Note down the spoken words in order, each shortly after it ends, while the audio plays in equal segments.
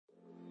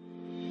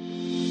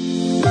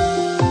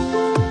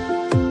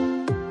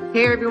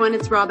Hey everyone,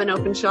 it's Robin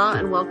Openshaw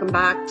and welcome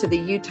back to the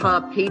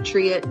Utah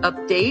Patriot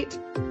Update.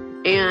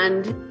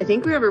 And I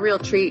think we have a real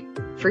treat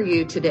for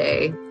you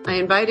today. I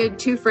invited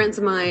two friends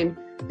of mine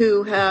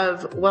who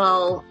have,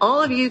 while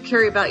all of you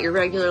carry about your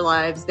regular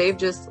lives, they've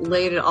just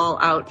laid it all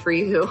out for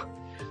you.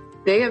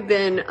 They have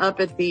been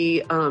up at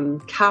the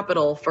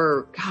Capitol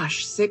for,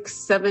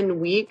 6-7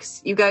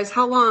 weeks. You guys,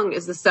 how long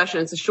is the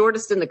session? It's the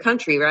shortest in the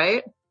country,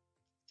 right?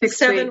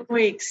 7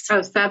 weeks.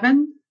 Oh,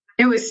 7?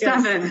 It was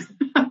 7.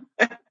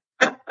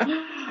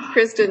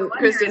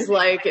 Kristen's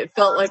like, it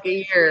felt like a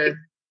year.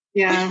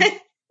 Yeah.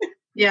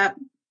 Yeah.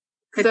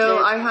 So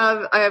I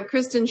have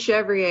Kristen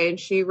Chevrier, and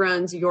she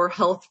runs Your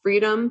Health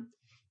Freedom.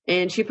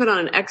 And she put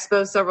on an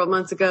expo several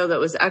months ago that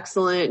was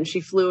excellent. And she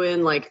flew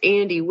in like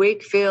Andy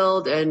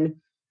Wakefield and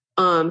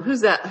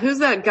who's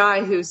that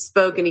guy who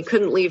spoke and he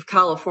couldn't leave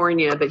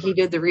California, but he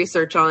did the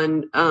research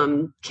on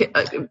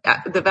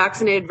the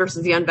vaccinated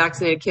versus the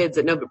unvaccinated kids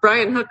that know. But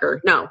Brian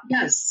Hooker, no.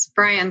 Yes,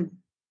 Brian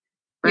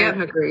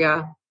Hooker,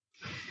 yeah.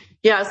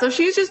 Yeah, so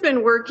she's just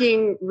been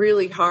working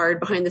really hard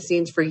behind the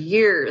scenes for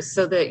years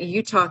so that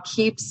Utah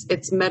keeps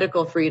its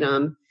medical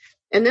freedom.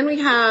 And then we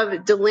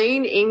have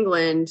Delane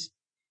England,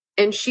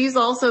 and she's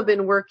also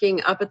been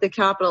working up at the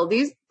Capitol.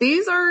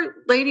 These are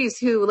ladies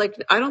who,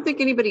 like, I don't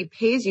think anybody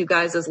pays you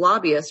guys as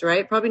lobbyists,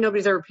 right? Probably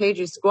nobody's ever paid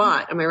you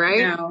squat. Am I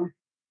right? No.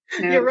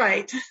 You're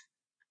right.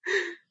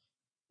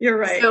 You're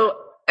right. So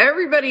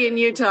everybody in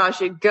Utah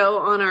should go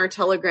on our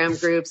Telegram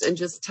groups and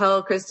just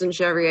tell Kristen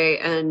Chevrier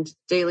and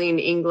Delane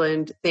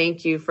England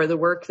thank you for the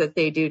work that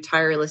they do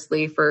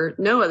tirelessly for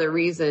no other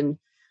reason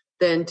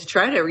than to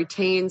try to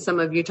retain some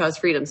of Utah's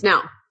freedoms.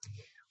 Now,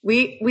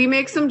 we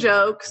make some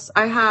jokes.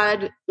 I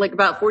had like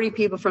about 40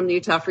 people from the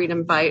Utah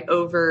Freedom Fight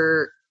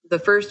over the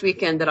first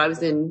weekend that I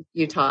was in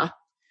Utah.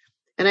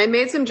 And I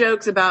made some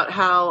jokes about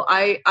how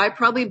I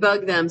probably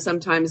bug them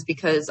sometimes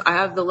because I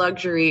have the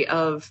luxury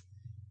of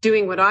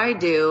doing what I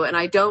do, and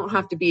I'm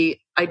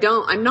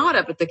not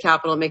up at the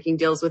Capitol making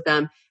deals with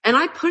them. And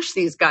I push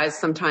these guys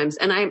sometimes,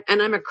 and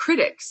I'm a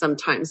critic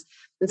sometimes.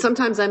 And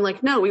sometimes I'm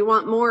like, no, we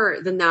want more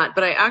than that.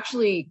 But I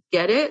actually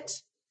get it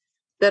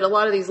that a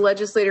lot of these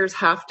legislators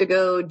have to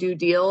go do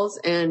deals.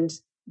 And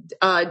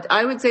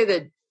I would say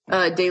that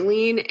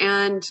Delane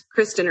and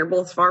Kristen are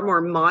both far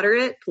more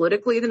moderate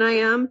politically than I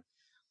am.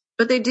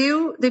 But they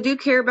do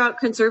care about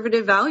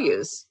conservative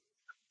values.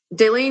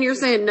 Delane, you're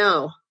saying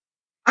no.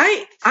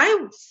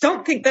 I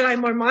don't think that I'm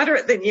more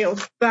moderate than you,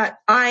 but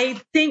I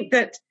think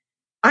that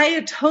I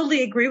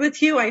totally agree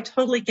with you. I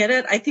totally get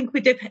it. I think we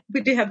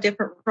do have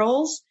different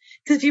roles,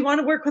 because if you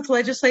want to work with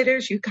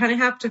legislators, you kind of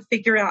have to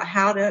figure out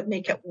how to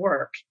make it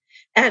work.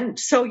 And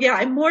so, yeah,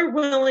 I'm more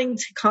willing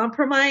to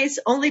compromise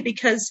only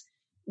because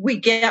we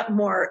get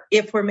more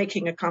if we're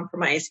making a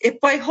compromise.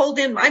 If I hold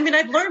in,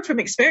 I've learned from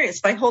experience.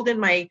 If I hold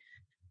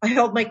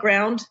my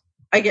ground,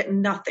 I get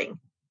nothing.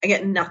 I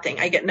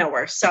get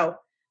nowhere. So,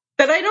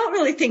 but I don't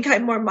really think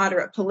I'm more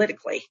moderate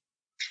politically.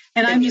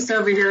 And I'm just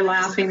over here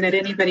laughing that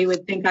anybody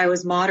would think I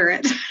was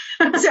moderate.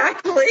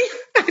 Exactly.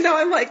 I know.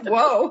 I'm like,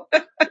 whoa.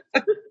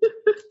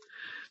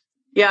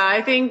 Yeah,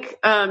 I think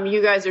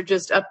you guys are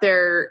just up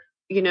there,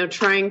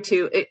 trying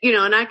to,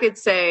 and I could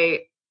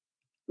say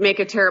make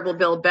a terrible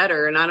bill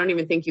better. And I don't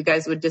even think you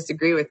guys would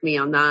disagree with me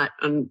on that,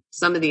 on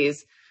some of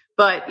these.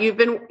 But you've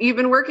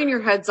been working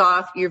your heads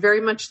off. You're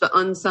very much the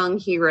unsung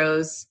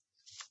heroes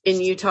in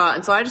Utah.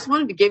 And so I just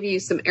wanted to give you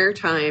some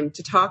airtime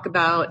to talk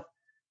about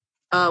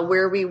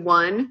where we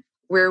won,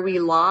 where we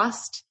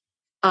lost,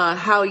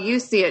 how you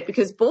see it,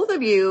 because both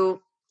of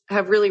you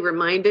have really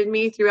reminded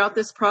me throughout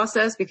this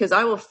process, because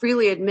I will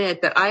freely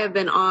admit that I have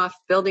been off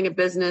building a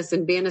business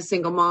and being a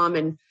single mom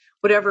and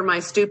whatever my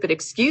stupid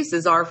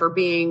excuses are for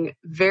being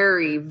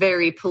very,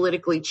 very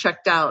politically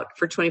checked out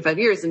for 25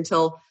 years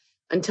until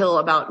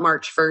about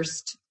March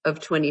 1st of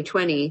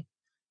 2020.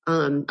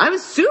 I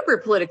was super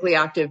politically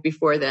active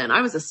before then.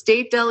 I was a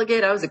state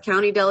delegate. I was a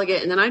county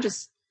delegate. And then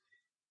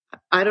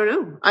I don't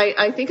know.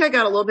 I think I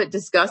got a little bit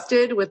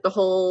disgusted with the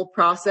whole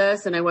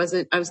process, and I was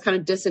kind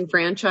of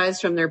disenfranchised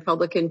from the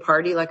Republican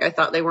Party. Like, I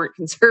thought they weren't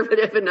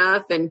conservative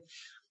enough. And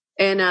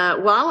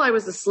while I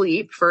was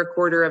asleep for a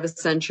quarter of a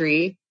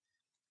century,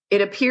 it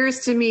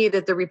appears to me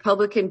that the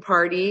Republican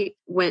Party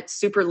went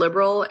super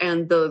liberal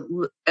and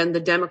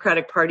the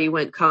Democratic Party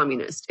went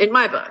communist in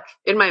my book,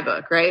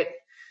 right?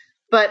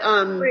 But,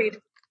 Great.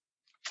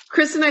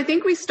 Kristen, I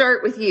think we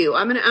start with you.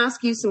 I'm going to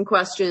ask you some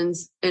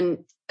questions.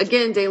 And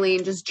again,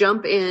 Delane, just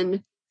jump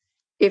in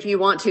if you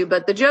want to.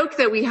 But the joke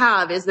that we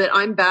have is that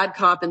I'm bad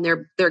cop and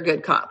they're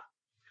good cop.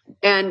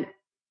 And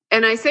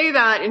I say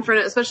that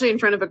especially in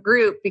front of a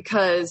group,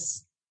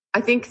 because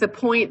I think the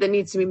point that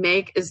needs to be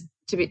made is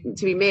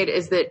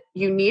that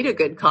you need a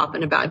good cop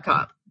and a bad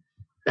cop.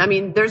 I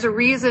mean, there's a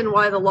reason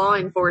why the law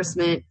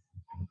enforcement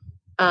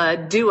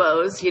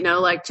duos,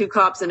 like two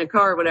cops in a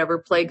car or whatever,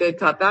 play good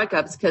cop, bad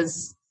cops,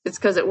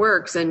 because it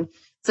works. And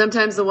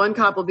sometimes the one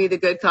cop will be the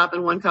good cop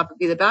and one cop will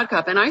be the bad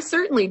cop. And I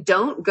certainly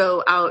don't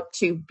go out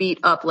to beat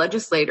up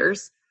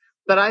legislators,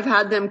 but I've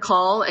had them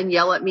call and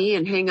yell at me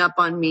and hang up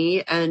on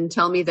me and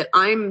tell me that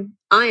I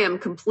am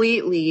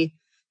completely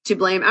to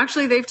blame.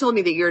 Actually, they've told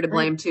me that you're to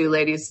blame too,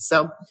 ladies.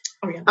 So,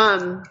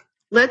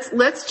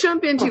 let's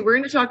jump into, we're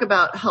going to talk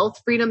about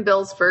health freedom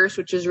bills first,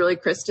 which is really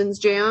Kristen's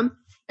jam.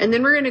 And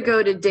then we're going to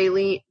go to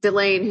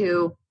Delane,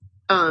 who,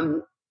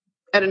 I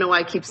don't know why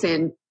I keep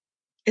saying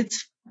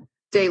it's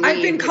Delane.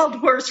 I've been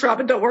called worse,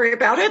 Robin. Don't worry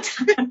about it.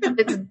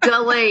 It's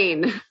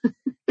Delane.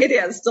 It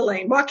is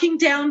Delane. Walking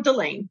down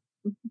Delane.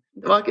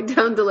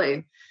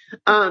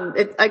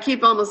 I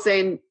keep almost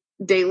saying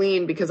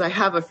Daleen because I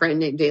have a friend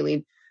named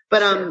Daleen,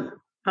 but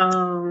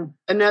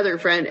another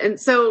friend. And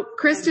so,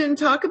 Kristen,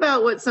 talk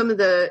about what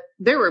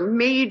there were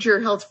major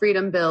health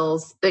freedom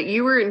bills that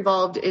you were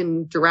involved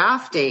in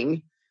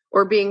drafting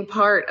or being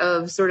part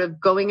of, sort of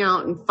going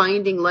out and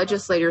finding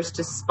legislators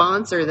to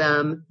sponsor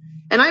them.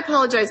 And I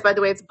apologize, by the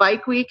way, it's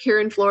Bike Week here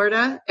in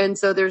Florida. And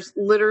so there's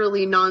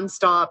literally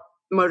nonstop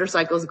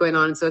motorcycles going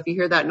on. And so if you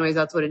hear that noise,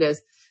 that's what it is.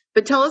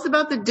 But tell us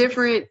about the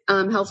different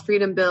health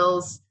freedom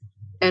bills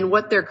and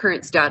what their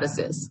current status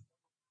is.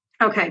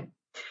 Okay.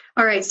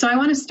 All right. So I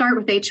want to start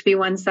with HB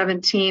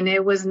 117.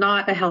 It was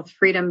not a health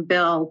freedom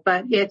bill,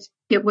 but it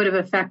would have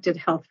affected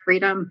health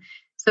freedom.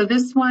 So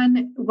this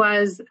one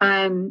was,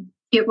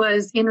 it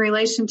was in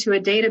relation to a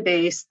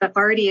database that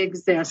already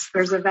exists.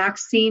 There's a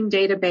vaccine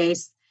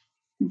database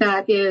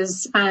that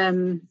has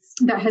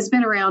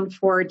been around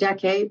for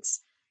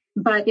decades,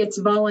 but it's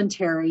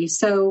voluntary.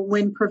 So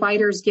when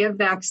providers give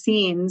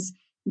vaccines,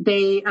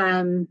 they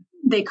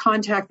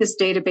contact this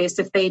database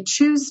if they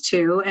choose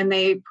to, and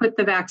they put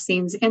the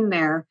vaccines in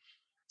there.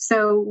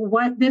 So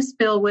what this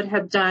bill would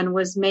have done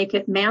was make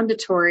it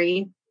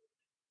mandatory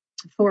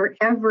for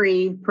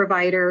every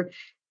provider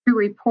to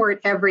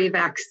report every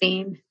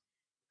vaccine.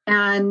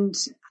 And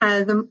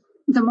the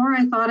more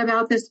I thought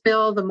about this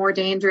bill, the more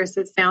dangerous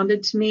it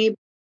sounded to me.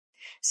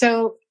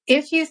 So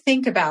if you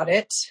think about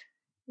it,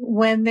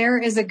 when there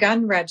is a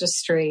gun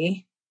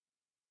registry,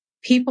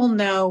 people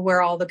know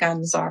where all the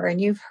guns are.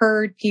 And you've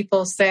heard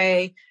people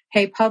say,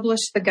 hey,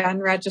 publish the gun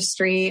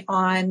registry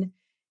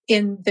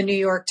in the New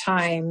York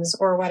Times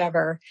or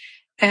whatever.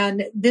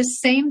 And this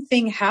same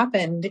thing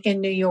happened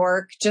in New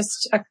York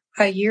just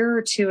a year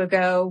or two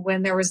ago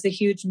when there was the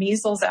huge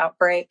measles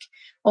outbreak,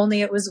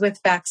 only it was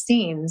with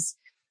vaccines.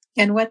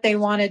 And what they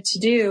wanted to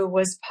do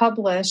was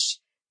publish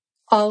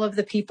all of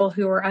the people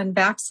who were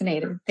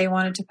unvaccinated. They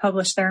wanted to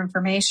publish their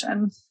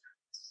information.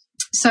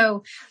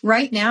 So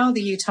right now,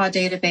 the Utah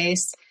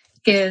database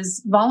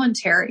is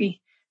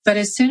voluntary, but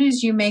as soon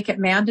as you make it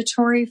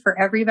mandatory for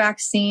every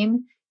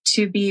vaccine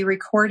to be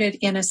recorded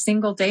in a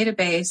single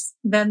database,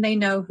 then they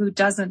know who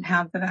doesn't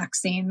have the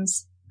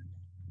vaccines.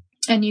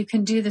 And you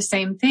can do the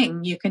same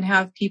thing. You can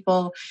have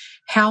people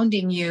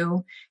hounding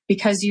you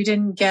because you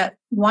didn't get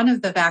one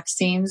of the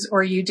vaccines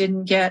or you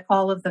didn't get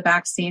all of the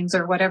vaccines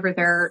or whatever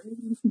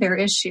their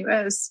issue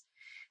is.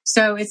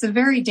 So it's a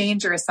very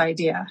dangerous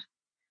idea.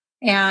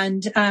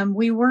 And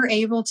we were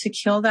able to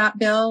kill that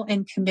bill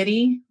in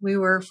committee. We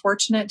were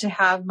fortunate to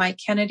have Mike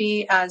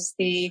Kennedy as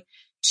the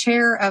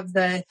chair of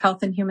the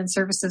Health and Human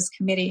Services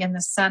Committee in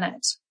the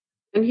Senate.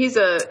 And he's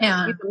a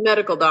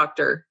medical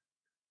doctor.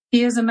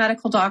 He is a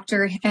medical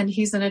doctor and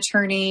he's an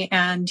attorney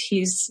and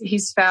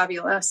he's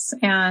fabulous.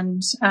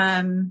 And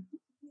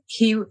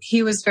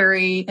he was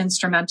very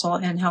instrumental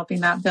in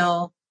helping that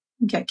bill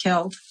get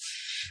killed.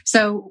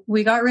 So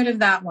we got rid of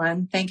that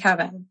one, thank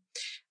heaven.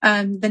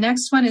 The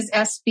next one is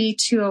SB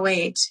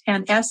 208,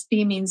 and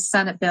SB means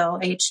Senate bill,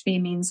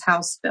 HB means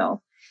House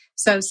bill.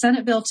 So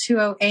Senate Bill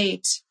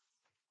 208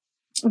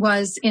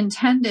 was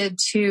intended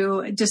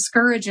to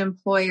discourage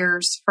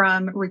employers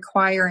from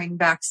requiring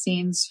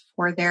vaccines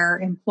for their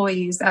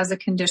employees as a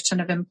condition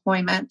of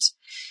employment.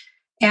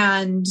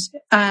 And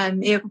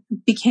it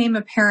became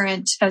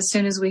apparent as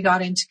soon as we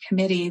got into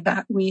committee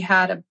that we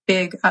had a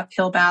big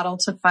uphill battle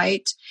to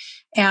fight.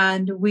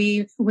 And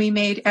we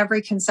made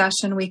every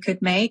concession we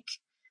could make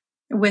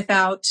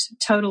without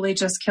totally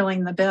just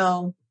killing the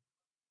bill.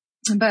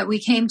 But we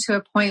came to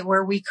a point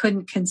where we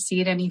couldn't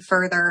concede any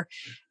further.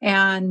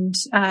 And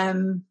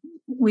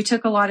we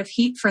took a lot of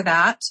heat for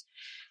that.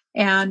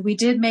 And we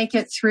did make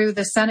it through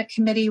the Senate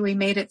committee. We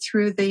made it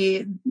through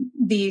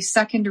the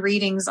second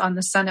readings on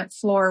the Senate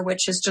floor,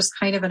 which is just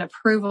kind of an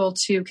approval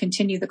to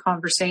continue the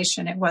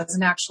conversation. It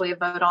wasn't actually a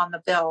vote on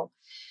the bill.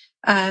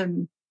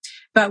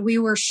 But we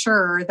were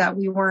sure that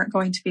we weren't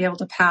going to be able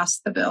to pass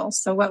the bill.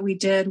 So what we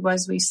did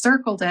was we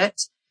circled it.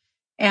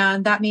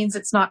 And that means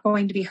it's not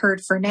going to be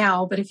heard for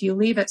now. But if you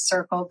leave it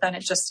circled, then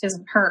it just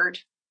isn't heard.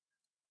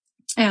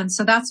 And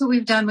so that's what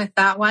we've done with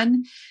that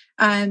one.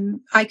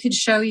 I could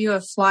show you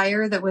a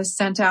flyer that was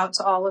sent out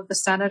to all of the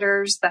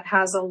senators that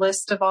has a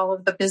list of all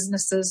of the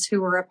businesses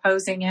who were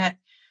opposing it.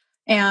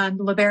 And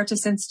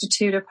Libertas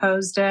Institute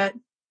opposed it.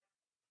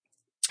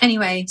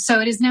 Anyway, so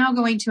it is now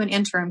going to an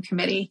interim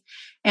committee.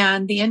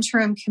 And the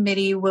interim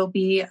committee will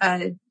be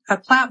a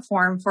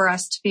platform for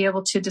us to be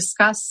able to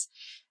discuss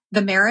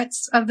the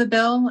merits of the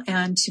bill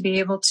and to be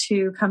able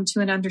to come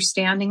to an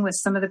understanding with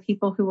some of the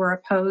people who were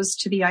opposed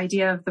to the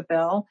idea of the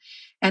bill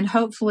and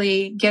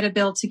hopefully get a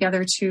bill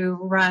together to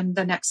run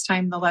the next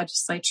time the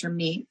legislature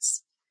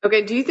meets.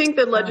 Okay. Do you think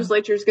the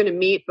legislature is going to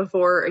meet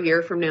before a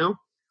year from now?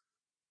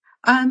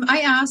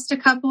 I asked a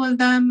couple of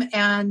them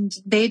and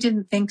they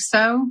didn't think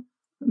so,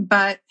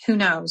 but who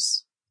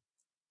knows?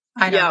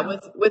 I don't know.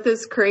 With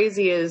as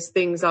crazy as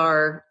things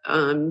are,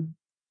 I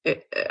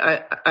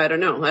don't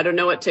know. I don't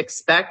know what to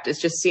expect. It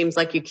just seems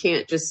like you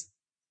can't just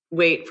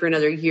wait for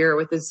another year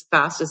with as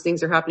fast as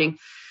things are happening.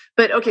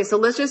 But okay, so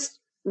let's just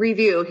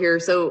review here.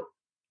 So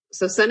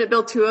Senate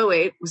Bill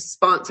 208 was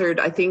sponsored,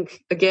 I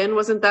think, again,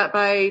 wasn't that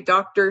by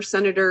Dr.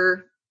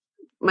 Senator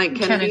Mike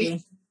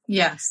Kennedy?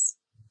 Yes.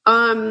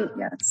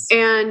 Yes.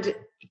 And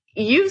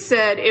you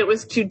said it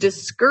was to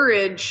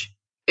discourage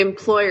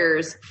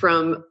employers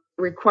from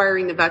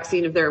requiring the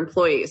vaccine of their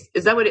employees.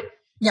 Is that what it?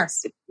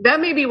 Yes. That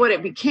may be what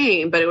it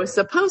became, but it was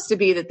supposed to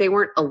be that they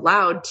weren't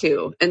allowed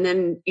to. And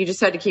then you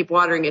just had to keep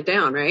watering it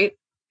down, right?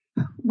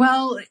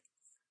 Well,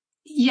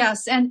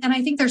 yes. And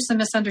I think there's some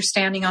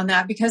misunderstanding on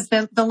that because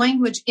the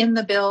language in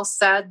the bill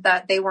said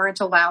that they weren't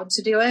allowed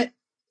to do it.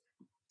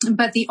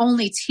 But the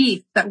only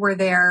teeth that were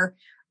there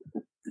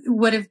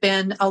would have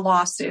been a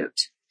lawsuit.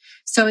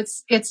 So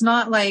it's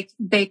not like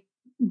they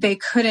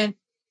couldn't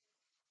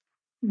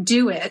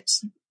do it.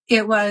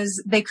 It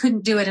was, they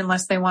couldn't do it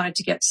unless they wanted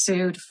to get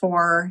sued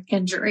for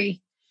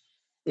injury.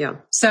 Yeah.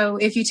 So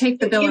if you take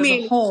the bill as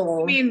a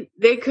whole, I mean,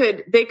 they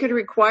could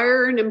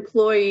require an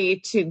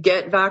employee to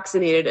get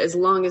vaccinated as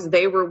long as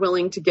they were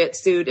willing to get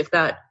sued if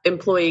that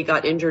employee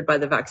got injured by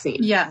the vaccine.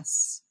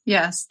 Yes.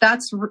 Yes.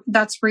 That's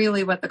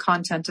really what the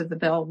content of the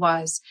bill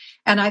was.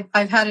 And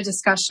I've had a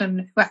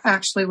discussion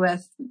actually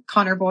with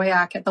Connor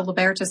Boyack at the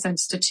Libertas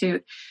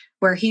Institute,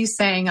 where he's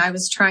saying I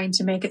was trying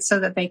to make it so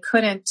that they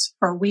couldn't,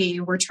 or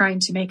we were trying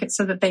to make it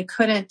so that they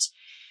couldn't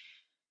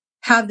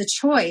have the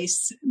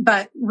choice.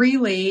 But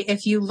really,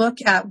 if you look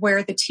at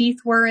where the teeth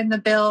were in the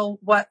bill,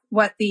 what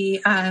the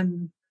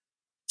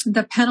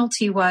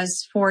penalty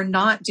was for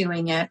not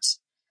doing it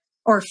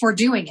or for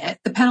doing it,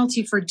 the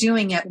penalty for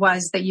doing it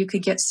was that you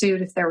could get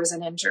sued if there was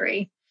an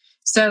injury.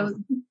 So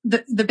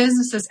the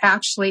businesses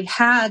actually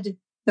had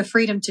the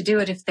freedom to do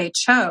it if they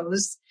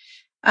chose.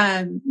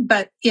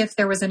 But if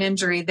there was an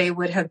injury, they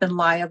would have been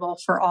liable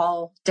for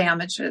all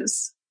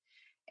damages.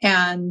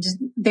 And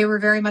they were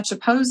very much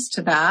opposed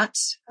to that.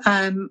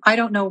 I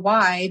don't know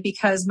why,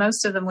 because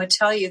most of them would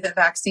tell you that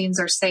vaccines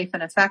are safe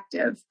and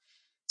effective.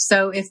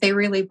 So if they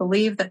really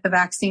believe that the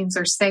vaccines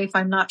are safe,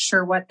 I'm not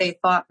sure what they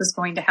thought was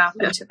going to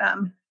happen to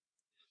them.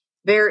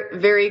 Very,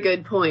 very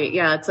good point.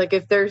 Yeah. It's like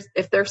if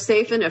they're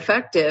safe and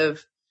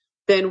effective,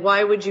 then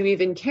why would you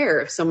even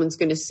care if someone's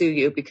going to sue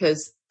you?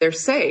 Because they're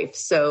safe.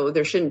 So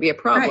there shouldn't be a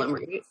problem,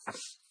 right?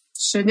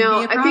 Shouldn't be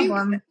a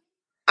problem.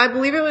 I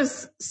believe it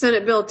was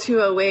Senate Bill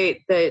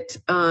 208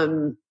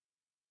 that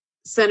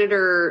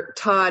Senator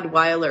Todd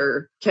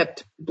Weiler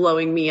kept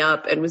blowing me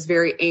up and was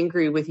very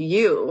angry with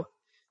you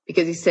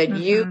because he said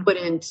you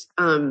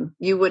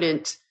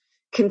wouldn't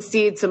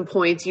concede some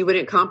points, you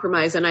wouldn't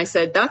compromise. And I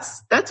said,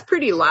 that's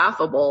pretty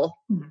laughable,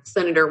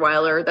 Senator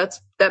Weiler.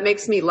 That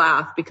makes me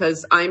laugh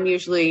because I'm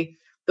usually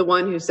the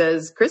one who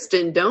says,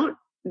 Kristen, don't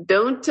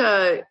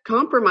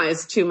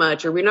compromise too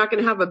much, or we're not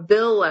going to have a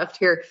bill left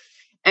here.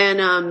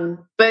 And,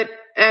 but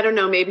I don't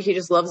know, maybe he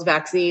just loves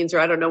vaccines or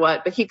I don't know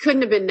what, but he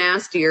couldn't have been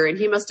nastier. And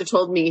he must have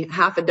told me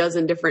half a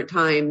dozen different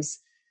times,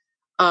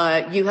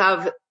 you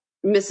have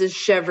Mrs.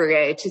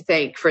 Chevrier to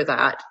thank for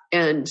that.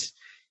 And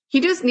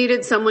he just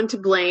needed someone to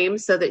blame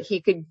so that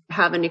he could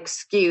have an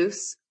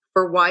excuse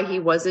for why he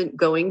wasn't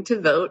going to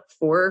vote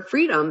for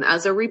freedom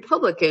as a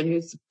Republican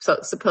who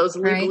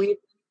supposedly believed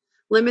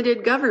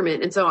limited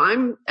government. And so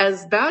I'm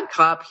as bad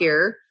cop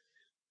here.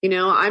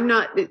 I'm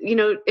not,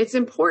 it's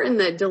important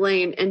that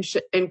Delane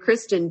and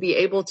Kristen be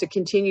able to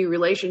continue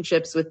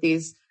relationships with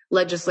these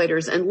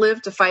legislators and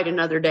live to fight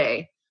another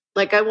day.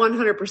 Like I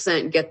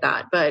 100% get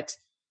that. But,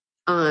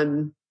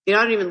 I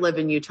don't even live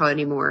in Utah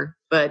anymore,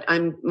 but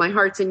my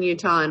heart's in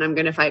Utah and I'm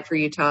going to fight for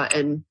Utah.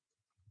 And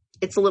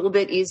it's a little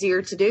bit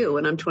easier to do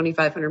when I'm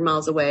 2,500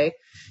 miles away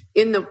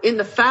in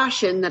the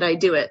fashion that I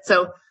do it.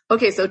 So,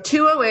 okay. So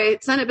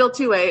 208, Senate Bill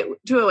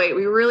 208,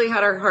 we really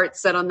had our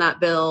hearts set on that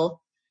bill.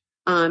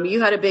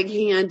 You had a big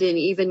hand in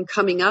even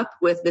coming up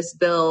with this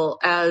bill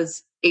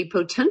as a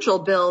potential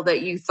bill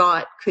that you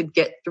thought could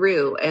get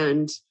through.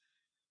 And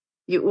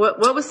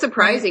what was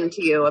surprising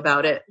to you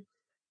about it?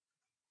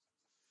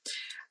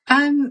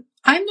 I'm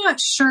not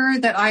sure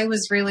that I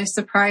was really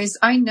surprised.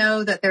 I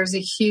know that there's a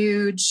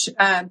huge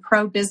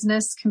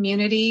pro-business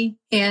community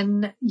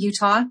in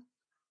Utah.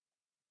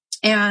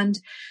 And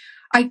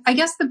I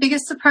guess the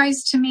biggest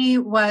surprise to me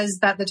was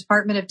that the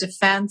Department of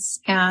Defense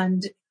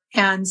and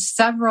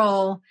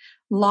several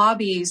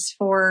lobbies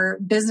for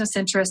business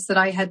interests that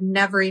I had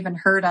never even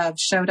heard of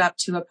showed up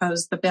to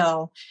oppose the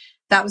bill.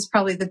 That was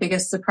probably the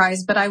biggest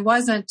surprise, but I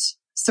wasn't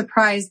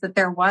surprised that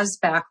there was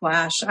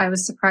backlash. I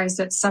was surprised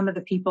at some of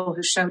the people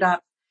who showed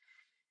up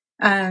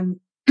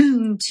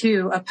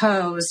to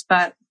oppose,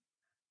 but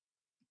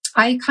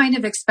I kind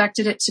of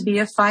expected it to be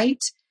a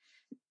fight.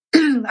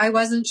 I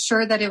wasn't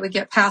sure that it would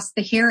get past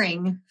the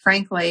hearing,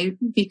 frankly,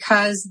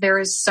 because there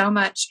is so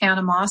much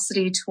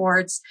animosity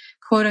towards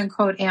quote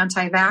unquote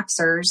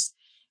anti-vaxxers.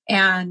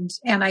 And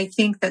I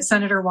think that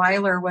Senator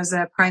Weiler was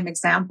a prime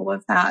example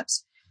of that.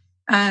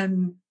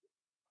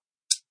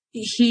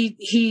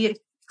 He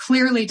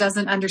clearly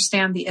doesn't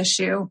understand the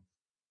issue.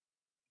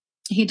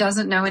 He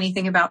doesn't know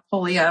anything about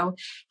polio.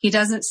 He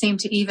doesn't seem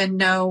to even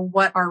know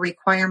what our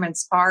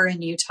requirements are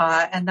in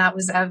Utah. And that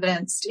was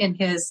evidenced in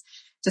his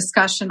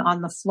discussion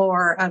on the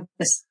floor of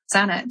the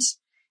Senate.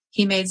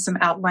 He made some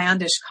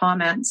outlandish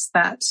comments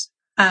that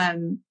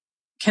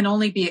can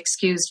only be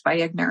excused by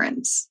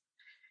ignorance,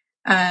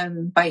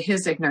 by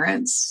his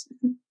ignorance.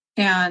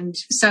 And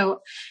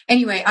so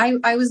anyway,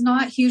 I was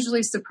not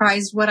hugely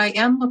surprised. What I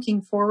am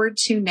looking forward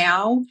to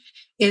now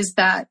is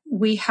that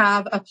we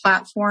have a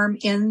platform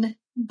in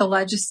the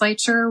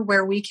legislature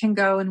where we can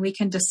go and we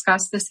can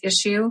discuss this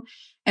issue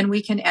and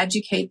we can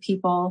educate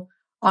people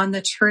on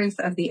the truth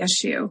of the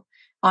issue,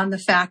 on the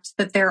fact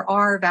that there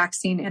are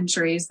vaccine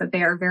injuries, that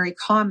they are very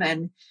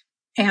common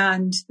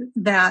and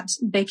that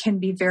they can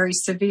be very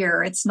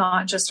severe. It's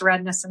not just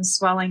redness and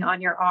swelling on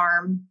your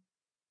arm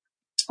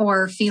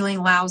or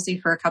feeling lousy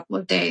for a couple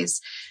of days.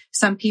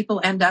 Some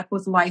people end up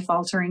with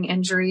life-altering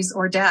injuries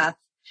or death.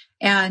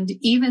 And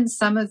even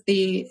some of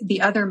the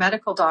other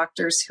medical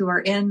doctors who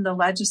are in the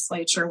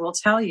legislature will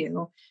tell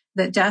you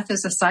that death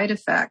is a side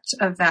effect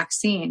of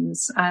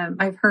vaccines.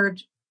 I've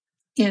heard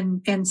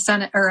in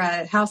Senate or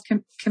House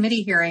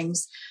committee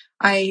hearings,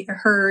 I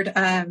heard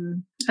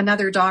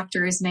another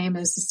doctor, his name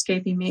is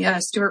escaping me,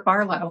 Stuart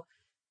Barlow.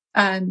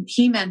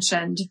 He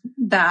mentioned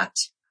that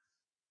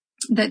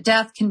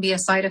death can be a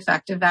side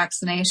effect of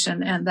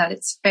vaccination and that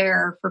it's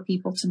fair for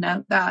people to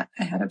note that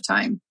ahead of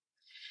time.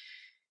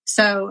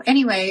 So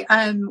anyway,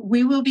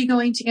 we will be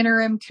going to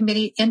interim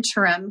committee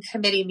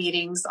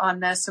meetings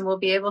on this, and we'll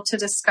be able to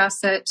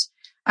discuss it.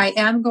 I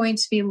am going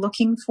to be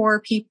looking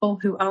for people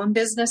who own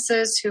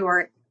businesses, who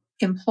are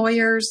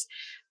employers,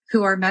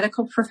 who are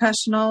medical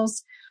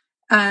professionals,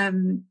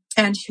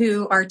 and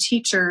who are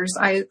teachers.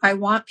 I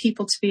want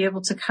people to be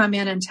able to come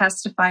in and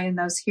testify in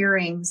those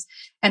hearings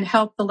and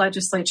help the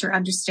legislature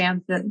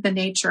understand the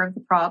nature of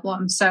the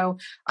problem. So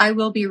I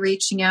will be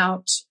reaching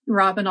out.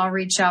 Robin, I'll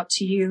reach out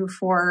to you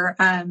for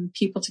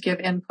people to give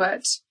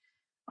input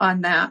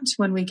on that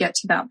when we get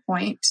to that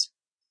point,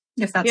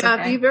 if that's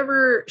okay. If you've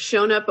ever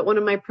shown up at one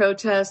of my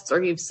protests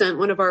or you've sent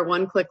one of our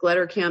one-click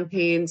letter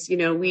campaigns,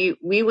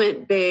 we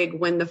went big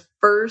when the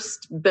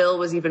first bill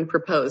was even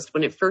proposed.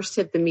 When it first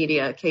hit the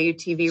media,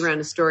 KUTV ran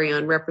a story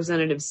on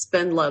Representative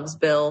Spendlove's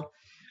bill.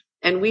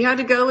 And we had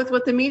to go with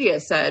what the media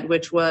said,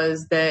 which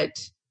was that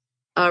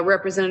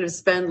Representative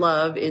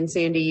Spendlove in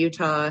Sandy,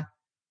 Utah,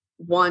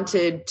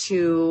 wanted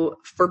to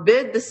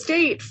forbid the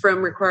state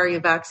from requiring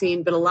a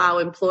vaccine, but allow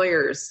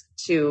employers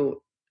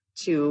to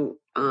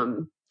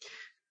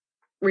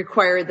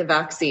require the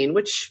vaccine,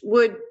 which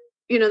would,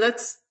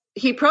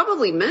 he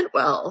probably meant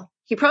well.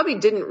 He probably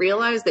didn't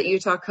realize that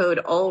Utah code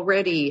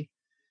already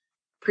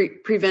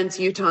prevents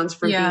Utahns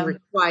from being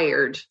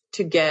required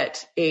to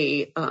get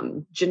a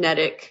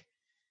genetic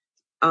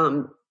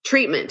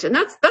treatment. And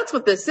that's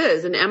what this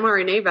is. An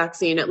mRNA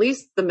vaccine, at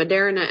least the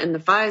Moderna and the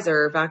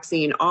Pfizer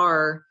vaccine,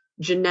 are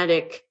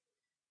genetic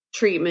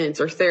treatments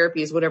or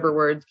therapies, whatever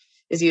word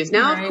is used.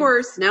 Now, Of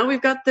course, now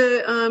we've got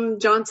the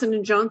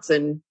Johnson &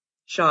 Johnson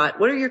shot.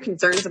 What are your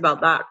concerns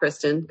about that,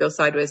 Kristen? Go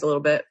sideways a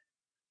little bit.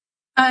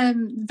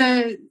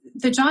 The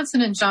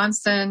Johnson &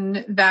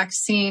 Johnson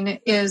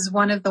vaccine is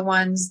one of the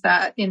ones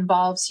that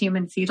involves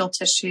human fetal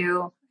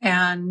tissue.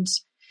 And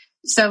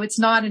so it's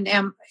not an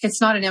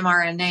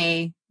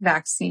mRNA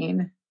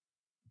vaccine.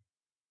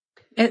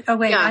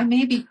 I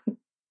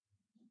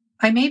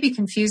may be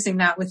confusing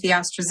that with the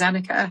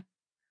AstraZeneca.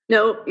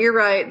 No, you're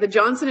right. The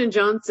Johnson &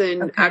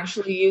 Johnson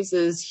actually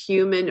uses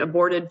human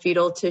aborted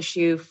fetal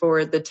tissue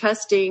for the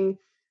testing,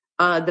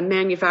 the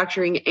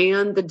manufacturing,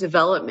 and the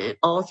development,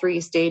 all three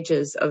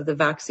stages of the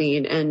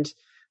vaccine.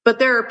 But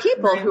there are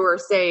people who are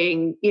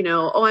saying, I'm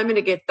going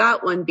to get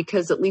that one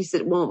because at least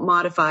it won't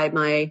modify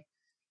my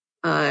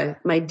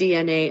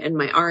DNA and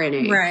my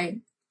RNA.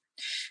 Right.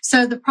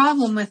 So the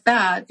problem with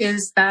that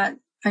is that,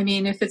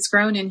 if it's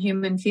grown in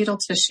human fetal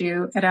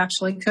tissue, it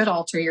actually could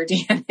alter your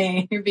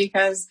DNA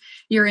because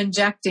you're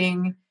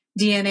injecting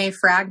DNA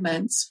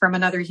fragments from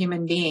another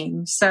human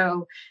being.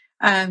 So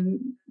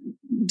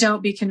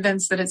don't be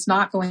convinced that it's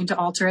not going to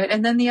alter it.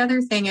 And then the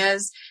other thing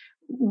is,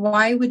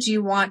 why would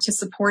you want to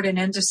support an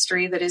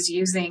industry that is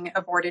using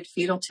aborted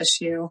fetal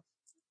tissue?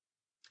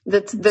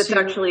 That's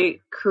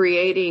actually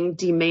creating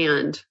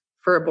demand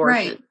for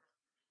abortion.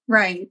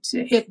 Right.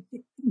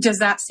 Does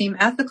that seem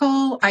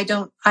ethical? I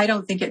don't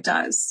think it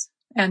does.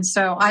 And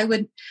so I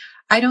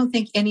don't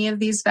think any of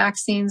these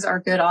vaccines are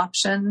good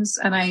options.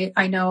 And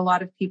I know a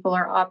lot of people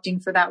are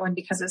opting for that one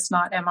because it's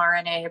not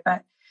mRNA,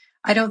 but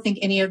I don't think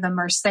any of them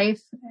are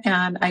safe.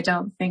 And I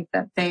don't think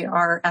that they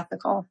are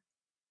ethical.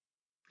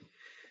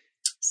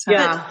 So,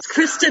 But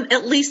Kristen,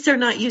 at least they're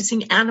not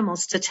using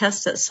animals to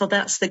test it. So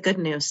that's the good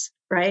news,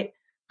 right?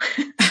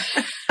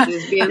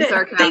 She's being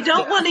sarcastic. They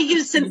don't want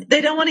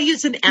to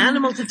use an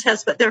animal to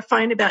test, but they're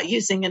fine about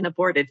using an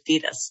aborted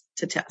fetus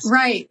to test.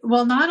 Right.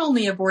 Well, not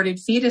only aborted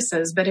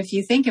fetuses, but if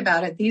you think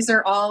about it, these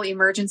are all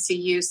emergency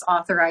use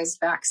authorized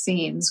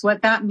vaccines.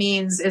 What that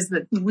means is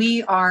that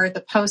we are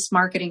the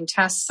post-marketing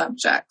test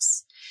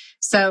subjects.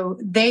 So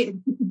they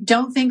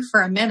don't think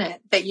for a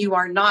minute that you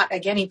are not a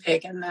guinea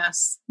pig in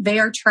this. They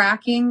are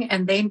tracking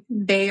and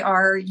they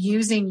are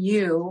using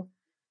you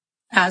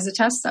as a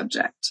test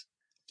subject.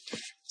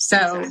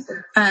 So,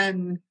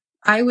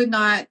 I would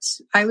not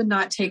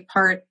take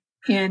part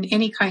in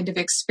any kind of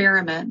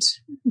experiment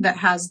that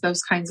has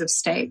those kinds of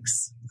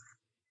stakes.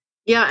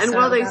 Yeah. And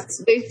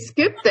they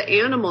skipped the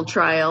animal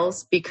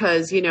trials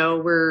because,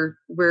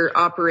 we're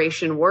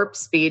Operation Warp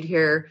Speed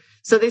here.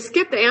 So they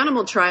skipped the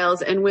animal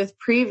trials, and with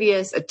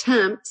previous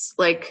attempts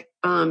like,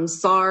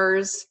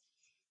 SARS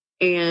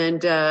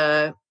and,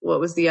 what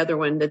was the other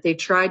one that they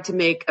tried to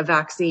make a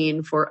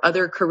vaccine for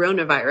other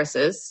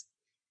coronaviruses.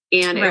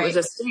 And It was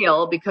a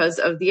fail because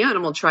of the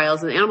animal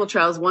trials. And the animal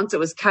trials, once it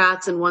was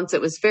cats and once it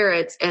was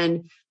ferrets,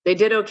 and they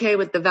did okay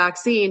with the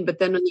vaccine, but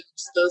then when they were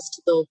exposed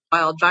to the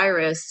wild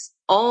virus,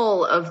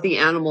 all of the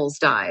animals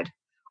died.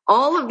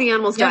 All of the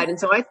animals died. And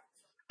so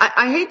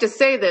I hate to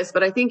say this,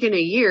 but I think in a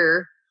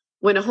year,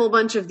 when a whole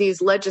bunch of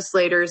these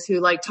legislators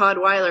who, like Todd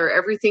Weiler,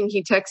 everything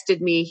he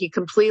texted me, he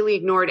completely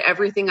ignored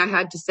everything I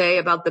had to say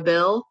about the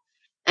bill.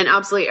 And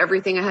absolutely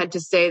everything I had to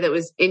say that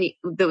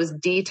was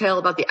detail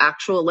about the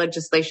actual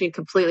legislation, he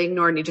completely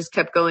ignored, and he just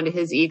kept going to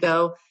his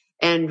ego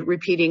and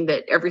repeating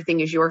that everything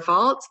is your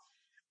fault.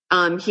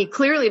 He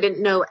clearly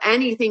didn't know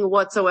anything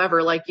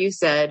whatsoever, like you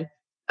said,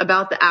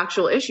 about the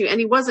actual issue, and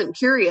he wasn't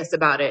curious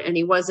about it, and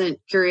he wasn't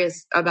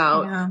curious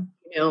about,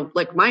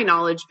 like my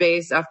knowledge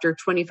base after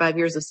 25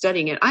 years of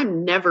studying it.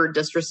 I'm never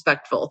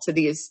disrespectful to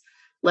these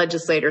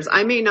legislators.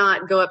 I may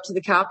not go up to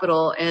the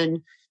Capitol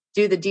and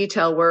do the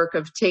detail work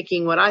of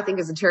taking what I think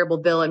is a terrible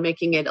bill and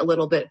making it a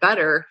little bit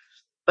better,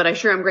 but I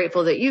sure am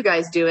grateful that you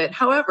guys do it.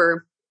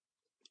 However,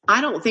 I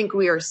don't think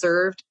we are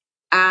served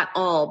at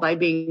all by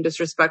being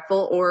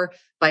disrespectful or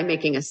by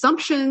making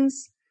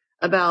assumptions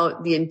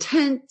about the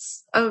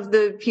intents of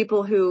the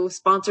people who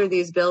sponsor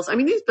these bills. I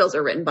mean, these bills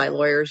are written by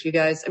lawyers, you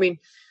guys. I mean,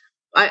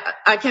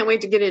 I can't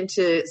wait to get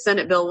into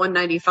Senate Bill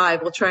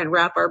 195. We'll try and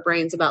wrap our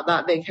brains about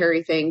that big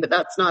hairy thing, but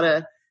that's not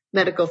a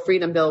medical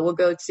freedom bill. We'll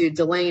go to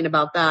Delane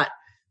about that.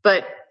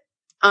 But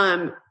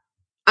I'm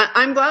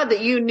glad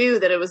that you knew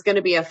that it was going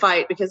to be a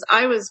fight, because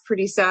I was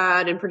pretty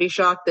sad and pretty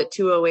shocked that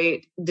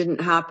 208 didn't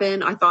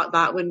happen. I thought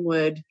that one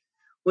would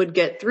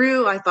get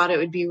through. I thought it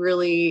would be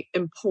really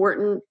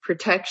important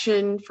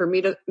protection for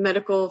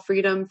medical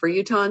freedom for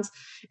Utahns.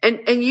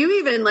 And you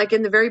even, like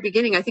in the very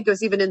beginning, I think it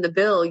was even in the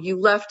bill, you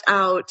left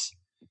out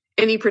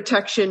any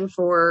protection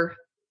for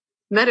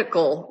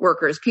medical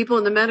workers, people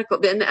in the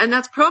medical, and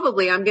that's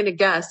probably, I'm going to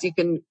guess, you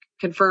can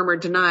confirm or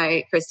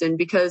deny, Kristen,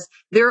 because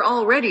they're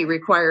already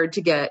required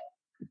to get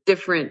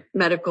different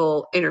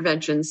medical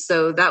interventions.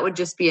 So that would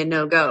just be a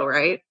no-go,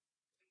 right?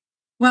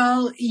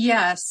 Well,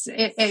 yes,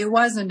 it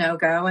was a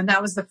no-go. And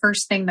that was the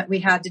first thing that we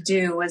had to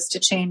do, was to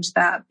change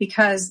that,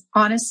 because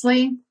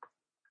honestly,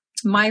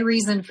 my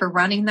reason for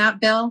running that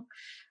bill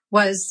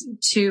was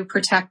to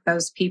protect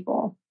those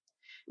people,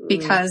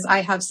 because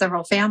I have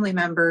several family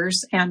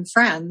members and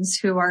friends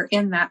who are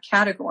in that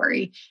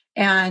category.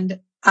 And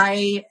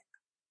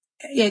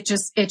it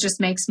just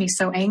makes me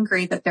so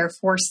angry that they're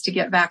forced to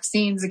get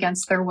vaccines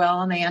against their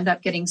will, and they end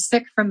up getting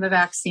sick from the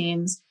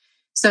vaccines.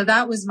 So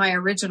that was my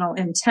original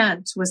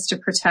intent, was to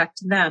protect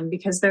them,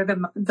 because they're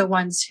the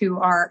ones who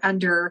are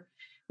under,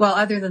 well,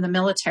 other than the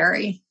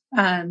military,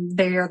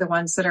 they are the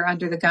ones that are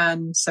under the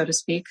gun, so to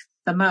speak,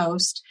 the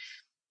most.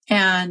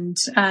 And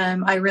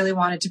I really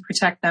wanted to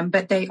protect them,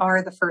 but they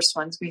are the first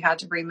ones we had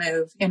to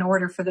remove in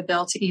order for the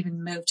bill to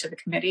even move to the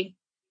committee.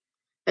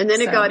 And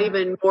then it got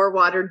even more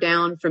watered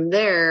down from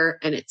there,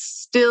 and it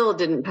still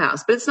didn't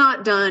pass. But it's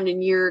not done,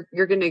 and you're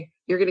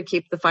gonna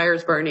keep the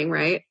fires burning,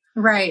 right?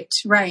 Right.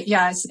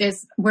 Yes,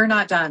 we're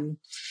not done.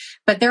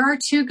 But there are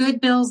two good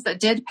bills that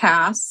did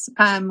pass.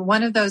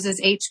 One of those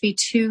is HB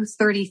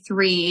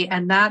 233,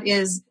 and that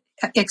is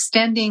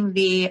extending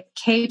the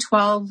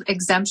K-12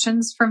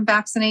 exemptions from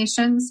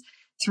vaccinations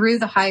through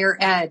the higher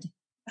ed,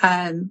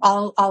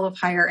 all of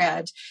higher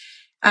ed.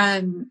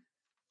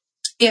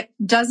 It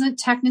doesn't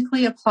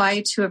technically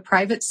apply to a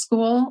private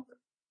school,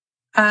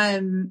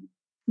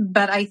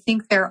 but I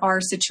think there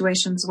are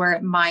situations where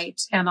it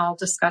might, and I'll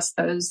discuss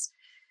those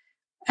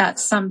at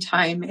some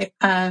time,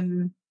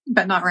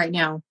 but not right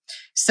now.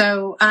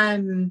 So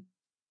HB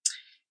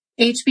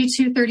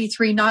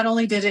 233, not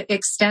only did it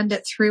extend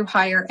it through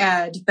higher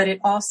ed, but it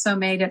also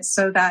made it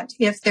so that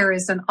if there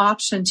is an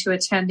option to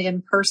attend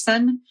in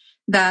person,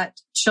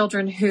 that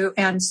children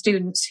and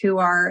students who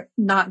are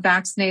not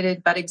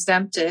vaccinated but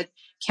exempted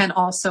can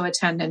also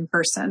attend in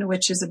person,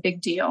 which is a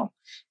big deal,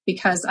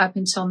 because up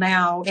until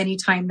now,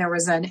 anytime there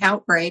was an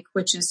outbreak,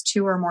 which is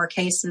 2 or more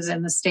cases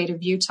in the state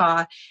of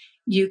Utah,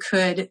 you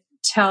could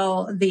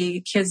tell the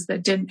kids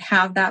that didn't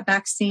have that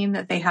vaccine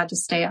that they had to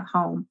stay at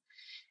home.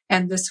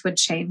 and this would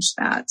change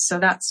that. So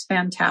that's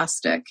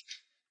fantastic.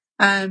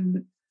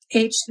 And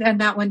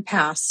that one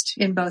passed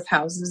in both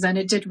houses, and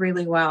it did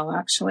really well,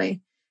 actually.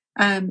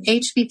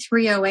 HB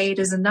 308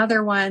 is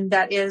another one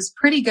that is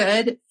pretty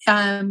good.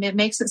 It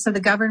makes it so the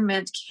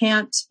government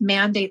can't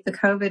mandate the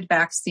COVID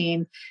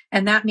vaccine,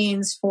 and that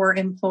means for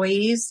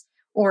employees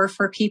or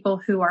for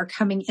people who are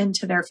coming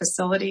into their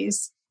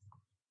facilities.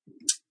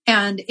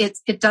 And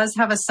it does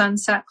have a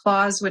sunset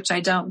clause, which I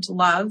don't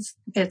love.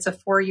 It's a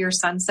 4-year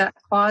sunset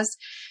clause,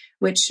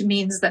 which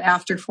means that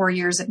after 4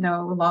 years, it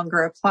no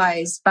longer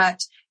applies. But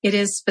it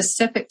is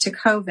specific to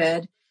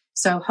COVID.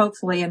 So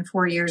hopefully in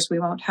 4 years, we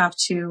won't have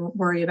to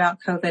worry about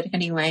COVID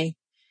anyway.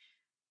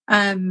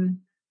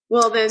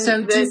 Well, then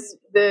so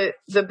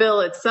the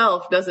bill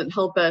itself doesn't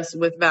help us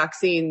with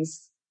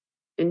vaccines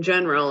in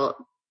general.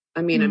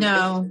 I mean,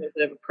 no. It's a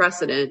bit of a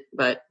precedent,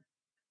 but.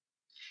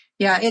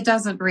 Yeah, it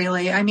doesn't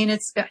really. I mean,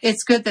 it's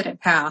good that it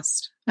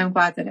passed. I'm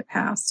glad that it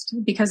passed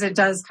because it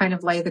does kind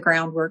of lay the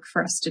groundwork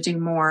for us to do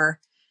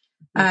more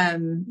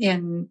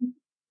in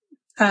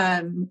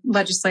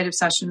legislative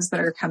sessions that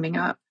are coming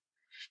up.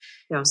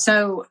 Yeah.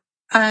 So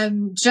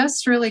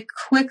just really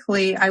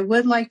quickly, I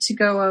would like to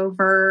go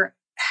over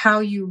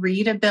how you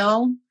read a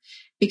bill,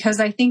 because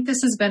I think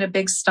this has been a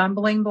big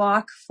stumbling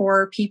block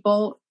for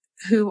people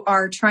who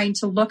are trying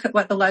to look at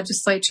what the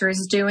legislature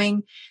is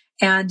doing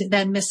and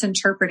then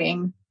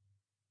misinterpreting.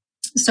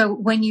 So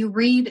when you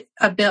read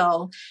a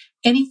bill,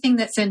 anything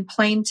that's in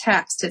plain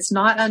text, it's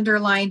not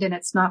underlined and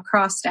it's not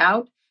crossed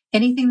out.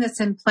 Anything that's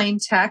in plain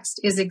text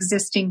is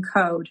existing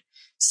code.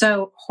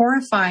 So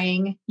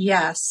horrifying,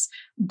 yes,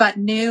 but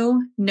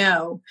new,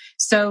 no.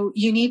 So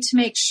you need to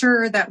make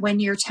sure that when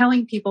you're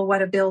telling people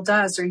what a bill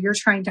does or you're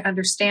trying to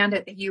understand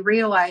it, that you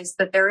realize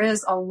that there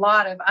is a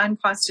lot of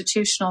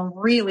unconstitutional,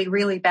 really,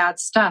 really bad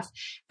stuff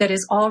that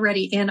is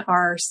already in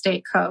our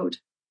state code.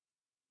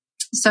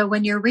 So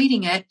when you're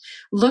reading it,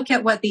 look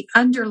at what the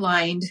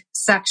underlined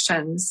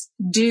sections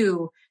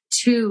do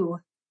to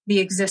the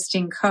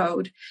existing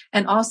code,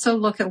 and also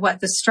look at what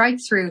the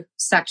strike-through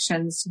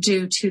sections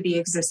do to the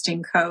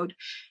existing code.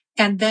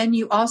 And then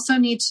you also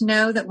need to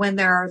know that when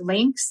there are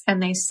links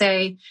and they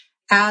say,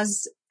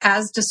 as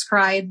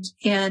described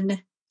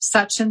in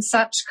such and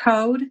such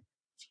code,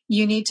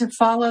 you need to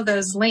follow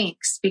those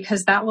links,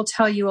 because that will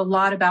tell you a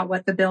lot about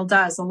what the bill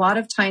does. A lot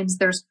of times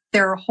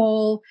there are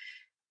whole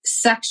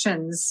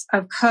sections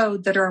of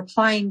code that are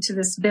applying to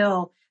this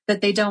bill that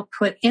they don't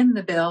put in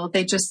the bill.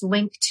 They just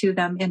link to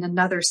them in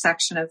another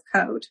section of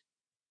code.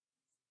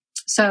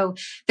 So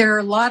there are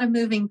a lot of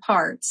moving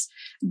parts,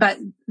 but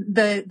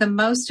the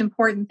most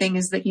important thing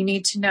is that you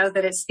need to know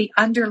that it's the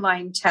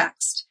underlined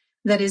text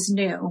that is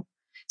new.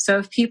 So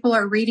if people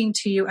are reading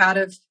to you out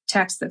of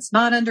text that's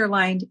not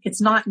underlined,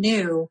 it's not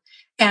new.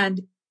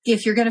 And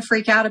if you're going to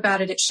freak out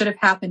about it, it should have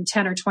happened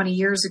 10 or 20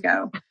 years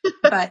ago,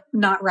 but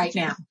not right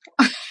now.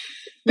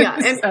 Yeah.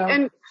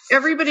 And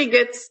everybody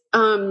gets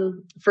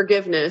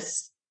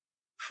forgiveness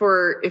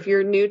for if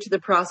you're new to the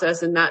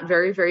process, and that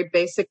very, very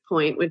basic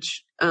point,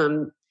 which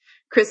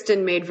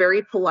Kristen made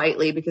very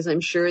politely, because I'm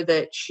sure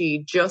that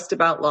she just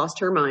about lost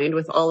her mind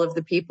with all of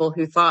the people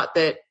who thought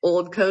that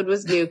old code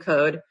was new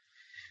code.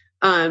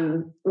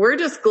 We're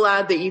just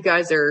glad that you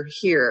guys are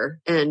here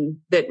and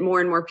that more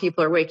and more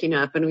people are waking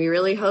up. And we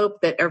really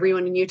hope that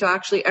everyone in Utah,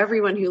 actually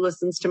everyone who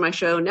listens to my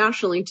show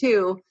nationally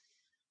too,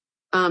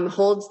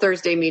 holds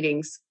Thursday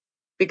meetings,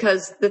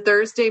 because the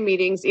Thursday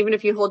meetings, even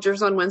if you hold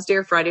yours on Wednesday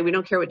or Friday, we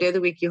don't care what day of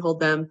the week you hold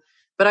them,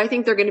 but I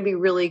think they're going to be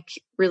really,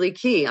 really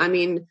key. I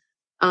mean,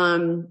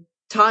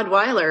 Todd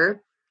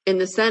Weiler in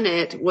the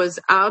Senate was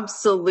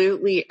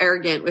absolutely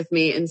arrogant with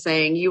me in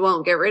saying, you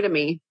won't get rid of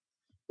me.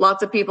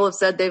 Lots of people have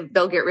said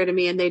they'll get rid of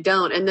me and they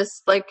don't. And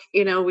this,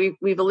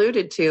 we've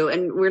alluded to,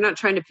 and we're not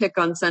trying to pick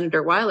on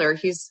Senator Weiler.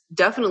 He's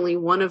definitely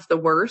one of the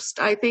worst,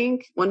 I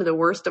think, one of the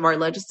worst of our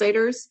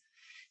legislators,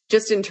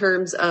 just in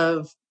terms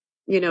of,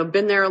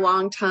 been there a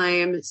long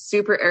time,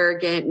 super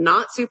arrogant,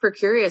 not super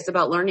curious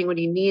about learning what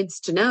he needs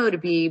to know to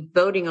be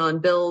voting on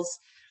bills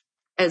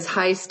as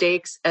high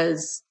stakes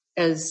as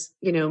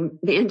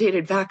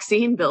mandated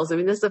vaccine bills. I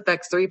mean, this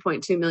affects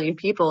 3.2 million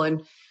people.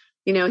 And,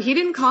 he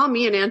didn't call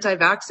me an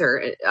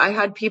anti-vaxxer. I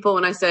had people,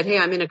 when I said, hey,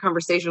 I'm in a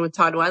conversation with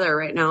Todd Weiler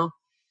right now,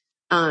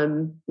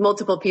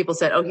 multiple people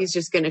said, oh, he's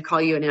just going to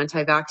call you an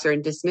anti-vaxxer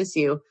and dismiss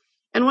you.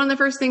 And one of the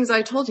first things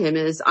I told him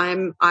is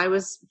I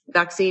was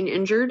vaccine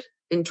injured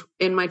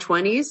in my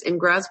 20s in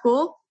grad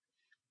school.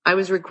 I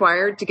was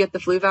required to get the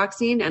flu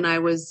vaccine, and I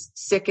was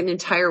sick an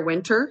entire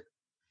winter.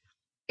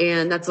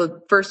 And that's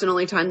the first and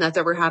only time that's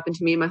ever happened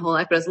to me in my whole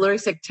life. But I was literally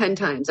sick 10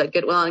 times. I'd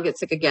get well and get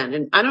sick again.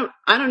 And I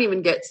don't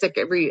even get sick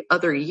every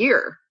other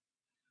year,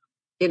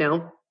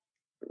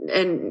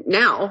 and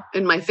now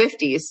in my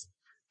 50s.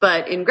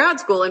 But in grad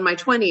school, in my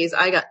 20s,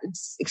 I got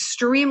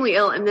extremely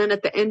ill. And then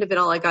at the end of it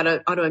all, I got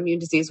an autoimmune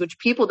disease, which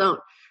people don't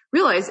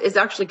realize is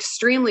actually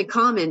extremely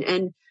common.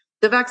 And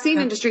the vaccine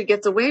industry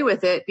gets away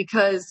with it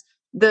because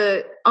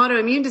the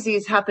autoimmune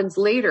disease happens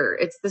later.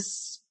 It's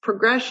this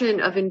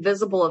progression of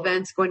invisible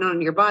events going on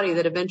in your body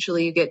that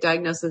eventually you get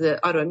diagnosed with an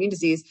autoimmune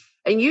disease.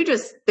 And you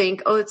just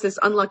think, oh, it's this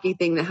unlucky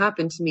thing that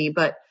happened to me.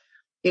 But,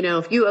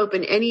 if you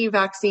open any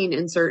vaccine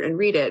insert and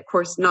read it, of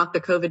course, not the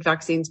COVID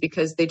vaccines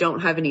because they don't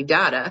have any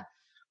data,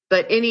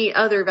 but any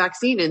other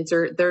vaccine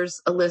insert,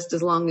 there's a list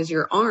as long as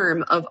your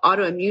arm of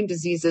autoimmune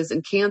diseases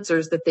and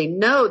cancers that they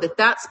know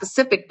that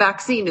specific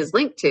vaccine is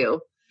linked to.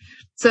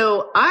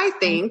 So I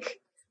think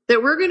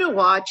that we're going to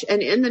watch,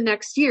 and in the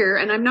next year,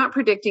 and I'm not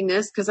predicting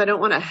this because I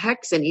don't want to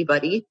hex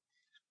anybody,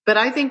 but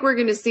I think we're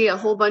going to see a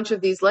whole bunch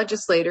of these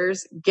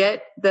legislators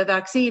get the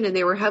vaccine, and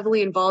they were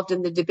heavily involved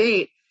in the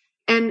debate.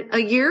 And a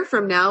year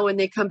from now, when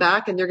they come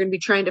back and they're going to be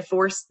trying to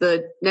force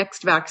the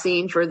next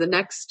vaccine for the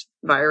next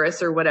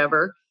virus or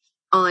whatever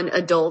on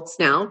adults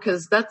now,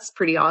 because that's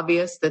pretty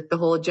obvious that the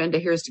whole agenda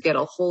here is to get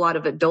a whole lot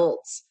of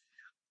adults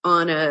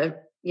on a,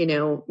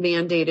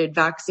 mandated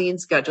vaccine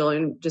schedule,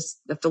 and just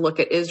have to look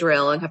at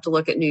Israel and have to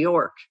look at New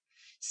York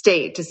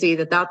State to see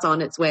that that's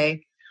on its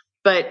way.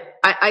 But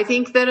I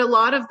think that a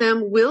lot of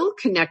them will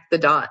connect the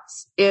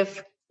dots.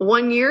 If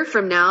 1 year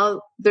from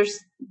now,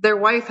 their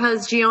wife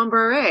has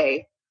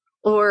Guillain-Barré,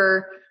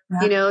 or,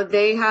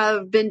 they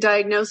have been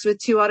diagnosed with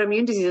 2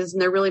 autoimmune diseases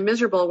and they're really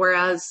miserable.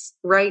 Whereas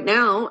right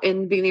now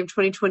in the beginning of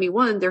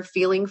 2021, they're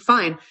feeling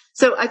fine.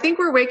 So I think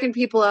we're waking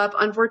people up.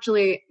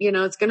 Unfortunately,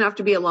 it's going to have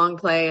to be a long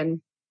play.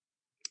 And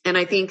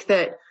I think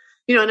that,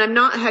 and I'm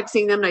not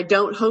hexing them, and I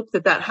don't hope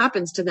that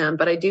happens to them,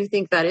 but I do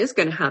think that is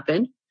going to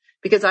happen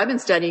because I've been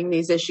studying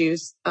these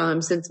issues,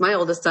 since my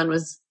oldest son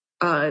was,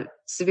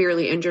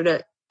 severely injured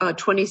at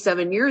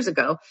 27 years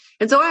ago.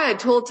 And so I had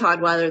told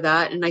Todd Weiler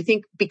that. And I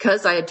think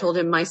because I had told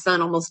him my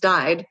son almost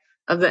died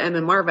of the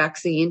MMR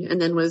vaccine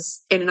and then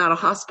was in and out of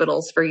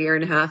hospitals for a year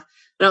and a half.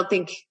 I don't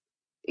think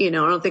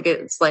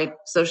it's like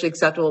socially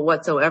acceptable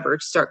whatsoever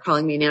to start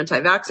calling me an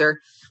anti-vaxxer.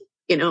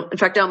 In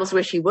fact, I almost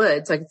wish he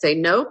would. So I could say,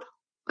 nope,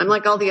 I'm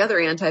like all the other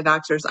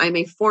anti-vaxxers. I'm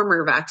a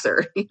former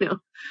vaxxer,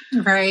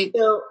 Right.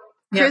 So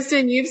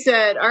Kristen, you've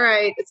said, all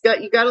right,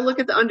 you got to look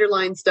at the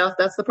underlying stuff.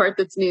 That's the part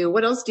that's new.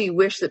 What else do you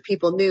wish that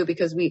people knew?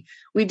 Because we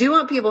do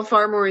want people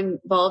far more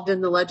involved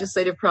in the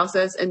legislative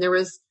process. And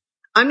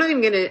I'm not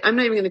even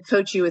going to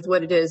coach you with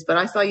what it is, but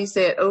I saw you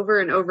say it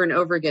over and over and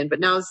over again. But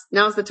now's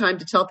the time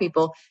to tell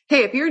people,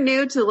 hey, if you're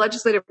new to the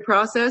legislative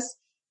process,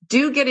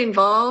 do get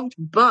involved,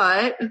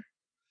 but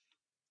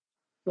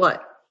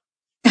what?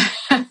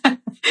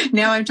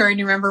 Now I'm trying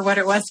to remember what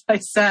it was I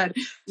said.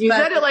 You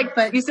said it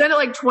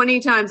like 20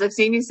 times. I've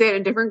seen you say it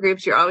in different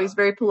groups. You're always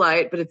very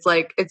polite, but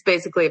it's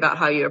basically about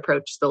how you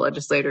approach the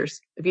legislators.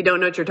 If you don't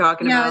know what you're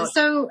talking about.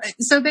 So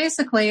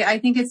basically I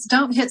think it's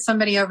don't hit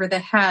somebody over the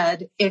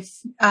head if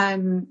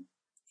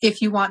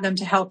you want them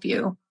to help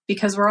you,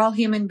 because we're all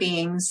human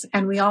beings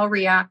and we all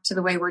react to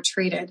the way we're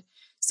treated.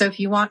 So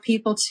if you want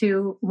people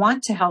to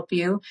want to help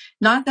you,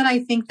 not that I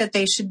think that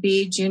they should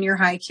be junior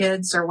high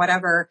kids or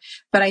whatever,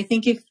 but I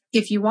think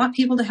if you want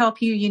people to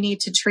help you, you need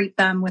to treat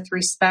them with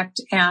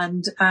respect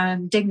and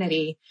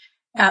dignity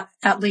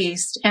at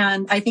least.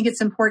 And I think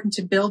it's important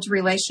to build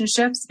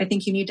relationships. I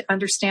think you need to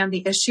understand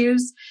the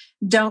issues.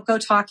 Don't go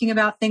talking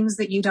about things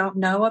that you don't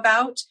know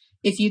about.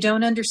 If you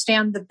don't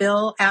understand the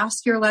bill,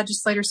 ask your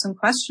legislator some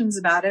questions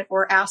about it,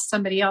 or ask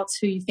somebody else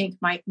who you think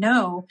might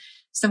know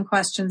some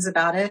questions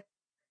about it.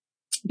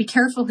 Be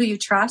careful who you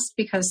trust,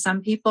 because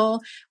some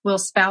people will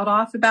spout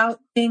off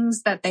about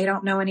things that they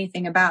don't know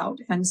anything about.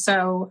 And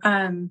so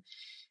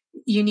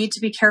you need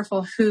to be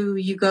careful who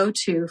you go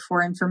to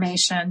for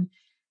information.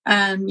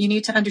 You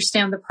need to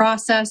understand the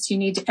process. You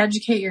need to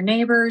educate your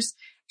neighbors.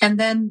 And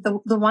then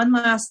the one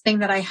last thing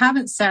that I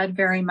haven't said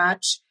very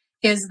much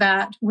is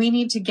that we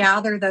need to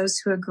gather those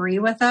who agree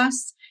with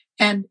us,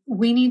 and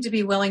we need to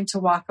be willing to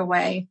walk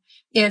away.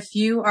 If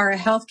you are a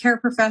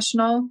healthcare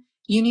professional,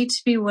 you need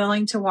to be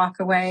willing to walk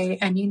away,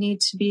 and you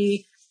need to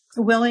be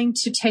willing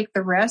to take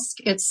the risk.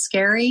 It's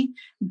scary,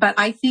 but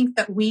I think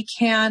that we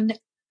can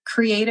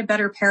create a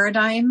better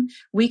paradigm.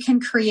 We can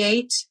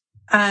create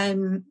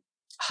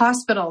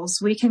hospitals.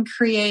 We can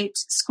create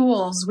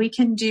schools. We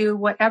can do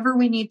whatever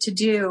we need to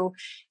do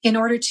in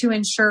order to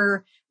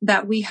ensure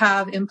that we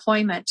have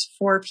employment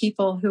for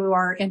people who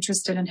are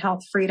interested in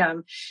health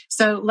freedom.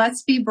 So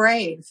let's be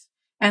brave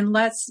and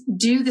let's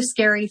do the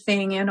scary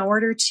thing in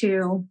order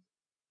to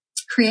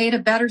create a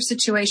better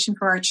situation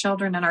for our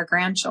children and our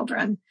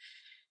grandchildren.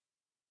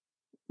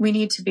 We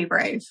need to be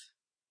brave.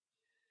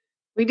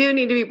 We do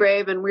need to be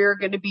brave, and we're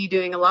going to be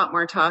doing a lot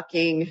more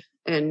talking.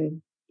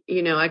 And,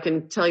 I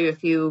can tell you a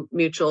few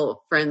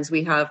mutual friends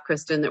we have,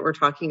 Kristen, that we're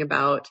talking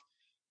about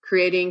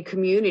creating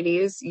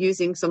communities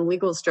using some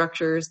legal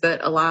structures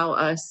that allow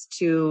us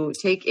to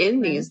take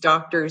in these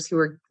doctors who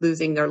are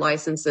losing their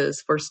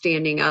licenses for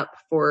standing up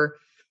for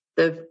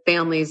the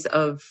families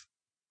of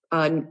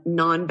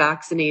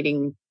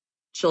non-vaccinating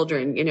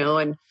children,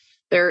 and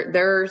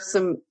there are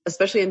some,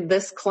 especially in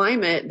this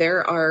climate,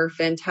 there are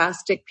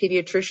fantastic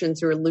pediatricians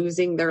who are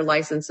losing their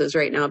licenses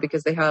right now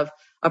because they have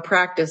a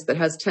practice that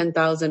has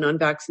 10,000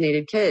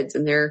 unvaccinated kids,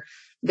 and they're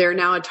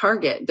now a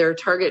target. They're a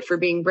target for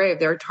being brave.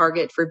 They're a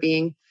target for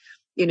being,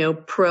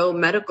 pro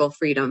medical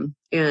freedom.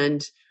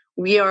 And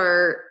we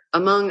are,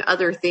 among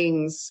other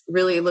things,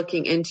 really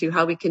looking into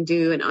how we can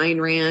do an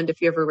Ayn Rand,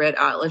 if you ever read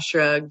Atlas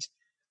Shrugged,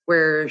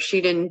 where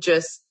she didn't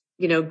just,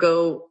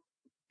 go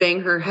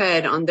bang her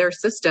head on their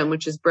system,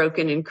 which is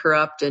broken and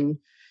corrupt and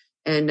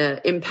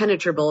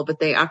impenetrable, but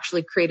they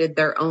actually created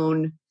their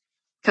own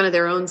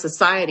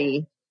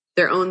society,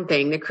 their own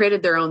thing. They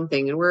created their own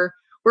thing. And we're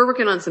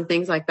working on some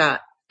things like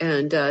that.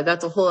 And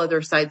that's a whole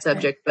other side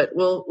subject, but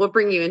we'll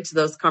bring you into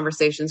those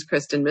conversations,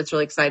 Kristen. It's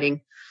really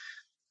exciting.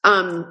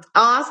 I'll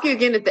ask you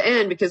again at the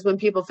end, because when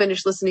people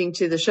finish listening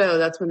to the show,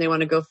 that's when they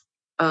want to go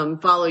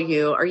follow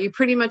you. Are you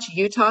pretty much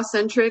Utah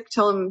centric?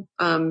 Tell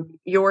them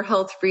Your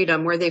Health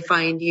Freedom, where they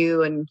find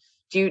you, and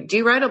do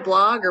you write a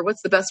blog, or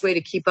what's the best way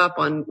to keep up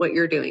on what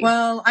you're doing?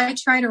 Well, I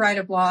try to write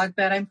a blog,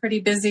 but I'm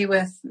pretty busy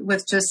with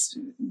just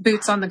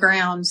boots on the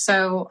ground.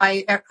 So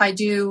I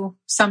do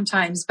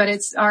sometimes, but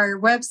our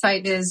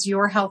website is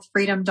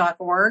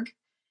yourhealthfreedom.org.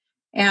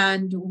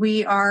 And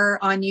we are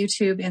on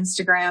YouTube,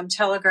 Instagram,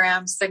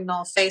 Telegram,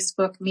 Signal,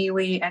 Facebook,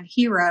 MeWe, and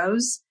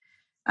Heroes.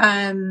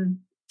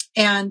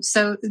 And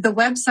so the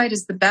website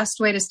is the best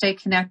way to stay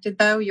connected,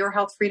 though,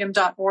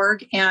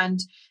 yourhealthfreedom.org, and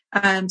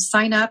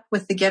sign up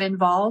with the Get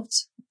Involved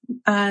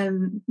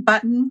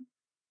button.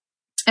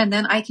 And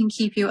then I can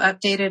keep you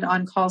updated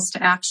on calls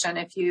to action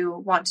if you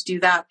want to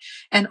do that.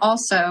 And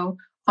also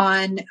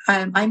I'm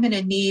going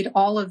to need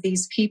all of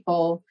these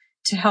people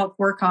to help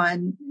work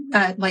on,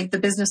 like the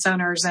business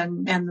owners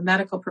and the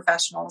medical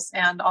professionals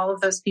and all of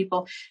those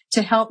people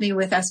to help me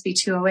with SB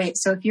 208.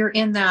 So if you're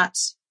in that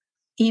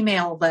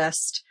email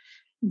list,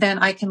 then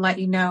I can let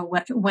you know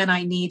when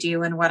I need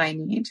you and what I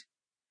need.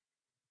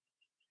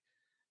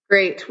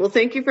 Great. Well,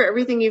 thank you for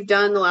everything you've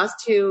done the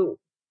last two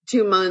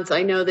months.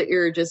 I know that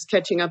you're just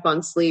catching up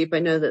on sleep. I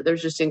know that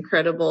there's just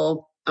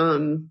incredible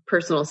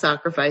personal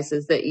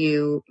sacrifices that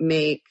you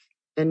make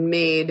and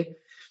made.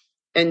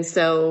 And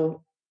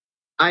so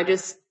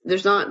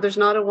there's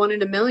not a 1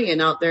 in a million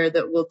out there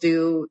that will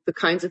do the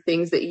kinds of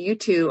things that you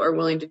two are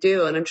willing to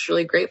do. And I'm just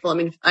really grateful. I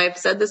mean, I've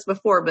said this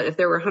before, but if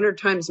there were 100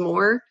 times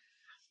more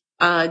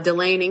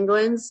Delane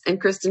Englands and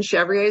Kristen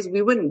Chevrier's,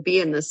 we wouldn't be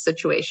in this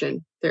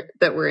situation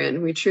that we're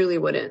in. We truly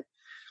wouldn't.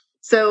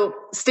 So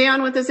stay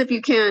on with us if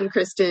you can,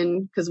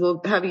 Kristen, because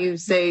we'll have you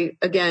say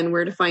again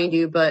where to find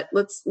you. But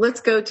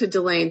let's go to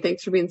Delane.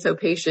 Thanks for being so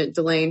patient,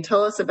 Delane.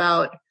 Tell us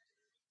about.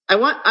 I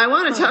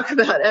want to talk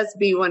about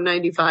SB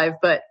 195,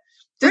 but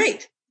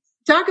great.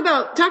 Talk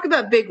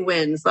about big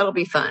wins. That'll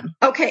be fun.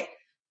 Okay.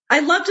 I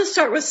love to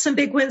start with some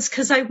big wins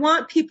because I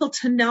want people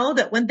to know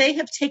that when they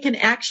have taken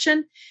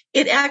action,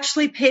 it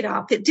actually paid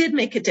off. It did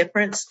make a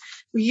difference.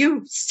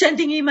 You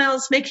sending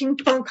emails, making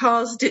phone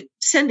calls,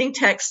 sending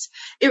texts,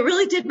 it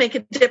really did make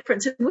a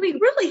difference. And we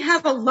really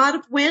have a lot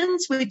of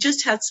wins. We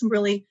just had some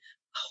really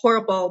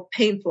horrible,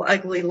 painful,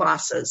 ugly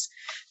losses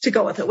to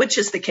go with it, which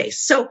is the case.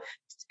 So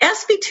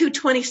SB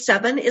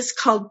 227 is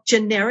called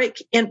Genetic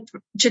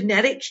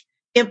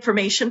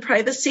Information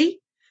Privacy.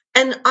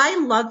 And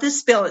I love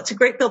this bill. It's a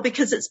great bill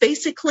because it's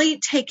basically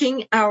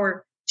taking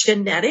our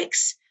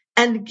genetics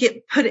and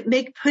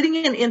putting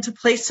it into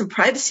place some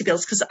privacy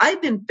bills. Because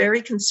I've been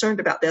very concerned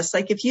about this.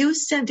 Like if you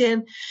send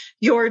in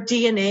your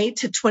DNA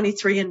to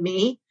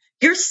 23andMe,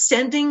 you're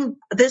sending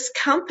this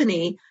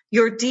company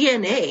your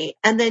DNA,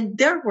 and then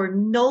there were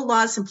no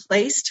laws in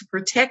place to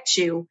protect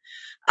you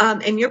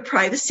and your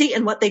privacy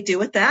and what they do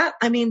with that.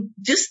 I mean,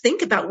 just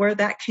think about where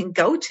that can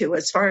go to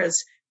as far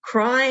as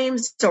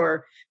crimes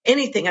or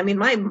anything. I mean,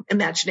 my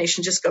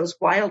imagination just goes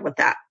wild with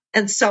that.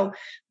 And so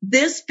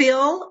this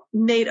bill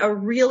made a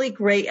really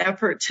great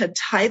effort to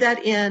tie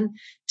that in,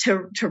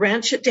 to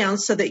ranch it down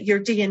so that your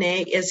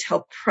DNA is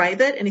held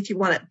private. And if you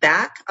want it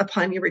back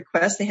upon your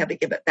request, they have to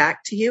give it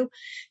back to you.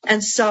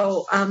 And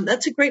so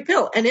that's a great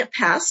bill. And it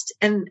passed,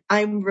 and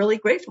I'm really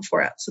grateful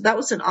for it. So that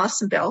was an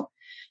awesome bill.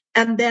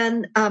 And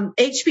then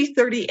HB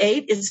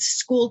 38 is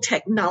school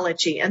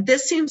technology. And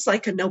this seems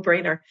like a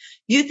no-brainer.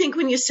 You think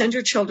when you send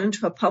your children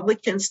to a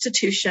public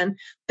institution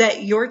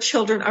that your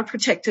children are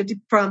protected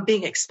from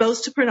being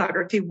exposed to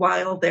pornography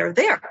while they're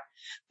there.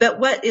 But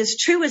what is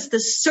true is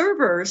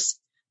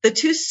the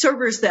two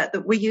servers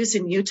that we use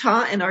in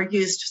Utah and are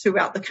used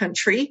throughout the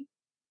country,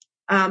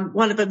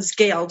 one of them is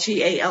Gale,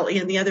 G-A-L-E,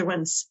 and the other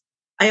one's,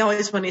 I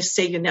always want to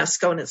say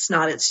UNESCO, and it's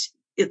not.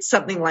 It's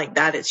something like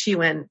that. It's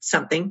UN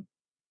something.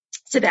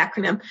 It's an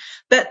acronym,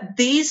 but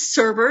these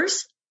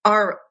servers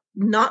are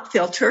not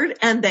filtered,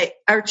 and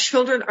our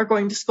children are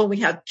going to school. We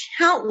have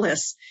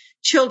countless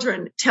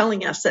children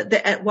telling us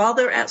that while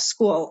they're at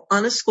school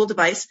on a school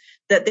device,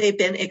 that they've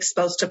been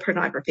exposed to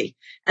pornography.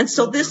 And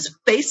so this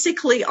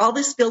basically, all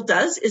this bill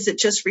does is it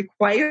just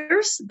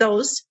requires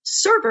those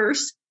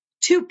servers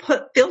to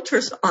put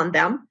filters on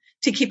them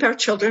to keep our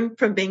children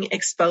from being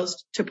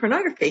exposed to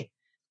pornography.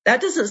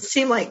 That doesn't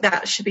seem like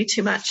that should be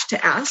too much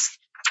to ask.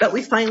 But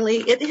we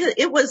finally,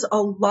 it was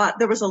a lot.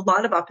 There was a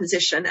lot of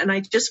opposition. And I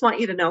just want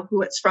you to know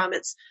who it's from.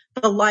 It's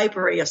the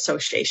Library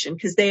Association,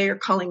 because they are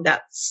calling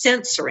that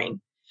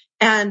censoring.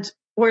 And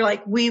we're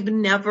like, we've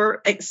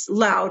never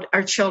allowed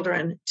our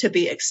children to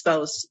be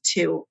exposed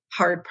to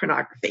hard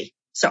pornography.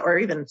 So, or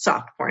even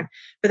soft porn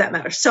for that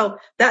matter. So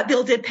that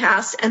bill did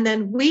pass. And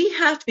then we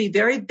have to be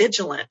very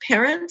vigilant.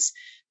 Parents,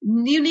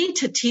 you need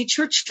to teach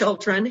your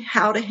children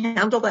how to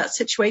handle that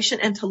situation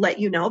and to let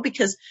you know,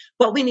 because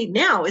what we need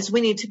now is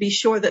we need to be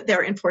sure that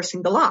they're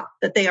enforcing the law,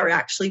 that they are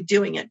actually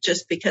doing it.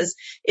 Just because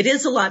it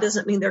is a law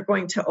doesn't mean they're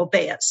going to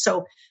obey it.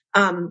 So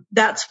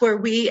that's where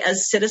we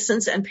as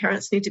citizens and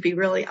parents need to be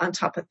really on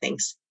top of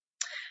things.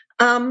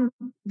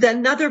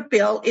 Another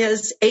bill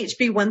is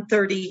HB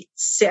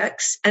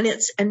 136, and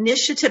it's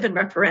initiative and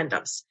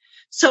referendums.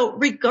 So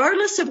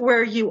regardless of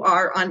where you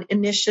are on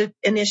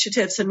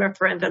initiatives and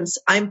referendums,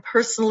 I'm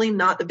personally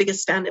not the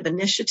biggest fan of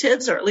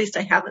initiatives, or at least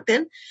I haven't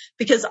been,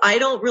 because I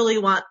don't really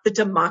want the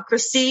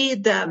democracy,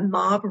 the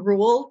mob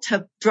rule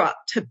to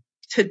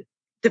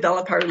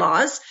develop our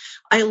laws.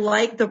 I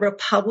like the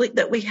republic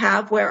that we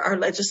have where our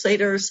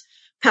legislators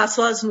pass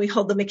laws and we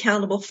hold them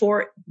accountable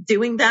for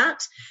doing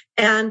that.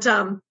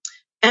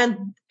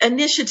 And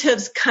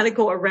initiatives kind of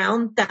go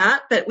around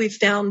that, but we've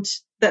found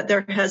that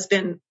there has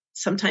been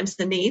sometimes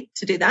the need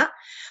to do that.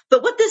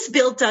 But what this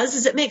bill does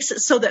is it makes it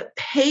so that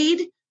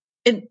paid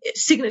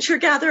signature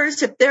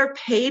gatherers, if they're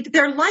paid,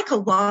 they're like a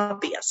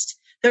lobbyist.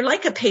 They're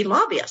like a paid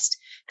lobbyist.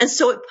 And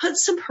so it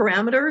puts some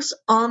parameters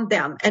on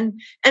them.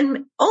 And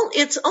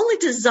it's only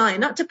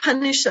designed not to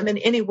punish them in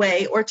any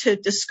way or to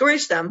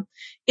discourage them.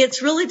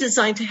 It's really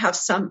designed to have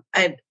some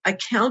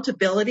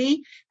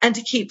accountability and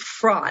to keep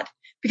fraud.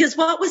 Because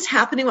what was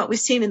happening, what we've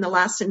seen in the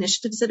last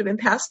initiatives that have been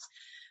passed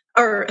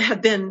or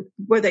have been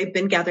where they've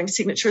been gathering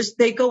signatures,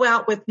 they go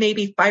out with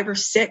maybe 5 or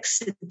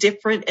 6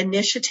 different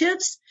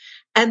initiatives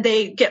and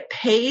they get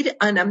paid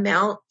an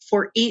amount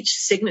for each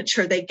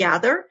signature they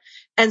gather.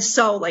 And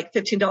so like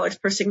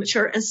 $15 per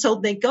signature. And so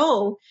they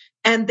go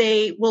and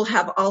they will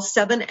have all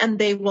 7 and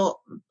they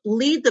will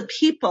lead the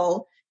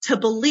people to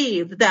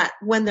believe that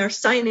when they're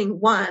signing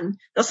one,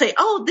 they'll say,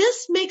 oh,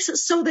 this makes it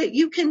so that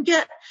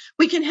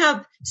we can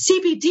have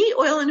CBD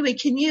oil and we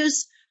can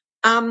use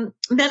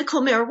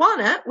medical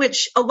marijuana,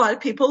 which a lot of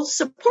people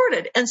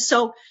supported. And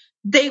so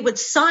they would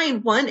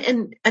sign one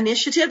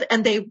initiative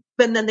and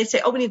then they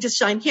say, oh, we need to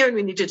sign here and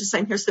we need you to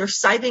sign here. So they're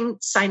signing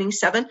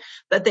 7,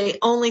 but they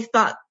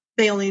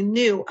only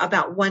knew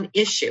about one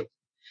issue.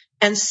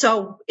 And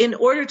so in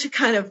order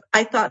to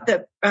I thought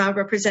that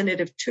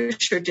Representative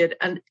Tusher did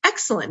an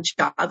excellent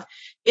job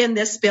in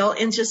this bill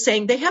in just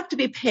saying they have to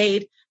be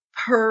paid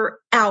per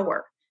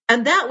hour.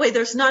 And that way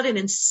there's not an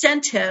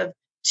incentive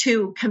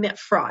to commit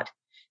fraud.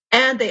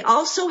 And they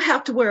also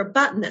have to wear a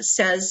button that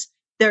says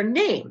their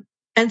name.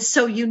 And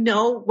so you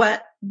know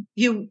what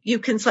you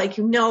can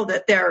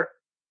that they're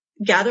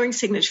gathering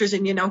signatures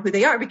and you know who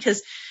they are,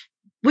 because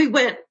we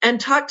went and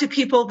talked to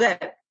people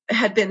that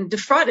had been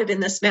defrauded in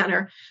this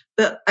manner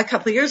a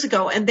couple of years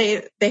ago, and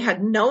they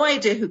had no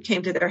idea who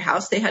came to their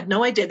house. They had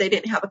no idea. They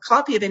didn't have a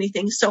copy of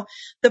anything. So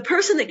the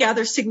person that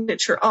gathers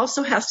signature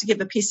also has to give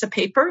a piece of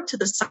paper to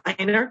the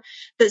signer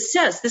that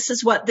says this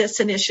is what this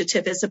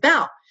initiative is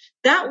about.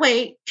 That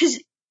way,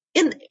 because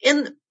in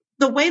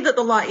the way that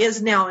the law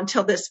is now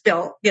until this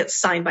bill gets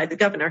signed by the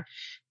governor,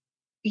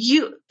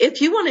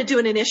 if you want to do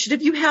an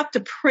initiative, you have to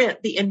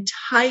print the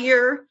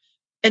entire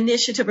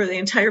initiative or the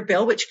entire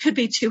bill, which could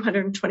be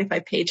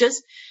 225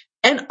 pages,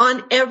 and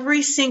on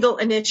every single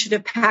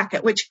initiative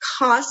packet, which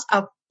costs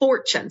a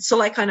fortune. So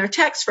like on our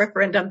tax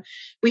referendum,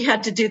 we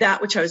had to do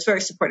that, which I was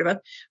very supportive of.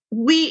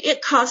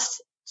 It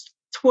cost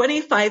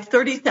 $25,000,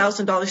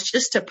 $30,000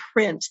 just to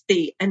print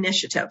the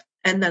initiative.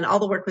 And then all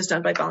the work was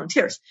done by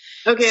volunteers.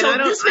 Okay. So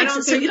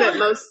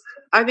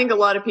I think a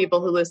lot of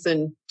people who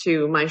listen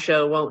to my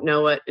show won't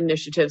know what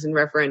initiatives and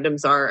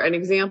referendums are. An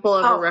example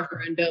of a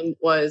referendum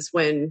was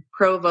when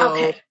Provo.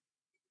 Okay.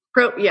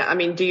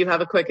 Do you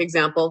have a quick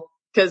example?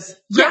 Because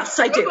yes,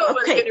 I do.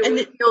 Okay. And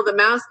repeal the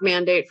mask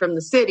mandate from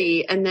the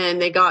city, and then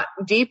they got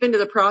deep into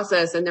the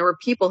process, and there were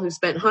people who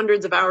spent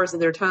hundreds of hours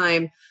of their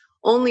time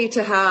only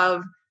to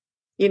have,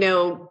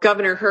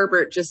 Governor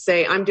Herbert just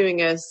say, I'm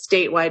doing a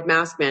statewide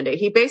mask mandate.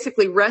 He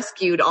basically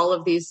rescued all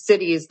of these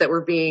cities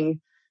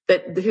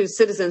whose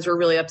citizens were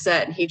really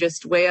upset. And he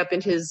just way up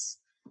in his,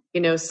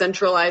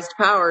 centralized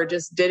power,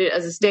 just did it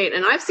as a state.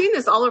 And I've seen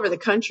this all over the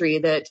country,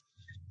 that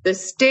the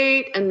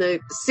state and the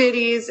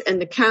cities and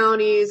the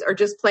counties are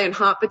just playing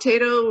hot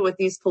potato with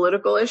these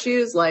political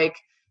issues. Like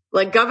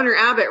Governor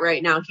Abbott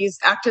right now, he's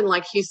acting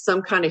like he's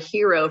some kind of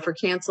hero for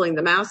canceling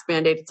the mask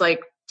mandate. It's like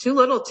too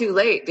little, too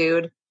late,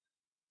 dude.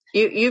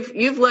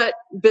 You've let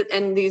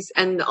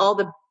and all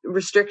the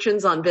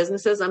restrictions on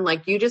businesses. I'm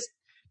like, you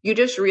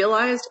just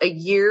realized a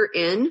year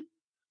in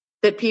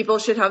that people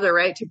should have the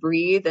right to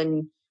breathe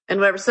and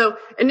whatever. So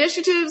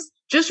initiatives,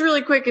 just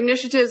really quick,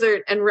 initiatives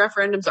and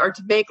referendums are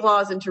to make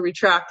laws and to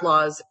retract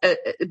laws,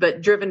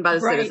 but driven by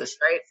the citizens,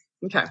 right?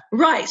 Okay.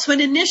 Right. So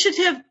an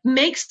initiative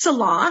makes a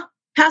law,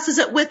 passes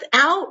it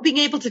without being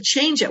able to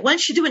change it.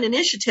 Once you do an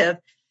initiative,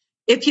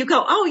 if you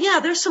go, oh yeah,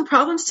 there's some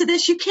problems to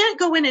this, you can't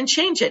go in and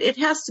change it. It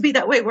has to be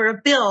that way. Where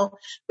a bill,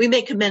 we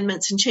make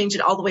amendments and change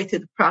it all the way through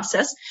the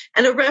process.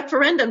 And a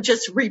referendum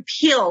just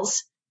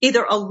repeals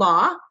either a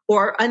law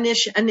or an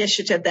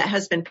initiative that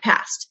has been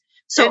passed.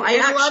 So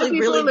and a lot of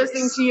people are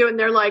listening to you and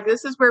they're like,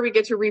 this is where we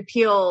get to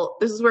repeal.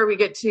 This is where we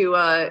get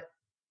to,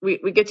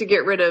 we get to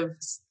get rid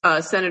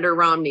of Senator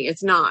Romney.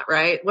 It's not,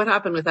 right? What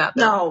happened with that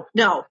bill?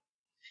 No.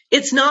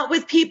 It's not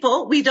with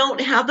people. We don't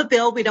have a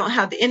bill. We don't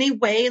have any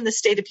way in the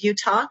state of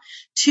Utah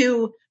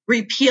to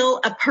repeal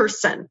a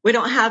person. We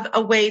don't have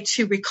a way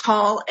to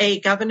recall a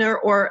governor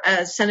or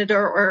a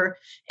senator or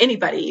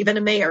anybody, even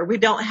a mayor. We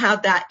don't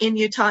have that in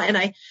Utah. And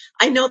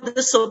I know that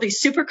this will be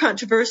super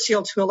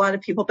controversial to a lot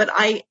of people, but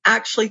I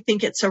actually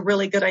think it's a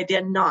really good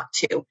idea not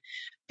to.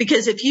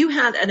 Because if you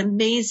had an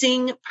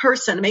amazing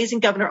person, amazing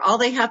governor, all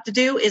they have to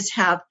do is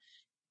have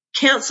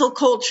cancel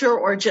culture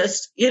or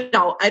just,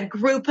 a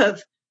group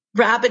of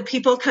rabid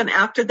people come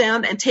after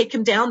them and take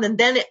them down, then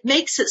it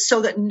makes it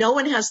so that no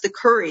one has the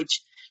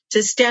courage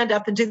to stand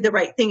up and do the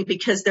right thing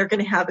because they're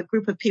going to have a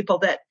group of people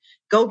that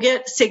go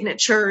get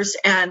signatures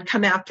and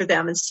come after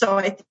them. And so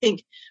I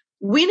think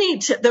we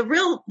need to, the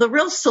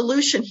real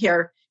solution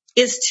here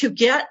is to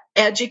get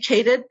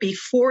educated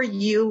before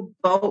you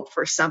vote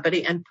for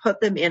somebody and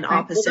put them in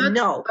office. Well, and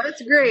no,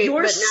 that's great.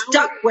 You're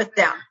stuck with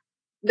them.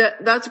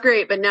 That's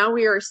great. But now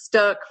we are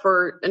stuck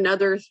for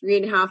another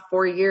 3.5,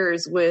 4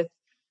 years with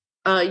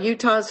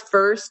Utah's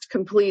first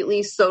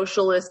completely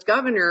socialist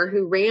governor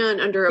who ran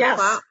under a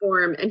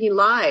platform, and he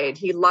lied.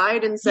 He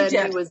lied and said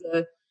he was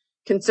a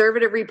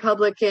conservative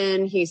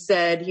Republican. He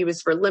said he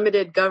was for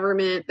limited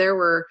government. There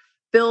were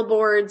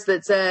billboards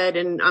that said,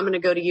 and I'm going to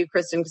go to you,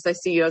 Kristen, because I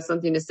see you have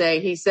something to say.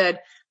 He said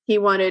he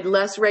wanted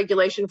less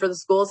regulation for the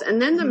schools.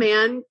 And then the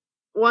man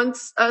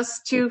wants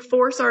us to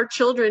force our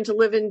children to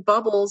live in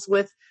bubbles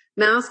with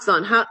masks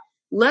on.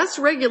 Less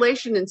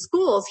regulation in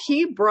schools.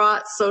 He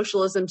brought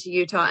socialism to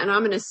Utah, and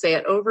I'm going to say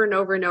it over and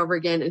over and over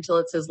again until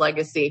it's his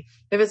legacy.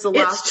 If it's the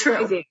last, it's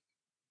true.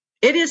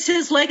 It is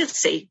his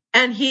legacy,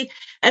 and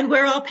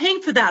we're all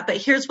paying for that. But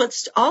here's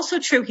what's also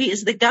true: he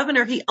is the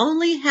governor. He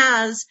only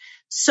has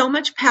so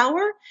much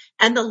power,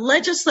 and the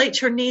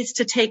legislature needs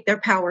to take their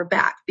power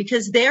back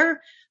because they're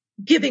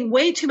giving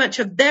way too much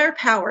of their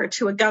power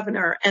to a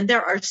governor, and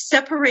there are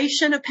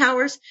separation of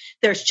powers.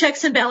 There's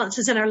checks and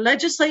balances in our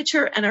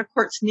legislature, and our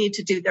courts need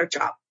to do their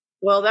job.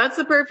 Well, that's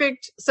the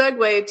perfect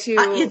segue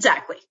to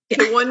exactly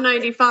to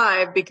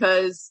 195,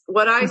 because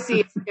what I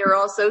see is they're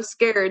all so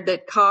scared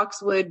that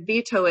Cox would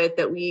veto it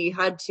that we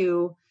had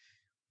to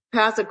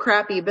pass a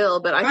crappy bill.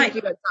 But I think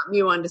you had something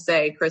you wanted to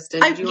say,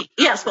 Kristen.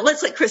 Yes, but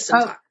let's let Kristen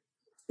talk.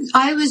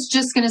 I was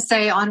just going to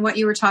say on what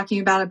you were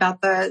talking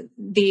about the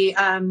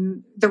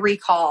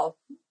recall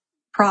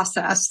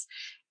process.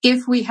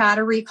 If we had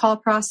a recall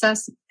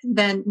process,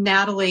 then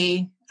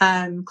Natalie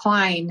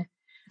Klein,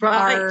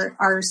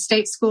 our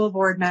state school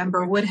board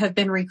member, would have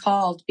been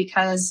recalled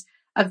because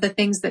of the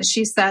things that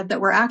she said that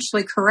were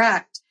actually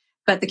correct,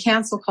 but the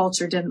cancel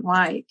culture didn't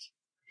like.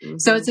 Mm-hmm.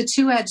 So it's a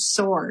two-edged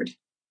sword.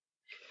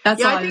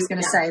 That's all I was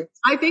going to say.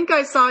 I think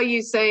I saw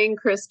you saying,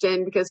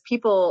 Kristen, because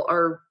people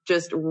are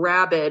just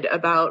rabid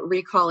about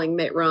recalling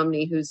Mitt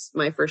Romney, who's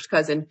my first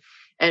cousin.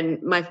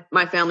 And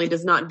my family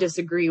does not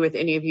disagree with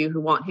any of you who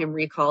want him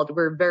recalled.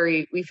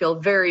 We feel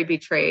very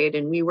betrayed,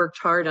 and we worked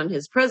hard on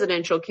his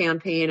presidential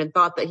campaign and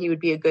thought that he would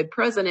be a good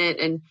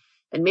president. And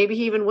maybe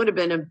he even would have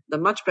been a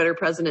much better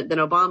president than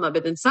Obama.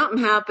 But then something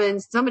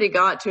happened. Somebody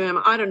got to him.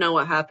 I don't know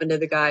what happened to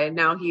the guy. And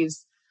now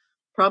he's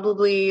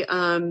probably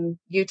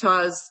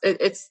Utah's.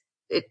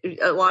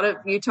 A lot of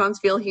Utahns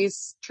feel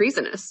he's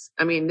treasonous.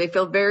 I mean, they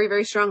feel very,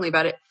 very strongly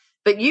about it.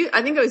 But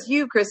I think it was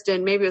you,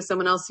 Kristen, maybe it was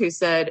someone else who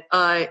said,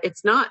 we're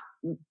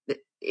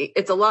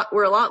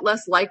a lot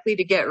less likely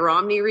to get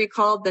Romney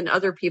recalled than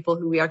other people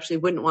who we actually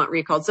wouldn't want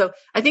recalled. So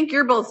I think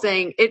you're both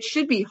saying it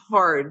should be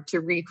hard to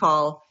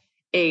recall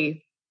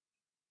a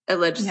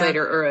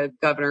legislator or a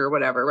governor or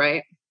whatever,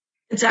 right?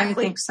 Exactly.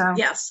 I think so.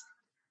 Yes.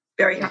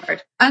 Very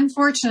hard.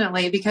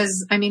 Unfortunately,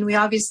 because we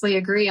obviously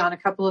agree on a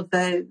couple of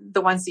the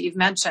ones that you've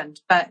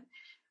mentioned, but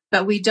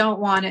we don't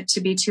want it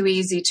to be too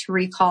easy to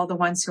recall the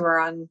ones who are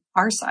on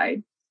our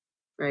side.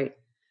 Right.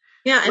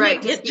 Yeah.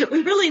 And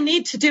we really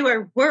need to do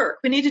our work.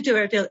 We need to do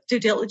our due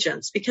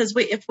diligence, because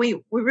if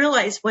we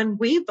realize when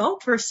we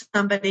vote for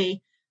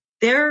somebody,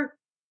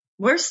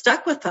 we're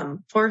stuck with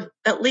them for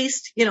at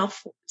least,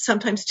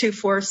 sometimes 2,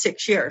 4,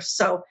 6 years.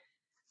 So,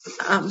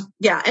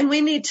 and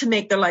we need to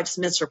make their lives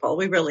miserable.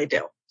 We really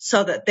do.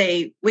 So that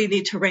we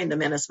need to rein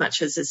them in as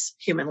much as is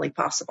humanly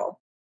possible.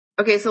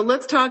 Okay, so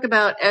let's talk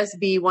about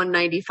SB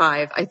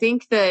 195. I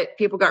think that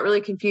people got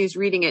really confused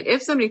reading it.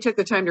 If somebody took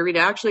the time to read it,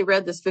 I actually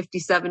read this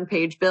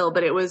 57-page bill,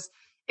 but it was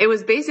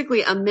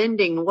basically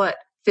amending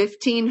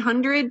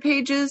 1,500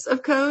 pages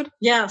of code?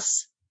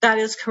 Yes, that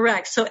is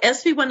correct. So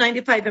SB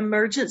 195,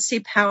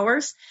 emergency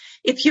powers.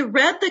 If you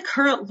read the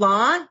current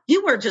law,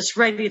 you were just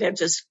ready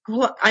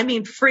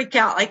to freak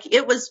out. Like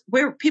it was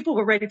where people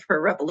were ready for a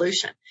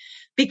revolution.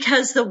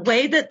 Because the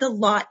way that the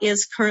law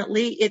is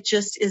currently, it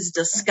just is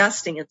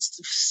disgusting. It's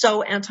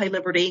so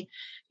anti-liberty.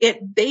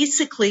 It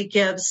basically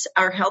gives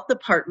our health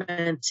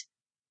department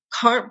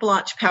carte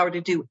blanche power to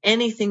do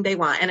anything they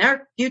want. And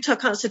our Utah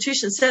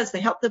Constitution says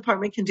the health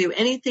department can do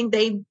anything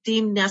they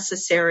deem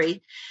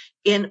necessary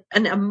in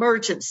an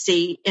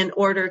emergency in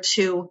order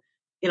to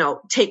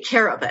take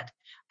care of it.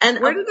 And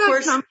where did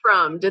that come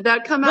from? Did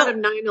that come out of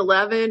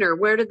 9/11 or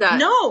where did that?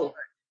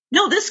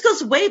 No, this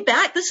goes way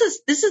back. This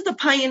is the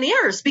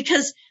pioneers,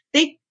 because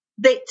they,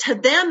 to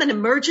them, an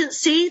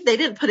emergency, they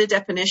didn't put a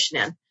definition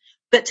in,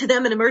 but to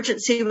them, an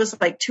emergency was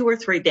like 2 or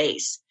 3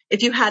 days.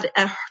 If you had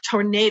a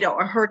tornado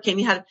or hurricane,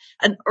 you had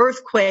an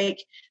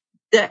earthquake,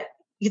 that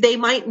they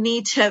might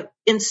need to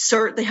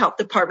insert the health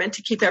department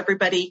to keep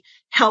everybody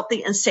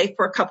healthy and safe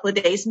for a couple of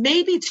days,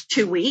 maybe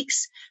 2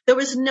 weeks. There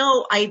was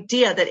no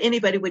idea that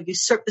anybody would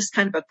usurp this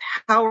kind of a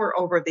power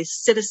over the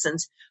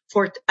citizens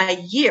for a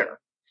year.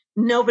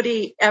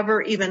 Nobody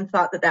ever even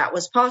thought that that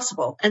was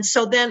possible. And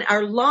so then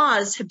our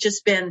laws have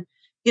just been,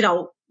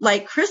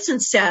 like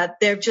Kristen said,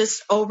 they're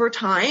just over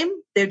time,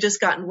 they've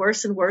just gotten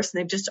worse and worse, and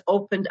they've just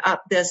opened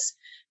up this,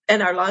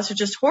 and our laws are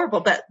just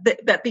horrible. But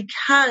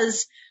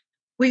because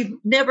we've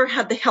never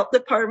had the health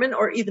department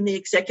or even the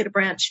executive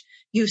branch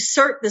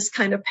usurp this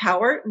kind of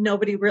power,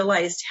 nobody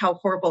realized how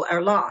horrible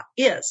our law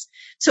is.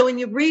 So when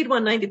you read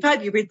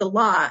 195, you read the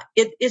law,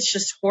 it's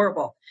just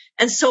horrible.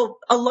 And so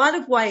a lot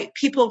of why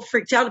people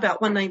freaked out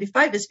about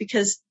 195 is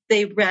because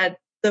they read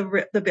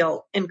the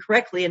bill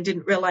incorrectly and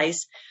didn't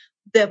realize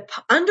the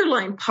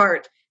underlying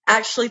part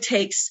actually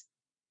takes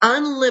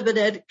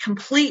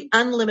complete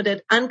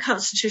unlimited,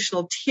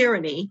 unconstitutional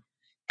tyranny,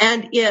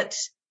 and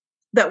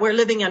that we're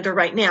living under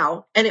right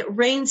now, and it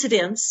reins it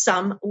in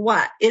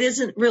somewhat. It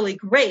isn't really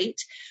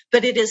great,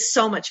 but it is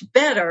so much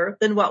better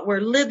than what we're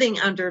living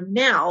under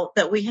now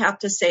that we have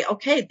to say,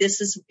 okay,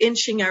 this is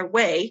inching our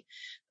way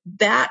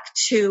back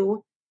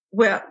to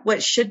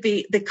what should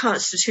be the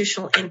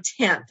constitutional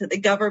intent, that the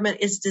government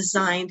is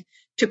designed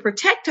to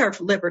protect our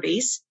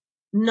liberties,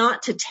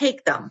 not to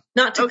take them,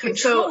 not to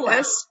control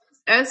us.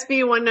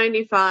 SB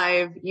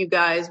 195, you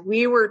guys,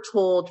 we were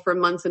told for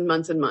months and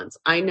months and months.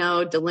 I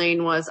know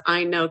Delane was,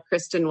 I know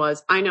Kristen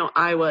was, I know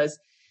I was.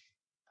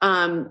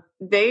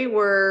 They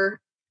were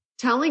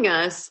telling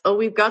us, oh,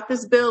 we've got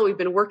this bill, we've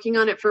been working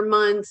on it for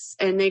months,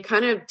 and they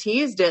kind of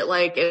teased it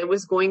like it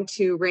was going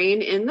to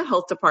rein in the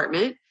health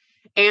department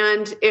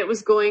and it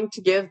was going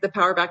to give the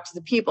power back to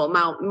the people.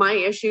 Now, my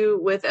issue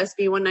with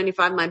SB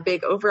 195, my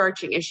big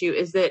overarching issue,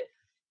 is that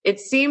it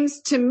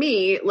seems to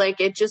me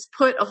like it just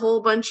put a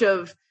whole bunch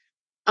of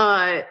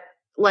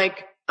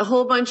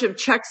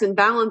checks and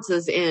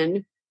balances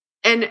in.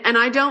 And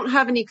I don't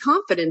have any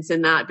confidence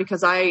in that,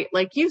 because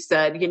like you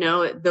said,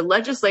 the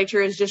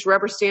legislature is just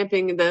rubber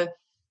stamping the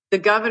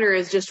governor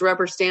is just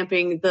rubber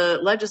stamping the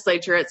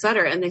legislature, et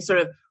cetera. And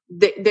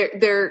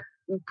they're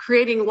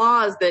creating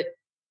laws that,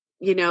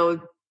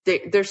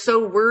 they're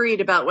so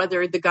worried about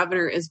whether the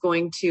governor is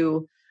going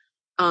to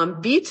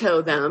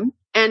veto them.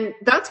 And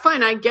that's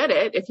fine. I get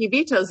it. If he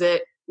vetoes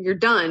it, you're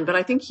done. But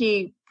I think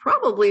he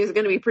probably is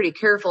going to be pretty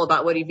careful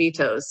about what he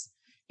vetoes,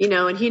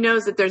 and he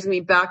knows that there's going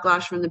to be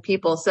backlash from the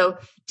people. So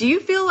do you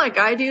feel like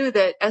I do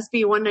that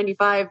SB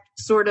 195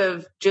 sort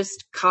of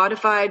just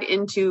codified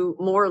into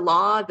more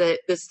law that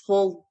this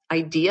whole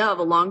idea of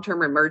a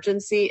long-term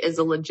emergency is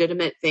a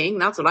legitimate thing?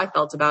 That's what I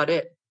felt about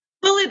it.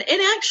 Well,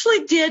 it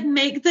actually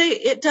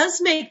does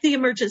make the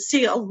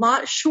emergency a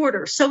lot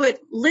shorter. So it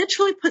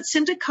literally puts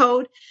into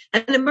code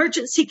an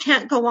emergency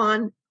can't go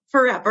on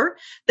forever,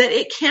 that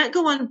it can't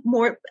go on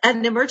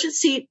an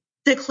emergency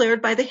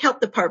declared by the health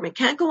department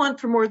can't go on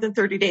for more than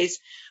 30 days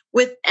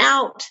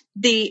without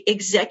the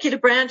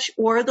executive branch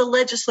or the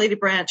legislative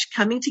branch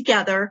coming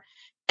together.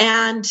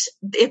 And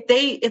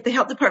if the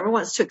health department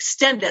wants to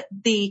extend it,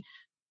 the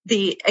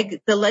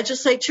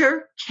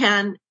legislature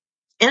can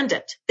end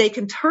it. They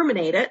can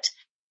terminate it,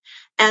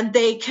 and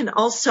they can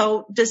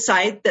also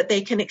decide that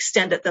they can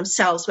extend it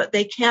themselves, but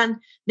they can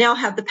now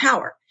have the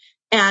power.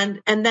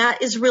 And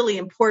that is really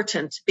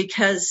important,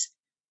 because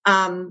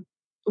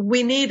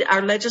we need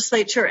our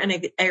legislature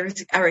and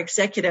our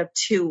executive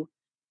to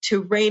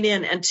rein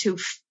in and to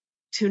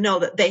know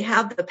that they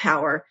have the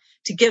power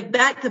to give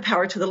back the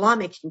power to the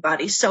lawmaking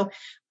body. So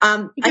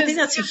I think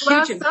that's a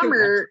huge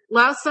improvement.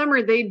 Last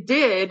summer they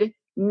did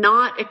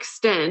not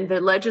extend the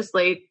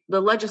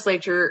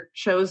legislature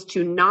chose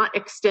to not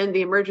extend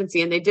the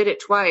emergency, and they did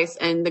it twice,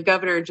 and the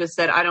governor just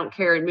said, I don't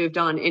care, and moved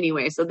on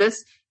anyway. So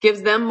this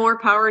gives them more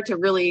power to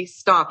really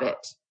stop it.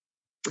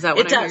 Is that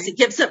what it does? It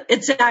gives them,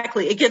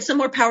 exactly. It gives them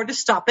more power to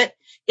stop it.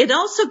 It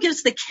also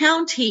gives the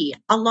county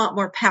a lot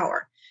more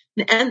power.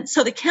 And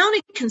so the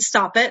county can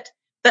stop it,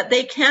 but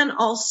they can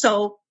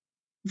also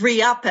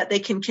re-up it. They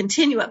can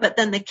continue it, but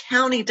then the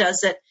county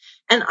does it.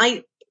 And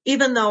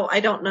even though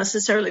I don't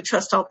necessarily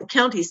trust all the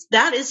counties,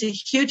 that is a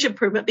huge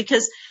improvement,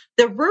 because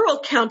the rural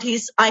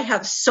counties, I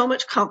have so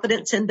much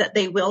confidence in that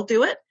they will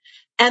do it.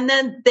 And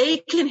then they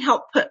can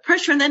help put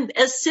pressure. And then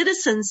as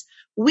citizens,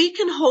 we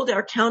can hold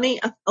our county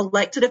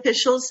elected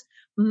officials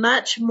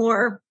much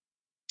more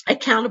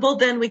accountable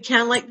than we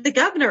can like the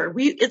governor.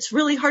 It's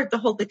really hard to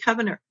hold the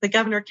governor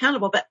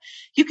accountable, but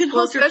you can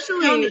hold your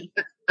county.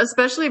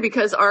 Especially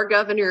because our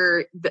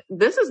governor,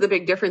 this is the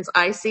big difference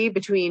I see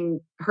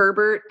between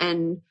Herbert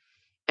and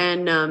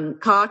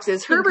Cox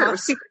is Herbert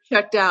was super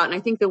checked out. And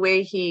I think the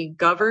way he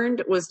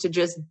governed was to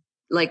just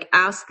like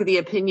ask the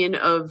opinion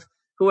of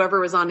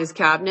whoever was on his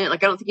cabinet.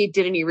 Like, I don't think he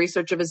did any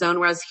research of his own.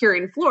 Whereas here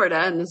in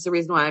Florida, and this is the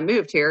reason why I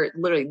moved here,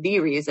 literally the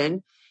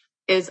reason,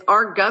 is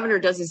our governor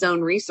does his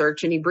own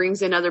research and he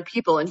brings in other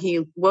people, and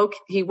he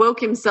woke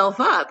himself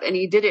up, and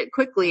he did it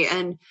quickly.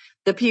 And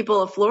the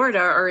people of Florida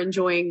are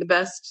enjoying the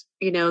best,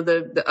 an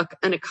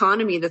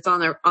economy that's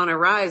on a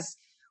rise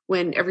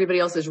when everybody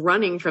else is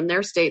running from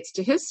their states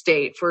to his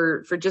state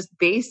for just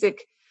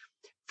basic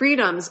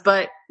freedoms.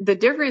 But the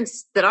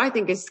difference that I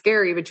think is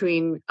scary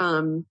between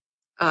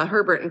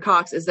Herbert and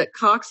Cox is that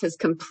Cox has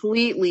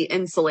completely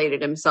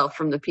insulated himself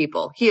from the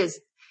people. He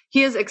is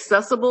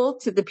accessible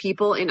to the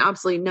people in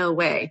absolutely no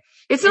way.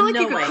 It's not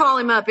like you could call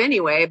him up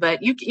anyway,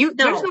 but there's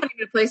not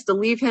even a place to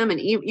leave him,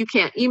 and you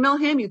can't email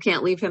him. You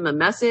can't leave him a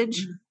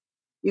message.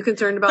 You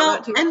concerned about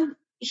that too? And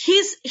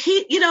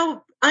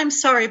I'm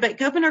sorry, but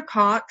Governor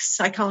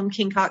Cox, I call him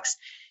King Cox,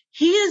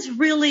 he is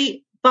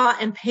really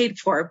bought and paid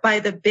for by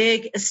the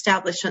big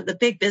establishment, the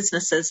big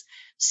businesses.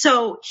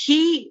 So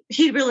he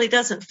really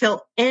doesn't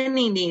feel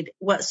any need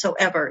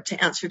whatsoever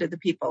to answer to the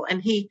people. And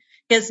he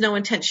has no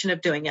intention of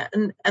doing it.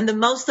 And the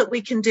most that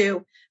we can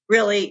do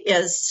really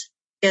is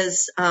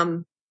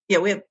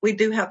we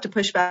do have to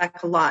push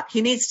back a lot.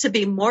 He needs to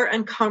be more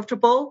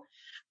uncomfortable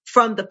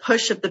from the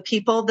push of the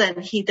people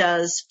than he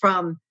does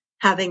from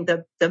having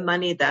the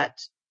money that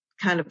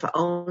kind of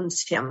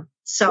owns him.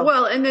 So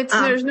well, and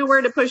there's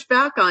nowhere to push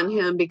back on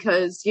him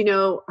because,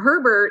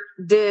 Herbert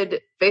did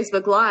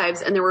Facebook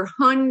Lives and there were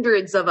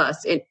hundreds of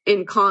us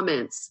in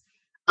comments,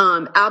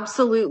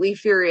 absolutely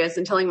furious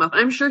and telling him off.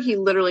 I'm sure he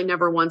literally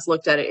never once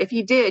looked at it. If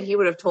he did, he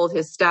would have told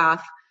his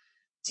staff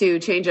to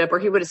change up, or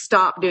he would have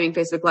stopped doing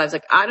Facebook Lives.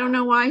 Like, I don't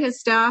know why his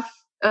staff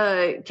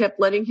kept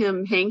letting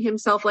him hang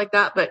himself like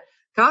that, but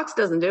Cox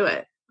doesn't do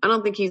it. I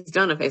don't think he's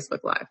done a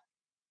Facebook Live.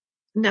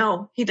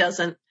 No, he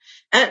doesn't.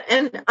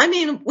 And I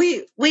mean,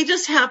 we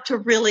just have to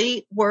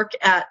really work.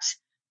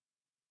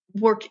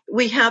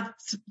 We have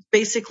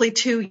basically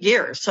 2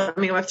 years. So, I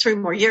mean, we have 3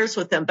 more years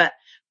with them, 4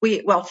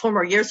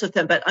 more years with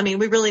them. But I mean,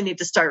 we really need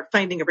to start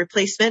finding a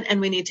replacement, and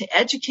we need to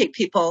educate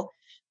people,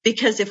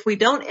 because if we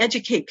don't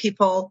educate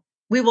people,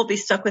 we will be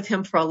stuck with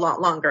him for a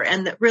lot longer.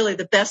 And that really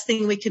the best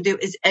thing we can do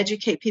is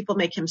educate people,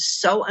 make him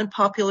so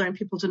unpopular and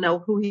people to know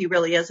who he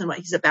really is and what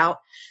he's about,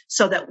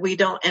 so that we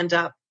don't end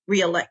up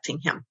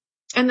reelecting him.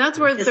 And that's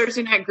where the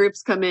Thursday night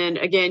groups come in.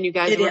 Again, you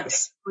guys are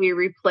basically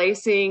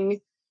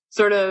replacing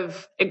sort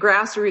of a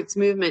grassroots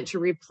movement to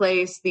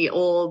replace the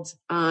old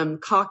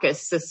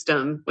caucus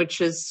system, which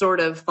has sort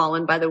of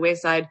fallen by the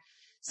wayside.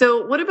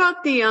 So what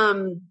about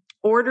the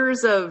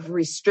orders of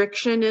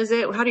restriction, is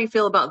it? How do you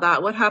feel about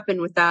that? What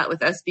happened with that with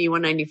SB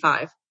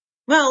 195?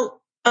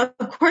 Well, of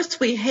course,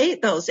 we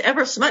hate those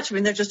ever so much. I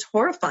mean, they're just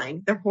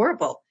horrifying. They're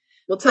horrible.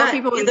 Well, tell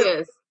people what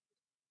it is.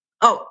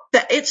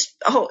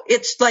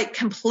 It's like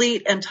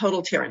complete and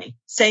total tyranny,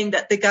 saying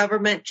that the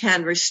government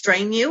can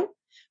restrain you,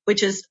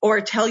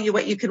 or tell you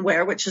what you can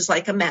wear, which is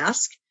like a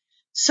mask.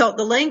 So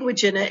the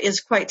language in it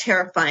is quite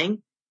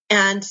terrifying.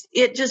 And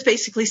it just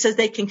basically says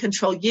they can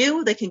control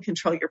you, they can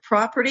control your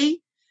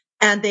property,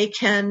 and they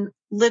can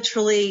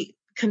literally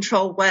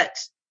control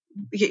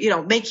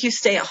make you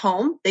stay at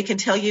home. They can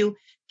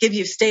give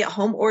you stay at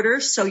home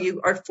orders. So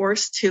you are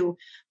forced to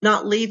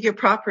not leave your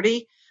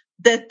property.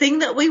 The thing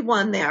that we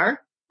won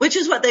there, which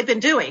is what they've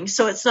been doing.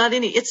 So it's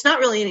not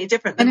really any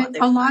different than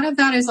a lot of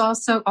that is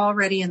also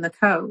already in the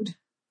code.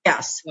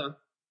 Yes. Yeah.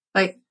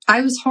 Like, I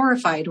was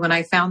horrified when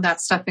I found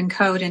that stuff in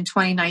code in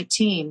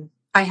 2019.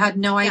 I had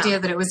no idea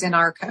that it was in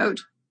our code.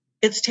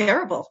 It's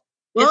terrible.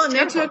 Well,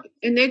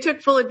 they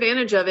took full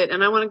advantage of it.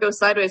 And I want to go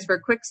sideways for a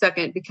quick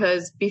second,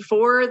 because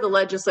before the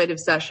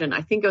legislative session,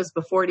 I think it was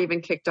before it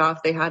even kicked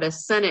off, they had a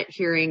Senate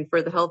hearing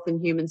for the Health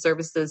and Human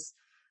Services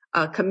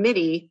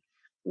Committee,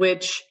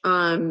 which,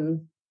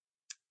 what's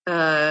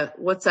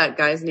that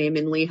guy's name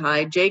in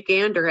Lehigh?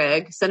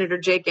 Senator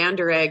Jake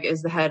Anderegg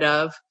is the head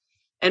of.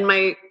 And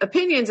my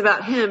opinions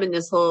about him in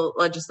this whole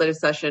legislative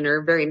session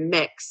are very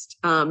mixed.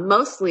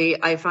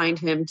 Mostly I find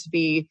him to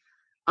be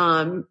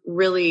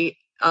really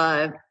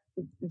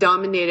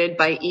dominated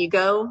by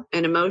ego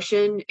and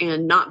emotion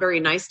and not very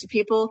nice to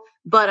people.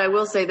 But I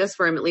will say this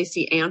for him, at least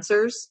he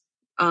answers,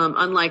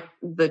 unlike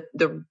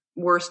the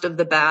worst of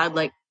the bad,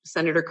 like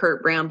Senator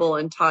Kurt Bramble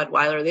and Todd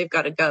Weiler. They've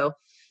got to go.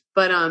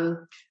 But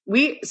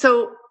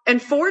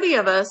 40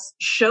 of us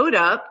showed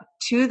up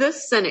to the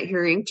Senate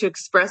hearing to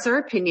express our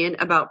opinion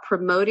about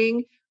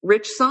promoting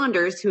Rich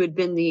Saunders, who had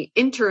been the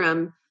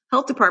interim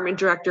health department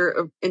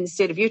director in the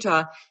state of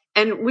Utah.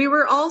 And we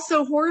were all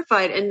so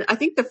horrified. And I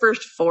think the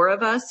first 4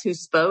 of us who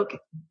spoke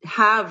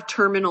have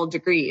terminal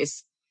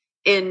degrees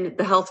in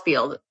the health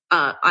field.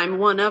 I'm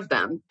one of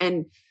them.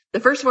 And the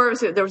first 4 of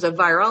us, there was a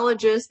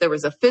virologist, there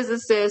was a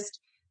physicist,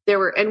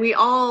 and we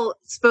all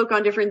spoke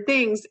on different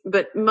things,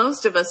 but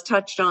most of us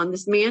touched on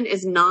this man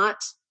is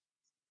not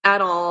at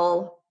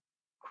all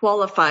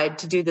qualified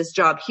to do this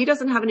job. He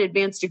doesn't have an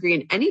advanced degree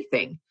in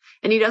anything,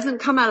 and he doesn't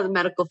come out of the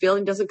medical field.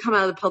 He doesn't come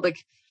out of the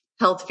public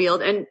health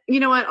field. And you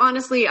know what?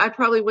 Honestly, I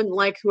probably wouldn't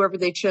like whoever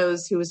they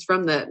chose who was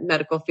from the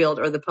medical field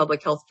or the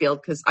public health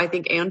field, because I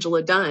think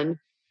Angela Dunn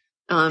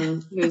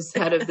who's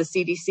head of the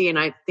CDC. And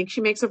I think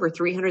she makes over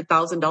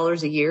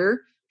 $300,000 a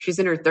year. She's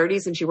in her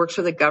 30s and she works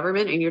for the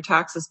government and your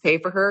taxes pay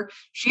for her.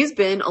 She's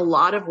been a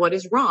lot of what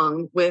is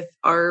wrong with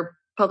our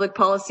public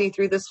policy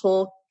through this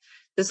whole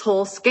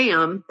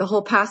scam, the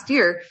whole past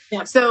year.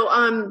 Yeah.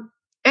 So,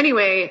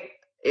 anyway,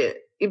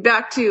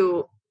 back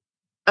to,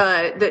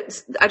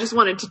 I just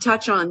wanted to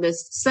touch on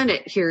this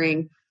Senate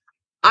hearing.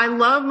 I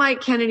love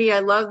Mike Kennedy. I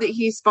love that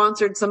he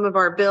sponsored some of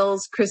our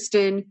bills,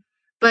 Kristen,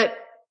 but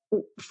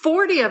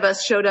 40 of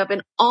us showed up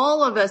and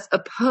all of us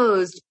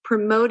opposed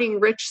promoting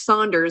Rich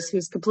Saunders,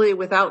 who's completely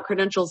without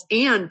credentials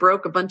and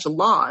broke a bunch of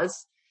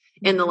laws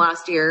in the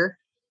last year.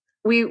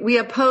 We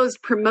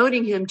opposed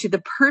promoting him to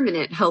the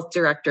permanent health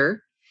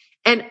director,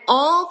 and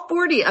all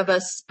 40 of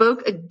us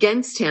spoke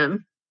against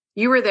him.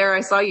 You were there. I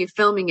saw you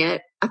filming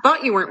it. I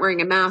thought you weren't wearing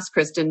a mask,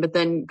 Kristen, but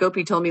then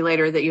Gopi told me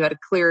later that you had a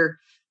clear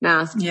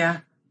mask. Yeah.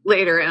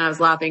 Later, and I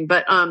was laughing,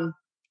 but I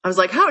was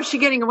like, how is she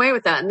getting away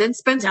with that? And then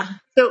Spencer, yeah.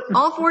 So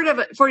all 40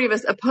 of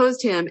us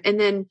opposed him. And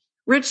then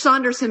Rich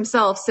Saunders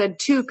himself said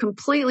 2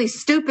 completely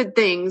stupid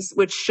things,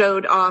 which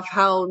showed off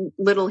how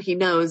little he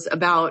knows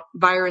about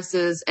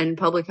viruses and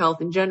public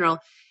health in general.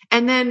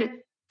 And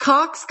then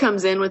Cox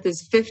comes in with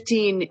his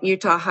 15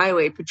 Utah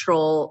Highway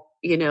Patrol,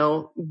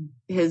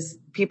 his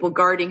people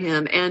guarding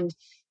him, and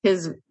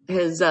his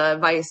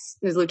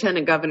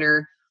lieutenant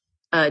governor,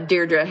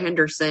 Deirdre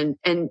Henderson,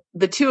 and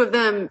the 2 of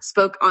them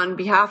spoke on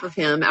behalf of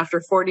him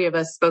after 40 of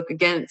us spoke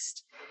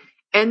against.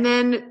 And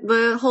then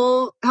the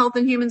whole Health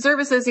and Human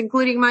Services,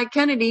 including Mike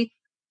Kennedy,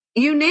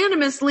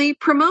 unanimously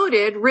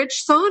promoted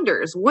Rich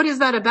Saunders. What is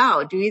that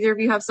about? Do either of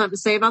you have something to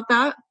say about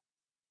that?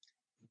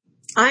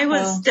 I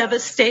was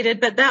devastated,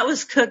 but that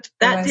was cooked.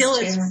 That deal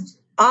is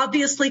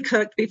obviously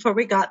cooked before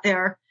we got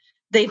there.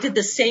 They did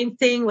the same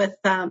thing with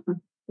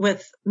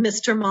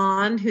Mr.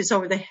 Mon, who's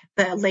over the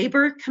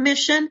Labor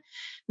Commission.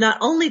 Not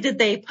only did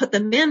they put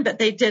them in, but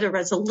they did a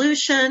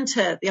resolution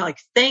to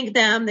thank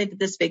them. They did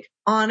this big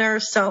honor.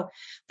 So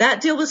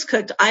that deal was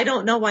cooked. I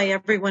don't know why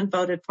everyone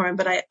voted for him,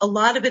 but a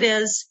lot of it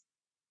is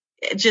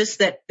just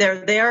that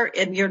they're there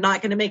and you're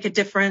not going to make a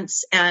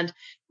difference. And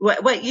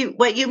what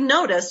you've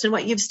noticed and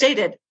what you've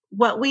stated,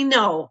 what we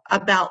know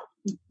about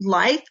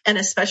life and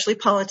especially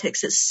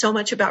politics is so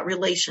much about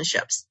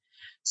relationships.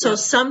 So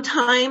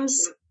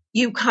sometimes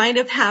you kind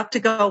of have to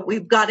go,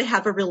 we've got to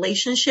have a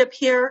relationship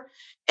here.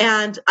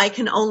 And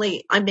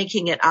I'm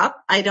making it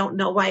up. I don't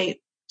know why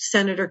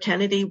Senator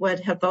Kennedy would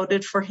have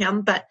voted for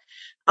him, but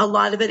a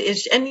lot of it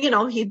is, and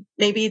he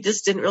maybe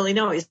just didn't really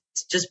know. He's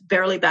just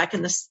barely back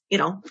in this,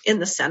 in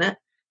the Senate.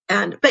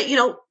 But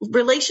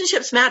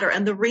relationships matter.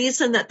 And the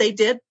reason that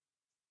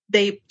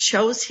they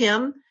chose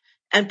him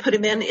and put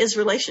him in is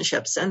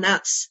relationships. And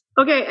that's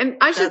okay. And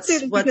I should say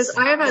this because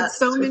I've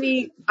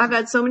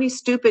had so many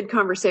stupid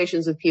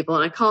conversations with people,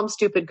 and I call them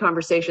stupid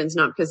conversations,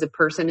 not because the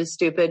person is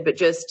stupid, but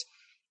just,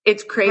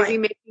 it's crazy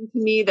making to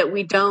me that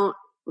we don't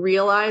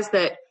realize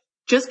that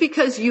just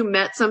because you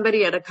met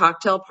somebody at a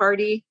cocktail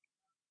party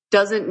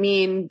doesn't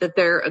mean that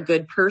they're a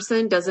good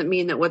person, doesn't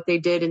mean that what they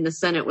did in the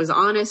Senate was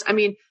honest. I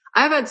mean,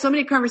 I've had so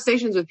many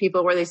conversations with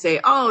people where they say,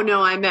 oh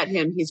no, I met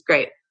him, he's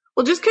great.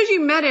 Well, just because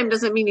you met him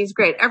doesn't mean he's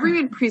great.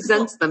 Everyone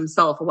presents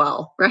themselves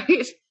well,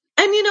 right?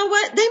 And you know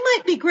what? They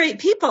might be great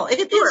people.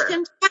 It's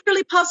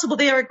entirely possible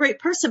they are a great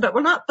person, but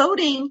we're not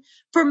voting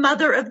for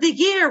Mother of the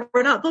Year.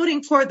 We're not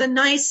voting for the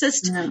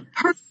nicest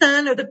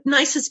person or the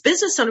nicest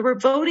business owner. We're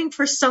voting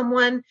for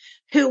someone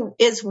who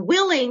is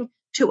willing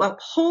to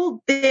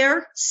uphold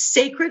their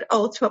sacred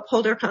oath, to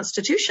uphold our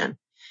Constitution.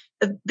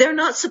 They're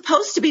not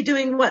supposed to be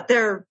doing what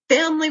their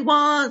family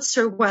wants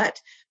or what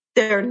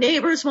their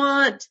neighbors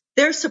want.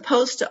 They're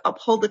supposed to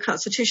uphold the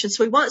Constitution.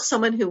 So we want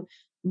someone who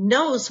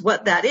knows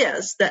what that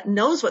is, that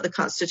knows what the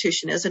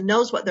Constitution is, and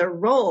knows what their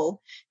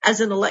role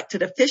as an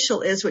elected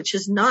official is, which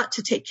is not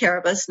to take care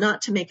of us,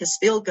 not to make us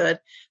feel good,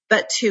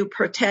 but to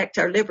protect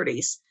our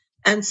liberties.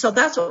 And so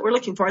that's what we're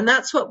looking for. And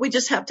that's what we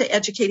just have to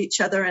educate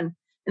each other and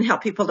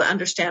help people to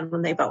understand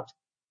when they vote.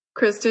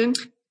 Kristen?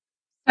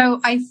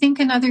 So I think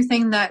another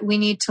thing that we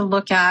need to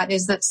look at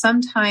is that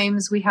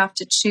sometimes we have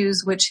to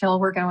choose which hill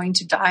we're going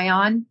to die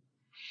on.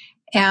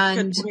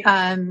 And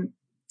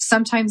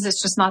sometimes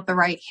it's just not the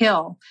right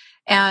hill.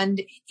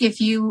 And if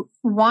you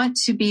want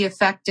to be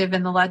effective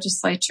in the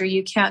legislature,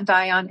 you can't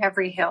die on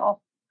every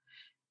hill.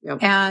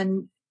 Yep.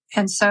 And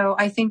so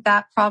I think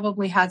that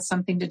probably had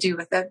something to do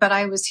with it. But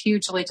I was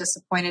hugely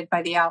disappointed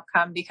by the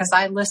outcome because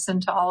I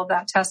listened to all of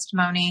that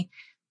testimony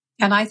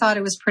and I thought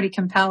it was pretty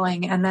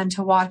compelling. And then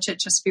to watch it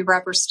just be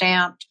rubber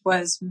stamped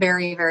was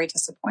very, very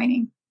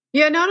disappointing.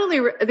 Yeah, not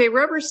only they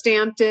rubber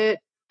stamped it,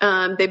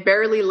 they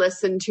barely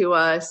listened to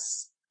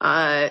us.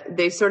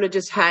 They sort of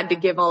just had to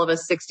give all of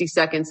us 60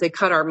 seconds. They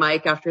cut our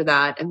mic after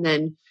that. And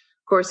then,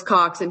 of course,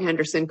 Cox and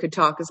Henderson could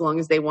talk as long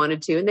as they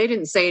wanted to. And they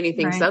didn't say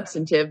anything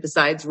substantive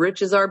besides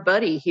Rich is our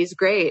buddy. He's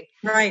great.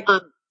 Right.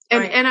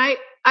 And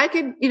I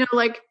could,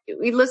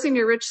 listening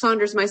to Rich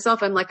Saunders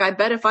myself, I'm like, I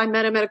bet if I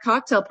met him at a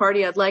cocktail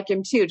party, I'd like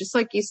him too. Just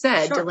like you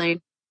said,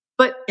 Delane.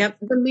 But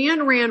the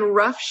man ran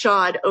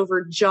roughshod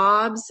over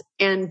jobs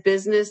and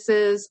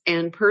businesses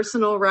and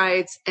personal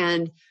rights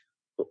and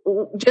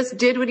just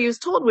did what he was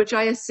told, which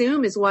I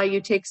assume is why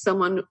you take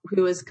someone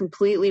who is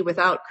completely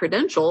without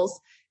credentials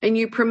and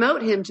you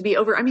promote him to be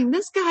over. I mean,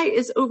 this guy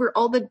is over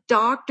all the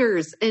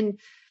doctors and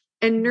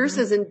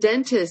nurses and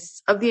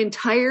dentists of the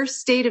entire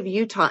state of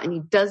Utah, and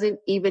he doesn't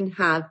even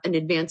have an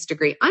advanced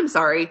degree. I'm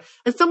sorry.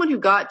 As someone who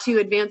got 2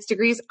 advanced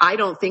degrees, I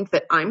don't think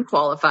that I'm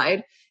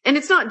qualified. And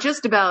it's not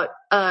just about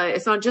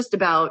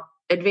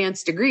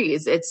advanced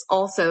degrees. It's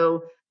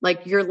also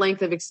like your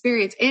length of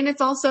experience. And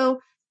it's also,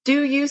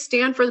 do you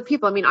stand for the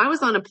people? I mean, I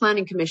was on a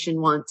planning commission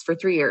once for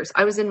 3 years.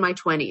 I was in my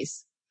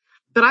 20s,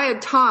 but I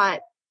had taught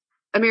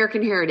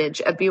American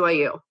Heritage at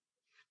BYU.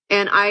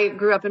 And I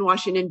grew up in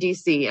Washington,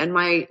 D.C., and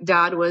my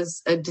dad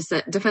was a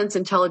defense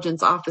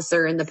intelligence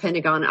officer in the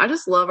Pentagon. I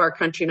just love our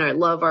country and I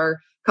love our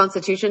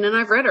Constitution, and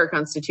I've read our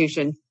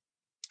Constitution.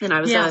 And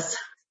I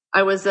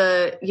was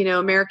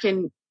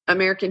a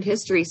American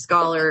history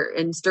scholar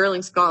and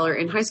Sterling scholar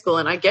in high school.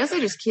 And I guess I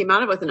just came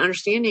out of it with an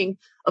understanding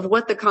of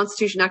what the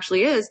Constitution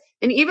actually is.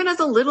 And even as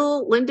a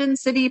little Linden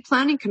City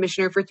planning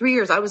commissioner for 3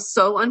 years, I was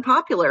so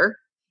unpopular.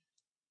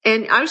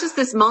 And I was just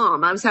this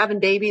mom. I was having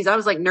babies. I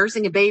was like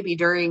nursing a baby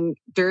during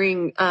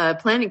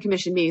planning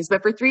commission meetings.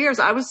 But for 3 years,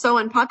 I was so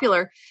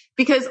unpopular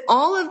because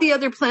all of the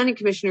other planning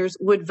commissioners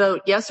would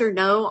vote yes or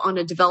no on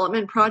a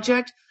development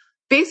project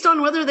based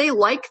on whether they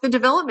like the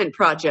development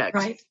project.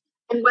 Right.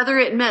 And whether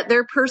it met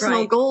their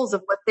personal goals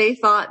of what they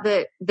thought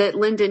that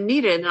Linden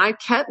needed. And I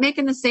kept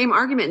making the same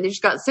argument, and they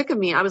just got sick of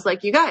me. I was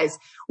like, you guys,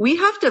 we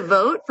have to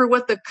vote for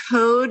what the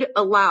code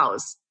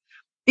allows.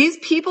 These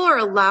people are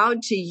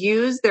allowed to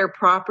use their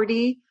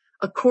property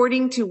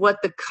according to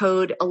what the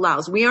code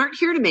allows. We aren't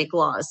here to make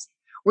laws.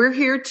 We're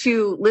here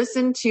to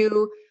listen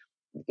to,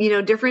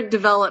 different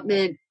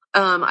development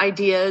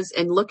ideas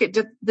and look at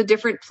the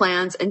different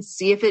plans and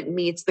see if it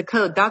meets the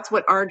code. That's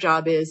what our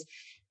job is.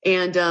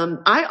 And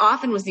I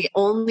often was the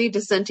only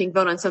dissenting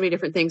vote on so many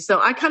different things. So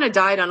I kind of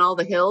died on all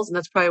the hills, and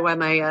that's probably why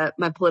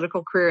my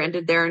political career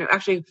ended there. And it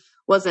actually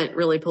wasn't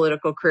really a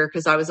political career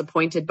because I was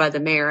appointed by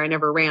the mayor. I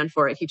never ran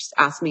for it. He just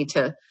asked me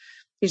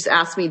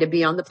to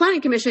be on the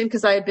planning commission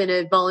because I had been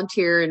a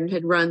volunteer and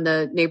had run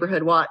the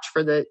neighborhood watch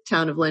for the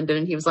town of Linden.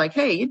 And he was like,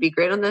 hey, you'd be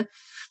great on the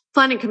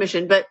planning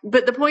commission. But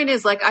the point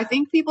is, like, I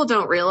think people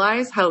don't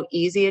realize how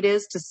easy it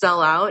is to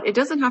sell out. It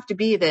doesn't have to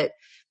be that,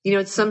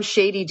 it's some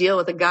shady deal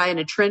with a guy in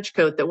a trench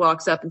coat that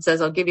walks up and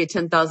says, I'll give you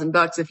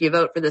 $10,000 if you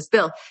vote for this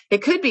bill.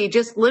 It could be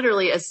just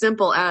literally as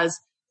simple as,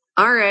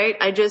 all right,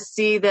 I just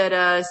see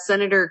that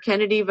Senator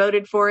Kennedy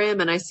voted for him,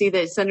 and I see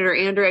that Senator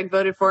Anderegg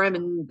voted for him,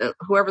 and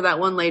whoever that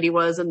one lady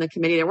was in the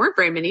committee, there weren't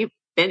very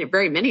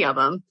many of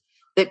them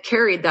that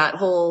carried that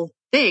whole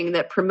thing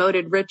that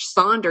promoted Rich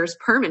Saunders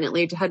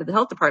permanently to head of the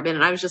health department.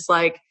 And I was just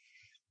like,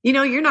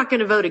 you're not going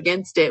to vote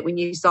against it when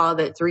you saw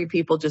that 3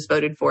 people just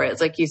voted for it. It's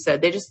like you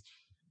said,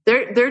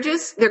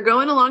 they're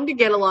going along to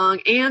get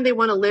along, and they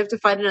want to live to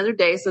fight another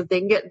day so that they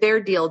can get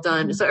their deal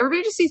done. Mm-hmm. So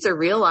everybody just needs to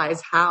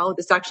realize how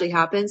this actually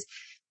happens.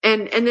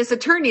 And this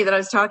attorney that I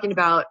was talking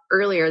about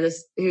earlier,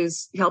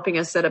 who's helping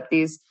us set up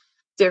these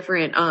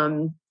different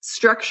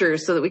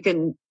structures so that we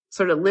can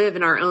sort of live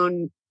in our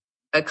own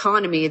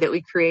economy that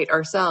we create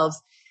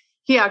ourselves.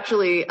 He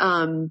actually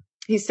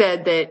he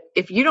said that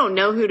if you don't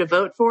know who to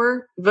vote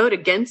for, vote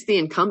against the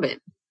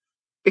incumbent.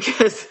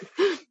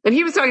 And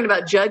he was talking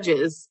about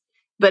judges.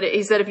 But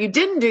he said, if you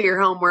didn't do your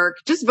homework,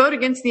 just vote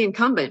against the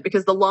incumbent,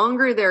 because the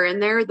longer they're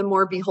in there, the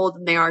more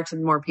beholden they are to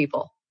more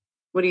people.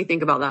 What do you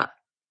think about that?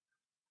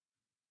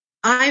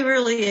 I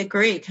really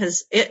agree,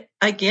 because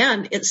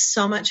it's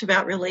so much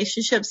about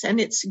relationships, and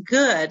it's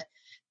good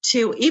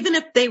to, even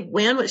if they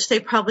win, which they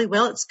probably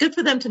will, it's good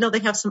for them to know they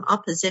have some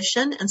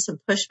opposition and some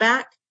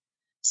pushback.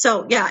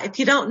 So yeah, if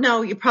you don't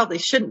know, you probably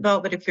shouldn't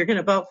vote. But if you're going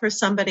to vote for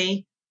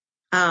somebody,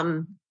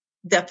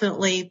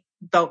 definitely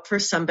vote for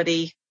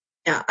somebody.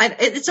 Yeah,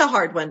 it's a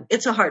hard one.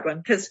 It's a hard one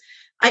because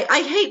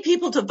I hate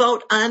people to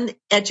vote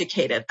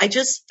uneducated. I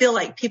just feel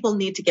like people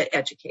need to get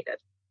educated,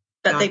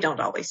 but they don't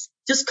always.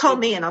 Just call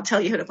me and I'll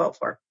tell you who to vote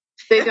for.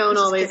 They don't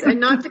always. And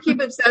not to keep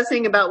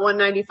obsessing about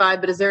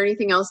 195, but is there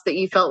anything else that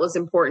you felt was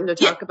important to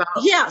talk about?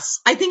 Yes,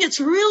 I think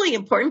it's really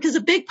important because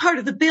a big part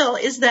of the bill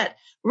is that,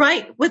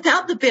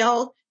 without the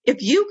bill,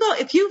 if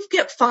you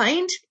get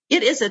fined,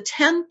 it is a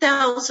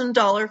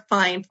 $10,000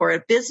 fine for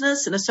a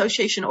business, an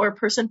association, or a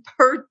person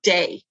per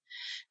day.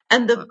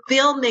 And the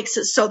bill makes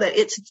it so that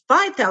it's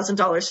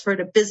 $5,000 for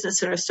a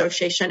business or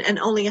association and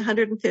only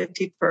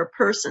 $150 for a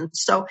person.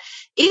 So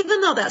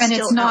even though that's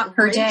still not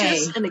per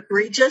day and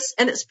egregious,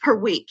 and it's per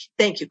week.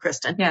 Thank you,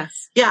 Kristen.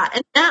 Yes. Yeah.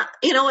 And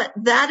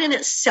that in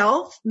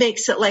itself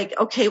makes it like,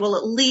 okay, well,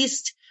 at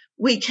least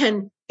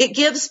it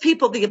gives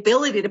people the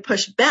ability to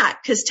push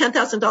back, because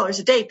 $10,000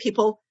 a day,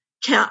 people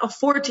can't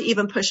afford to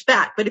even push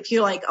back. But if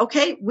you're like,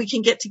 okay, we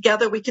can get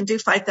together, we can do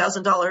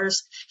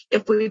 $5,000.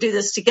 If we do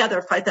this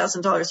together,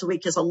 $5,000 a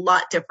week is a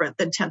lot different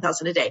than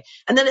 $10,000 a day.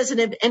 And then as an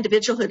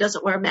individual who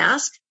doesn't wear a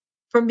mask,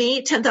 for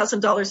me,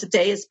 $10,000 a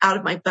day is out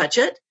of my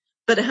budget,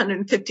 but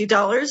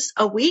 $150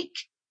 a week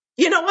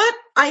You know what?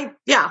 I'm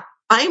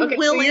Okay,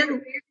 willing. So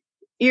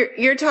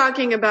you're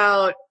talking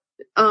about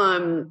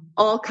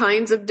all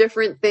kinds of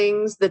different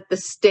things that the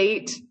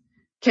state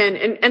can,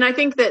 and I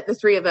think that the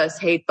three of us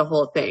hate the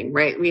whole thing,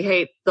 right? We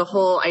hate the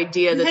whole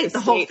idea that the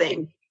whole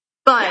thing.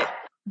 But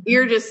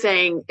you're just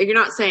saying, you're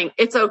not saying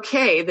it's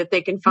okay that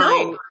they can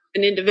fine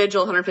an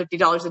individual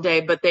 $150 a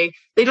day, but they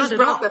just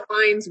brought the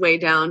fines way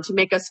down to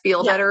make us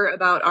feel better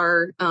about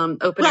our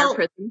open air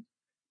prison.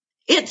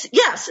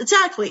 Yes,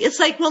 exactly. It's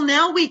like, well,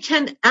 now we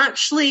can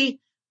actually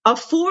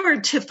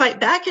afford to fight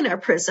back in our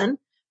prison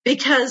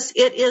because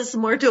it is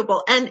more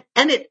doable. And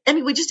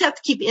we just have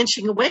to keep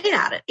inching away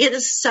at it. It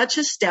is such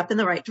a step in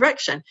the right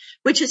direction,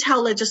 which is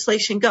how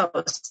legislation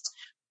goes.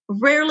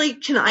 Rarely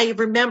can I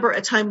remember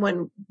a time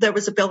when there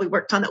was a bill we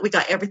worked on that we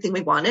got everything we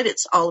wanted.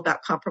 It's all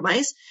about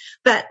compromise,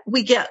 but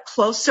we get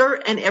closer,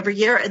 and every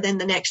year, and then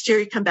the next year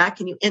you come back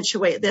and you inch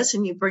away at this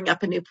and you bring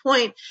up a new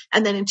point.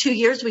 And then in 2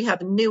 years we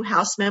have new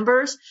House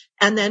members,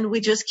 and then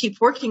we just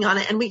keep working on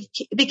it. And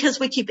because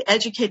we keep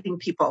educating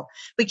people,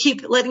 we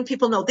keep letting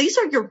people know these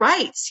are your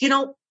rights.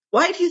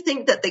 Why do you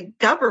think that the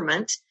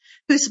government,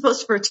 who's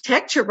supposed to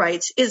protect your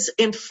rights, is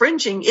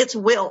infringing its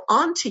will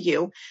onto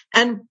you?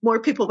 And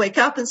more people wake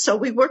up. And so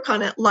we work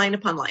on it line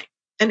upon line,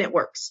 and it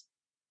works.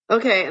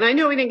 Okay. And I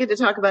know we didn't get to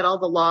talk about all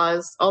the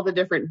laws, all the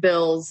different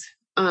bills.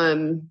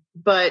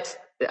 But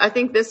I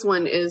think this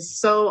one is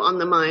so on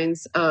the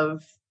minds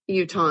of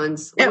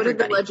Utahns. Everybody. What did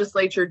the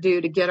legislature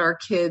do to get our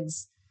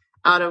kids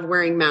out of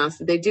wearing masks?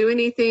 Did they do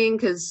anything?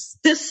 Because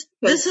this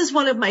is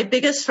one of my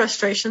biggest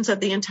frustrations of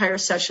the entire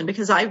session,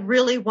 because I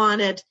really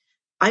wanted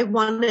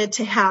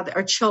to have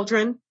our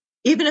children,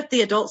 even if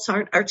the adults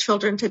aren't, our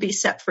children to be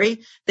set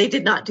free. They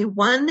did not do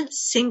one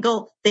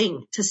single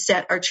thing to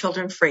set our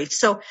children free.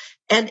 So,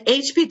 and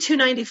HB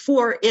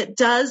 294, it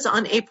does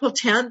on April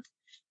 10th,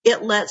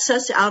 it lets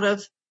us out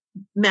of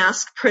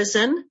mask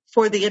prison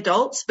for the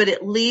adults, but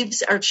it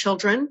leaves our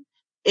children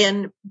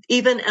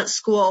even at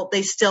school,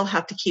 they still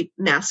have to keep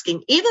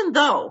masking, even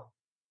though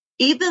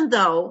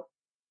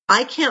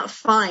I can't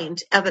find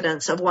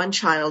evidence of one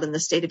child in the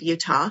state of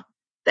Utah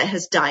that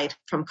has died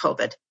from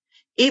COVID.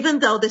 Even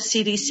though the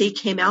CDC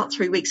came out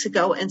 3 weeks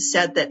ago and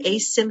said that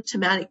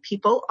asymptomatic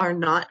people are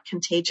not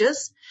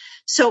contagious.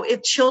 So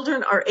if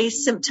children are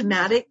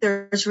asymptomatic,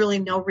 there's really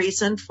no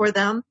reason for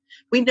them.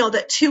 We know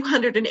that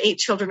 208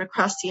 children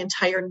across the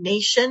entire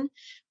nation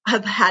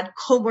have had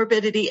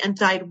comorbidity and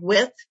died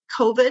with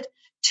COVID.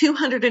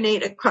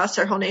 208 across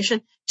our whole nation.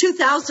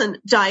 2,000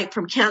 die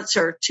from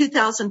cancer.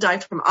 2,000 die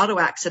from auto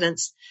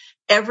accidents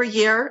every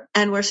year,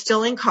 and we're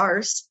still in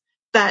cars,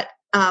 but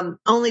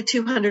only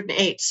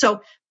 208.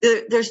 So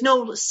there's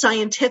no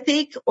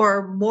scientific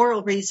or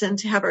moral reason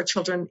to have our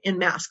children in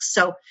masks.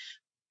 So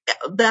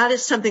that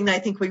is something that I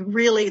think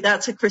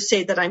that's a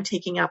crusade that I'm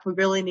taking up. We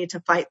really need to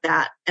fight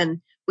that.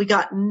 And we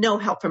got no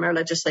help from our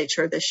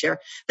legislature this year.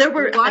 There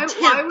were attempts.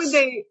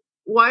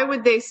 Why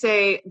would they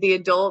say the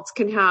adults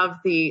can have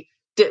the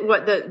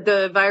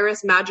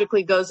virus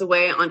magically goes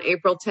away on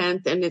April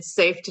 10th and it's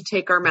safe to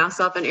take our masks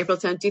off on April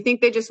 10th? Do you think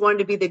they just wanted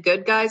to be the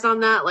good guys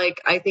on that?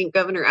 Like I think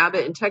Governor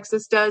Abbott in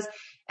Texas does.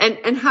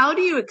 And how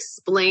do you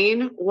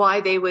explain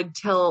why they would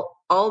tell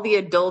all the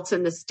adults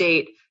in the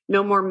state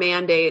no more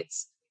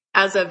mandates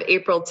as of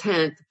April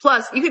 10th?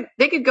 Plus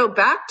they could go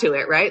back to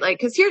it, right? Like,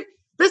 cause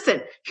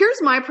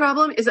here's my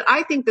problem is that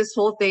I think this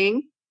whole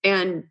thing,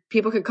 and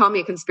people could call me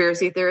a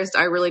conspiracy theorist.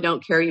 I really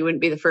don't care. You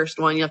wouldn't be the first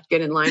one. You have to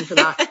get in line for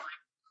that.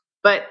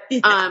 But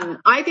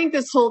I think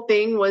this whole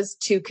thing was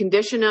to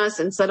condition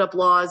us and set up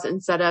laws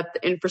and set up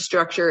the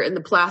infrastructure and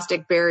the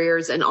plastic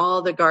barriers and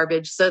all the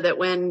garbage so that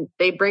when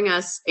they bring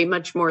us a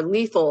much more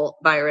lethal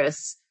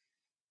virus,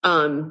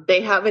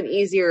 they have an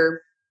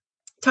easier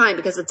time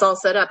because it's all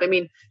set up. I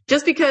mean,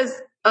 just because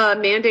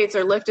mandates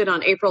are lifted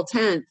on April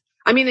 10th,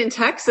 I mean, in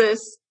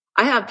Texas,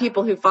 I have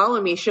people who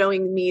follow me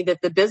showing me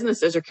that the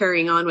businesses are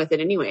carrying on with it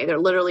anyway. They're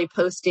literally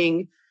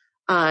posting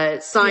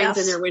signs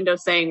in their window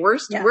saying we're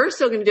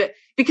still going to do it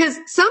because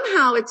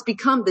somehow it's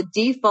become the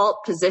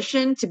default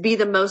position to be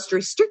the most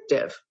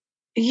restrictive.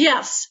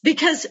 Yes,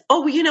 because,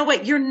 you know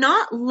what? You're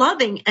not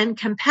loving and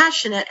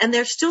compassionate, and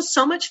there's still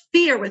so much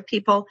fear with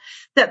people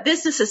that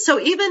businesses. So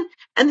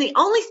and the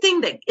only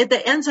thing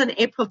that ends on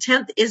April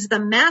 10th is the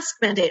mask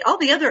mandate. All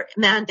the other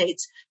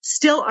mandates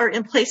still are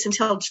in place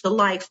until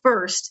July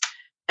 1st,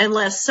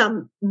 unless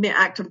some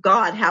act of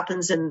God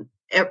happens and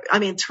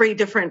 3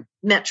 different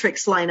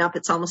metrics line up.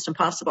 It's almost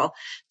impossible.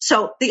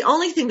 So the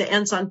only thing that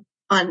ends on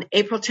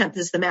April 10th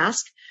is the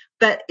mask,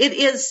 but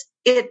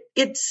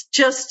it's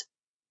just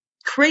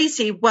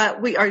crazy what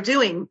we are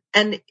doing.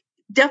 And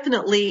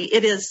definitely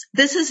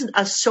this is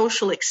a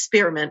social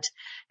experiment,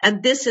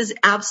 and this is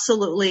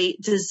absolutely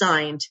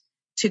designed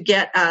to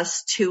get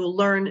us to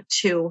learn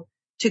to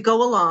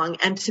go along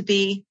and to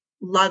be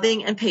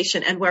loving and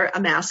patient and wear a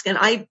mask. And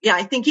I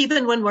think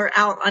even when we're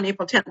out on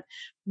April 10th,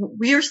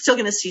 we're still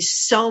going to see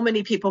so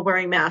many people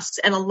wearing masks,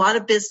 and a lot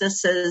of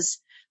businesses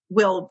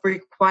will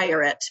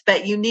require it.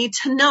 But you need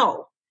to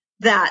know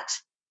that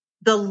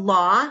the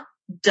law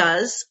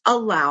does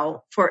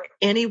allow for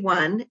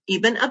anyone,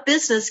 even a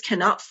business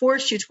cannot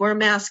force you to wear a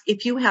mask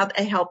if you have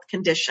a health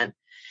condition.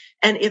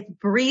 And if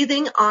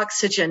breathing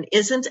oxygen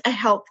isn't a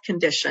health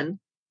condition,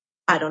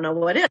 I don't know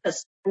what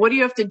is. What do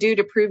you have to do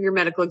to prove your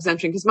medical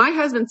exemption? Because my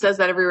husband says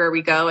that everywhere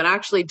we go, and I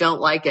actually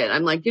don't like it.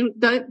 I'm like,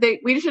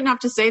 we shouldn't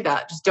have to say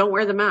that. Just don't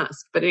wear the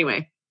mask. But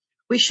anyway.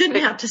 We shouldn't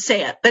have to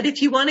say it. But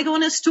if you want to go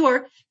in a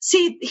store,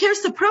 see,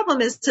 here's the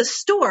problem is the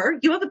store,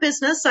 you have a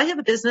business, I have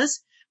a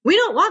business. We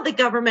don't want the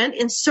government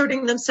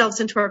inserting themselves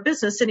into our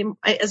business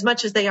as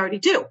much as they already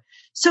do.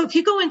 So if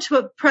you go into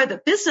a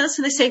private business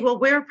and they say, well,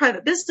 we're a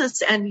private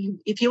business, and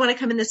if you want to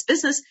come in this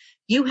business,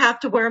 you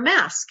have to wear a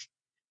mask.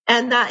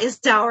 And that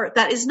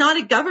is not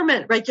a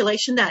government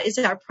regulation. That is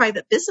our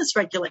private business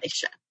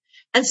regulation.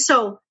 And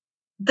so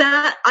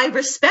that I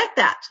respect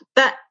that.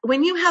 But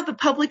when you have a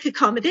public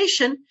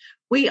accommodation,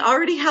 we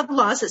already have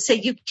laws that say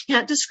you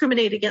can't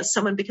discriminate against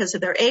someone because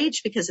of their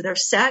age, because of their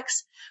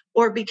sex,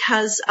 or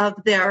because of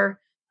their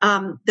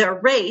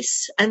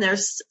race. And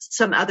there's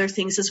some other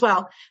things as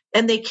well.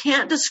 And they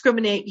can't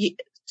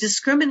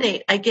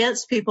discriminate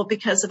against people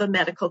because of a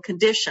medical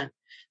condition.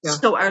 Yeah.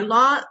 So our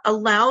law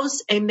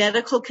allows a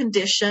medical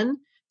condition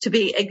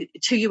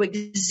to you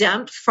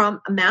exempt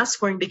from a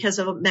mask wearing because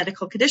of a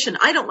medical condition.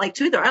 I don't like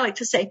to either. I like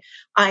to say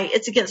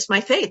it's against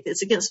my faith.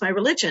 It's against my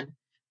religion.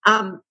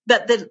 But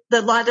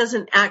the law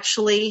doesn't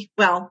actually,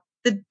 the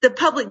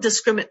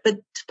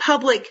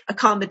public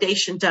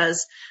accommodation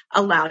does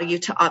allow you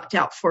to opt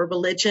out for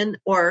religion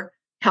or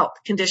health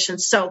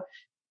conditions. So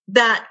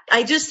that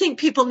I just think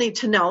people need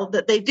to know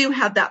that they do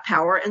have that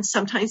power. And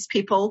sometimes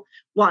people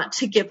want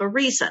to give a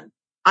reason.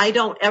 I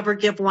don't ever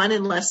give one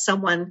unless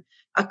someone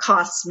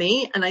accosts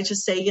me. And I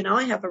just say,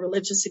 I have a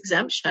religious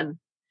exemption.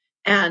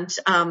 And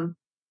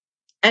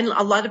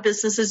a lot of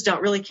businesses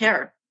don't really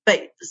care.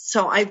 But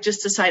so I've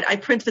just decided I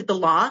printed the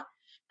law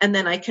and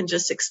then I can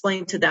just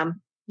explain to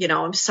them,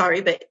 I'm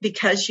sorry, but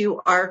because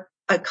you are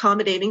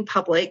accommodating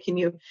public and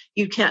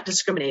you can't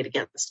discriminate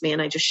against me,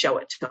 and I just show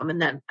it to them, and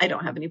then I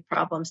don't have any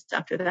problems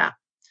after that.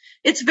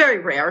 It's very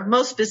rare.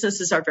 Most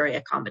businesses are very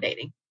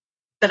accommodating,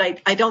 but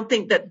I don't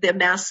think that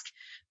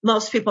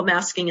most people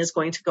masking is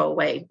going to go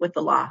away with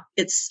the law.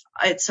 It's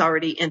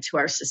already into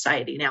our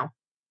society now.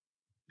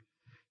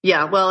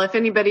 Yeah, well, if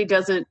anybody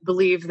doesn't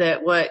believe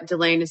that what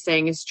Delane is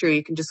saying is true,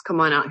 you can just come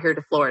on out here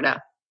to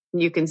Florida.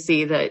 You can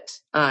see that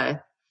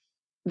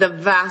the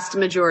vast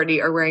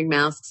majority are wearing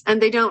masks, and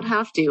they don't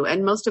have to.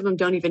 And most of them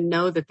don't even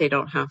know that they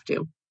don't have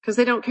to because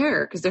they don't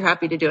care, because they're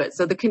happy to do it.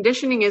 So the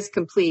conditioning is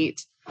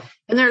complete.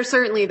 And there are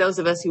certainly those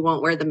of us who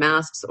won't wear the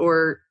masks,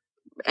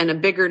 and a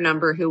bigger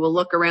number who will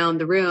look around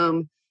the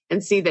room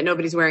and see that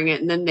nobody's wearing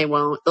it, and then they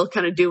won't. They'll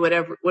kind of do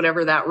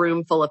whatever that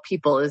room full of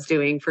people is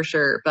doing for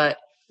sure. But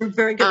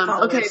very good.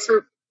 Okay,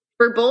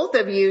 for both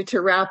of you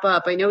to wrap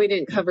up, I know we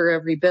didn't cover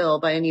every bill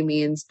by any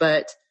means,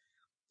 but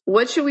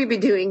what should we be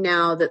doing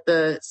now that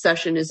the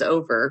session is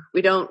over?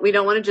 We don't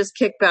want to just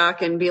kick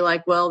back and be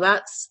like, well,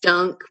 that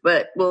stunk,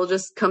 but we'll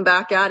just come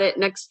back at it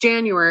next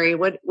January.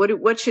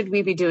 What should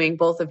we be doing,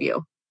 both of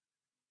you?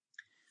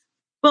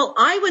 Well,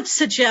 I would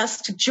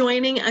suggest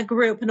joining a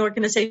group, an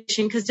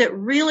organization, because it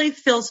really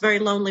feels very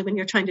lonely when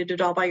you're trying to do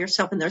it all by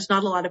yourself and there's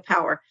not a lot of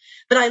power.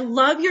 But I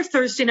love your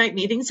Thursday night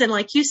meetings. And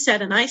like you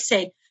said, and I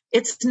say,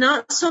 it's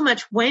not so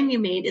much when you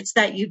meet, it's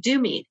that you do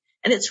meet.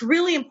 And it's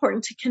really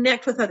important to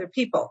connect with other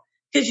people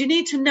because you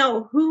need to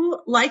know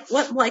what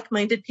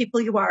like-minded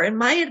people you are. And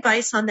my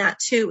advice on that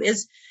too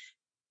is,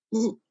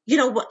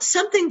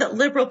 something that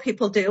liberal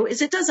people do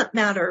is it doesn't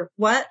matter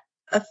what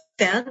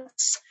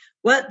offense,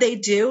 what they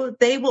do,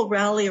 they will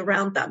rally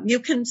around them. You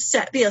can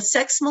be a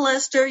sex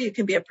molester. You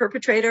can be a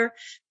perpetrator.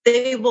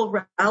 They will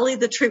rally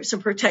the troops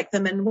and protect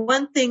them. And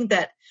one thing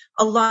that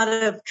a lot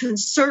of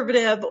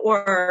conservative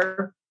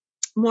or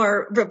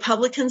more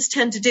Republicans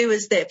tend to do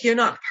is that if you're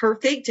not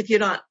perfect, if you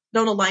don't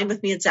align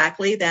with me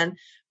exactly, then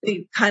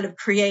we kind of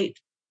create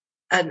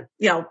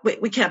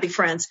we can't be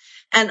friends.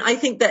 And I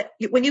think that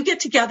when you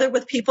get together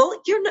with people,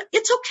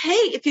 it's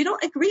okay if you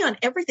don't agree on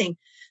everything.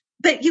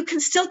 But you can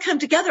still come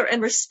together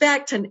and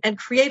respect and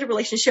create a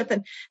relationship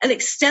and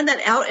extend that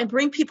out and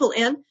bring people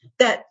in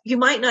that you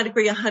might not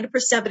agree 100%,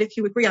 but if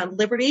you agree on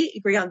liberty,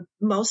 agree on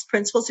most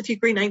principles, if you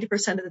agree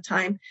 90% of the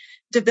time,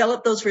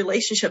 develop those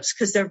relationships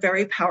because they're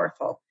very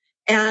powerful.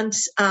 And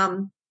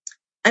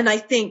I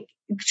think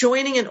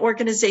joining an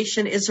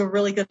organization is a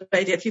really good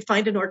idea. If you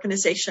find an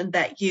organization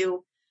that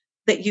you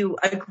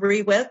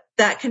agree with,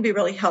 that can be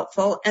really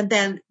helpful. And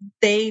then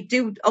they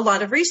do a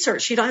lot of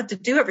research. You don't have to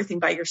do everything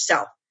by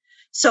yourself.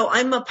 So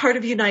I'm a part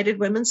of United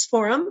Women's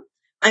Forum.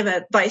 I'm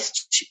a vice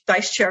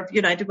chair of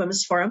United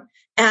Women's Forum.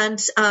 And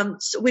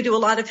so we do a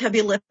lot of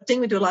heavy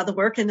lifting. We do a lot of the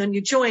work. And then you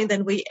join,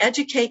 then we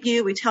educate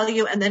you, we tell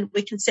you, and then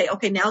we can say,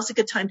 okay, now's a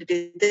good time to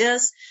do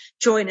this.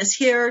 Join us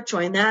here,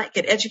 join that,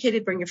 get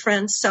educated, bring your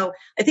friends. So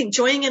I think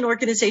joining an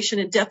organization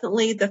and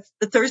definitely the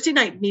Thursday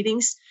night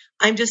meetings,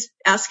 I'm just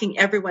asking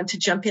everyone to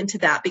jump into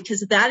that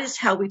because that is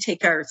how we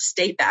take our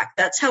state back.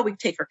 That's how we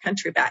take our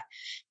country back.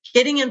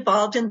 Getting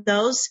involved in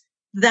those,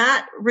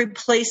 that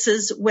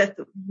replaces with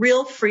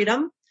real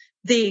freedom,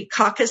 the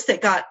caucus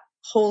that got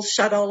holes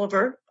shut all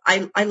over.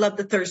 I love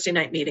the Thursday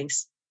night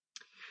meetings.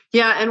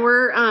 Yeah. And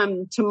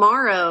we're,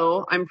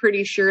 tomorrow, I'm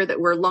pretty sure that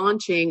we're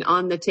launching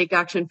on the Take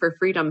Action for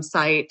Freedom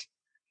site.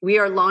 We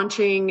are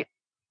launching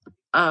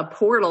a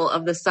portal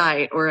of the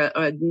site, or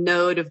a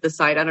node of the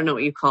site. I don't know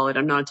what you call it.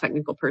 I'm not a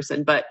technical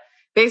person, but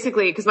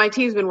basically, because my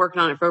team's been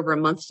working on it for over a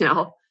month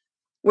now,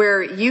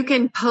 where you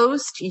can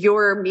post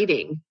your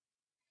meeting.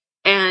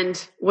 And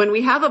when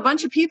we have a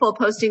bunch of people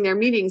posting their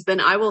meetings, then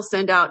I will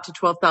send out to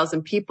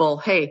 12,000 people,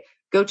 hey,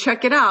 go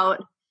check it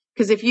out.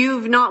 Because if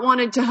you've not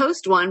wanted to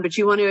host one, but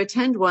you want to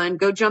attend one,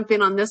 go jump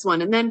in on this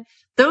one. And then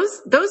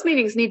those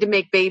meetings need to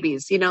make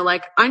babies.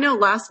 Like I know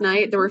last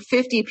night there were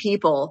 50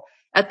 people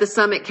at the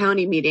Summit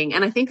County meeting,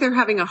 and I think they're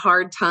having a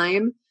hard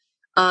time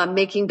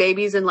making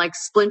babies and like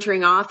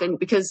splintering off. And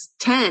because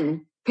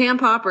Pam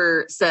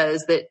Popper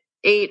says that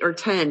 8 or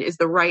 10 is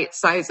the right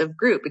size of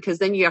group, because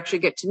then you actually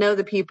get to know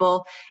the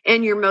people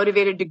and you're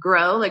motivated to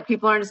grow. Like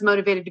people aren't as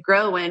motivated to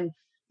grow when,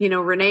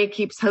 Renee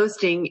keeps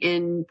hosting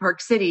in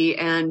Park City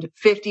and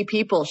 50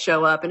 people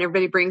show up and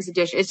everybody brings a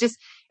dish.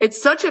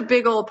 It's such a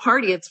big old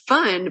party. It's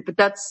fun,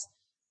 but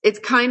it's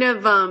kind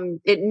of,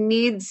 it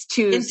needs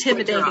to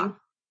intimidating.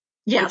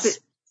 Yes.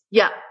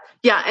 Yeah.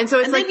 And so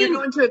it's like you're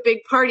going to a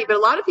big party, but a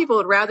lot of people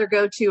would rather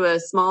go to a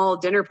small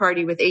dinner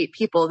party with 8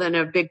 people than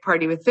a big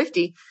party with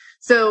 50.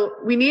 So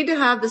we need to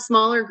have the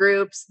smaller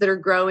groups that are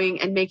growing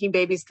and making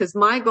babies, because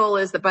my goal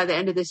is that by the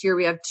end of this year,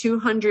 we have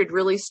 200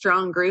 really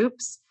strong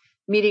groups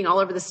meeting all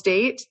over the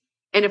state.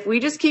 And if we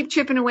just keep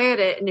chipping away at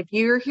it, and if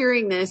you're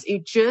hearing this, you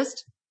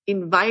just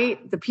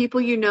invite the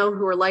people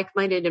who are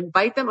like-minded,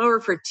 invite them over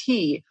for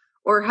tea,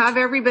 or have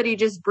everybody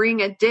just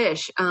bring a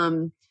dish.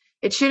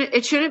 It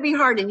shouldn't be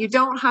hard, and you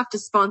don't have to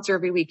sponsor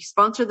every week.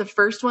 Sponsor the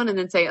first one and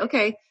then say,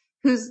 okay,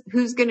 who's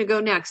going to go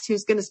next?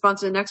 Who's going to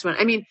sponsor the next one?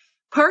 I mean,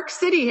 Park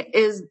City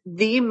is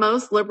the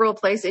most liberal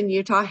place in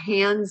Utah,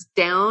 hands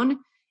down,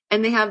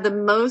 and they have the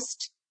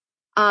most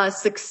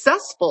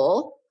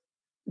successful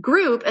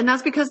group, and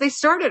that's because they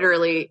started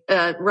early.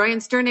 Ryan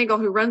Sternagel,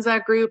 who runs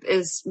that group,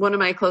 is one of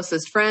my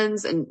closest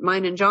friends, and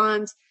mine and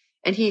John's,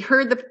 and he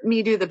heard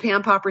me do the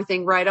Pam Popper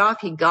thing right off.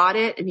 He got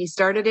it and he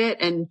started it,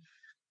 and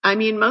I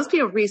mean, most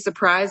people would be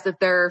surprised that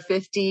there are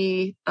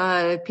 50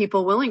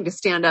 people willing to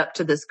stand up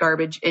to this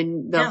garbage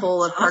in the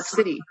whole of Park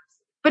City.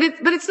 But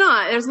it's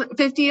not.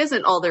 50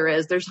 isn't all there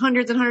is. There's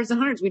hundreds and hundreds and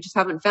hundreds. We just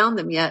haven't found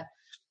them yet.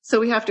 So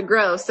we have to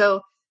grow.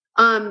 So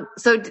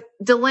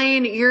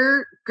Delane,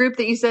 your group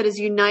that you said is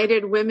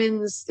United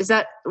Women's,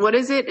 what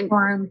is it?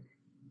 Forum.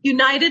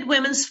 United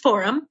Women's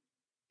Forum.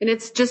 And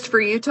it's just for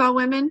Utah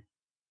women?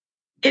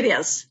 It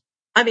is.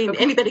 I mean,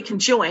 anybody can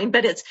join,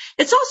 but it's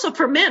also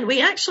for men.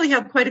 We actually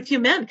have quite a few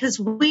men because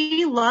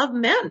we love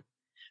men.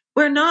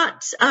 We're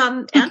not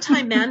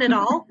anti-men at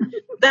all,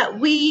 but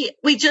we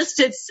just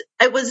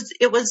it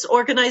was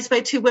organized by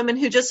 2 women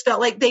who just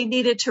felt like they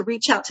needed to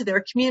reach out to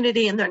their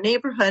community and their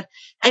neighborhood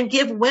and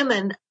give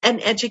women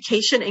an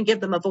education and give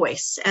them a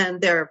voice.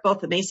 And they're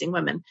both amazing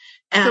women.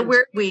 And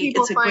so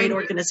it's a great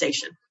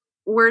organization.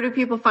 Where do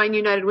people find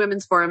United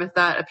Women's Forum if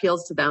that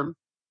appeals to them?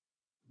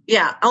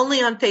 Yeah,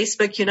 only on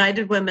Facebook,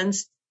 United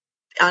Women's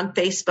on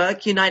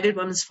Facebook, United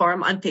Women's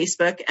Forum on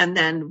Facebook. And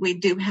then we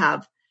do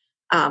have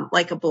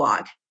like a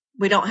blog.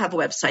 We don't have a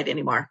website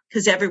anymore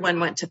because everyone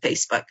went to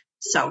Facebook.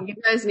 So you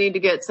guys need to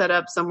get set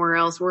up somewhere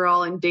else. We're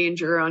all in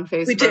danger on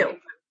Facebook. We do.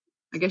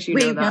 I guess you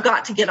know that. We've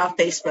got to get off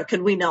Facebook,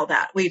 and we know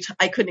that.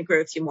 I couldn't agree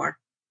with you more.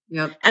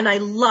 Yep. And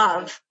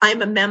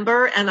I'm a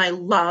member, and I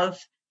love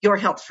Your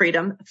Health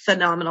Freedom,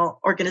 phenomenal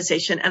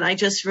organization. And I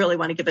just really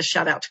want to give a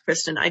shout out to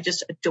Kristen. I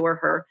just adore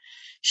her.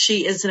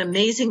 She is an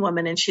amazing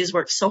woman, and she's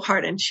worked so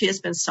hard, and she has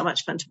been so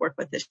much fun to work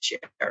with this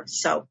year.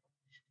 So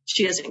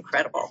she is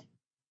incredible.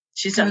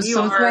 She's done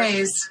both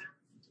ways.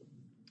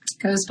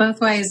 Goes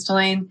both ways,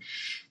 Delane.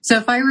 So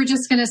if I were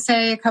just going to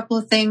say a couple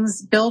of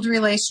things, build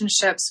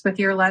relationships with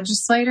your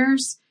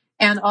legislators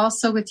and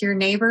also with your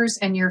neighbors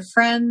and your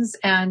friends,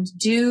 and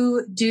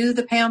do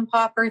the Pam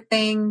Popper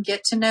thing,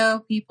 get to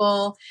know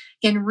people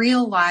in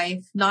real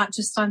life, not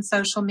just on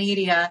social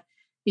media,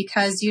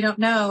 because you don't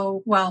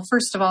know, well,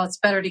 first of all, it's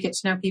better to get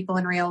to know people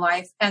in real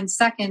life. And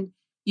second,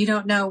 you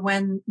don't know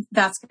when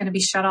that's going to be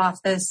shut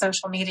off. The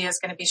social media is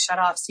going to be shut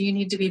off. So you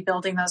need to be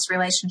building those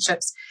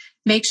relationships.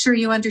 Make sure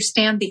you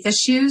understand the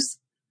issues.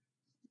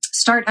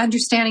 Start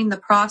understanding the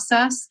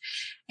process.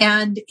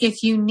 And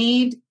if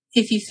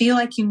you feel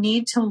like you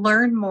need to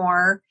learn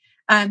more,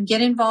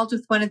 get involved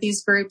with one of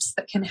these groups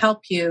that can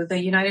help you.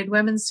 The United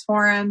Women's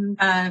Forum,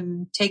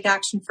 Take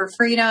Action for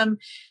Freedom,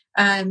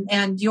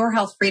 and Your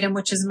Health Freedom,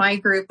 which is my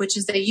group, which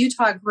is a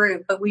Utah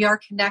group, but we are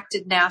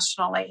connected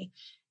nationally.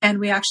 And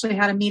we actually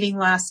had a meeting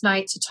last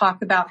night to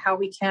talk about how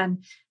we can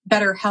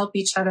better help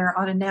each other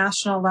on a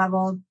national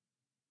level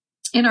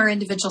in our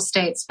individual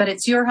states. But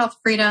it's Your Health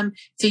Freedom,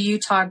 it's a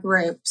Utah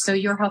group, so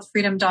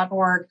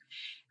yourhealthfreedom.org.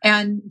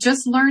 And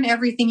just learn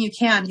everything you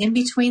can. In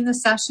between the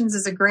sessions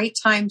is a great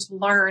time to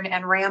learn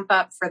and ramp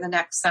up for the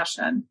next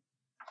session.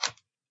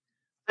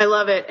 I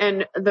love it.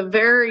 And the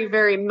very,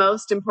 very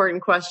most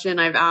important question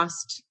I've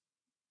asked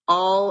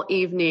all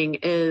evening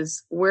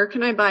is, where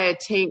can I buy a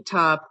tank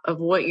top of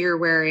what you're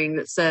wearing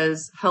that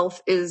says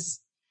health is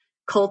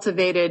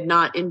cultivated,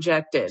 not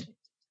injected?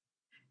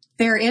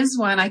 There is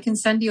one. I can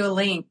send you a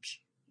link.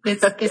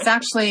 It's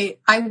actually,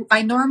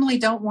 I normally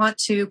don't want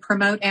to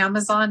promote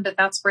Amazon, but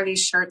that's where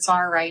these shirts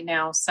are right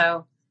now.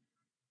 So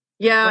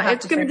yeah,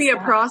 it's going to be a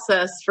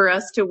process for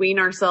us to wean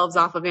ourselves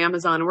off of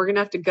Amazon. We're going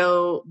to have to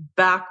go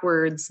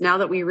backwards now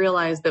that we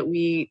realize that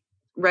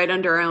right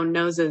under our own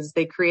noses,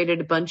 they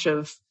created a bunch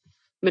of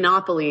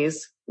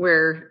monopolies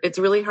where it's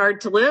really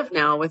hard to live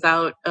now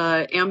without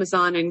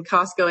Amazon and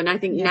Costco. And I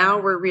think now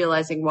we're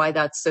realizing why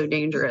that's so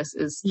dangerous.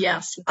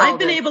 Yes, I've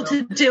been able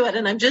to do it.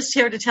 And I'm just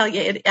here to tell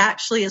you, it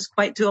actually is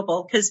quite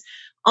doable, because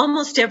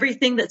almost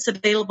everything that's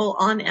available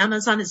on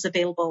Amazon is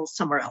available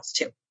somewhere else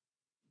too.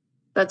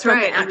 That's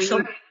right. From the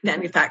actual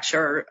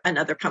manufacturer,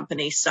 another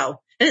company. So,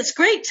 and it's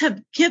great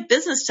to give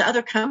business to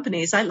other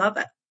companies. I love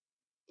it.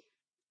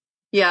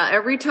 Yeah.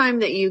 Every time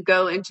that you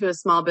go into a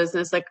small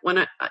business, like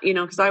when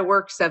because I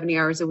work 70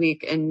 hours a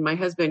week and my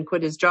husband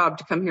quit his job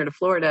to come here to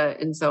Florida.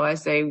 And so I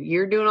say,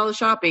 you're doing all the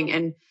shopping.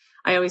 And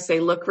I always say,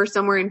 look for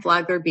somewhere in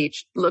Flagler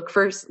Beach, look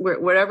for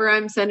whatever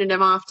I'm sending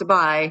him off to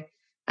buy.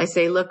 I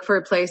say, look for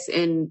a place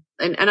and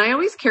I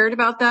always cared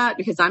about that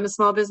because I'm a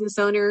small business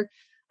owner.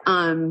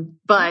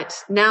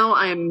 But now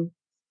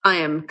I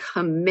am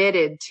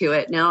committed to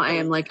it. Now I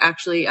am like,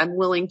 actually, I'm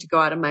willing to go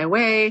out of my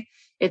way.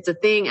 It's a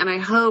thing. And I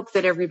hope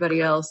that everybody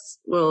else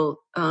will,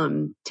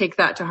 take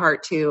that to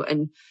heart too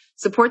and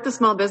support the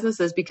small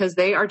businesses, because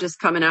they are just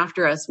coming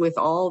after us with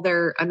all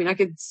I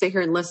could sit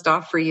here and list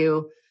off for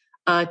you,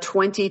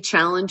 20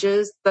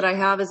 challenges that I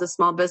have as a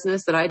small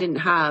business that I didn't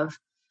have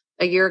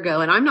a year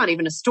ago. And I'm not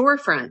even a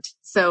storefront.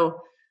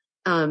 So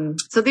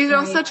these are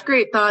all such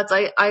great thoughts.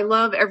 I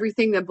love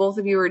everything that both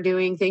of you are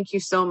doing. Thank you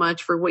so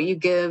much for what you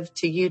give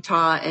to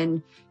Utah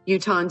and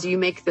Utahns. You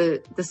make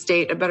the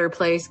state a better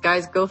place.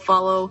 Guys, go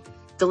follow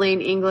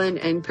Delaine England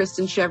and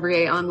Kristen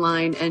Chevrier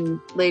online. And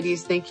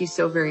ladies, thank you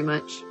so very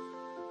much.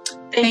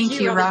 Thank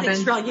you, Robin.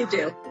 Thanks for all you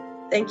do.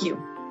 Thank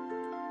you.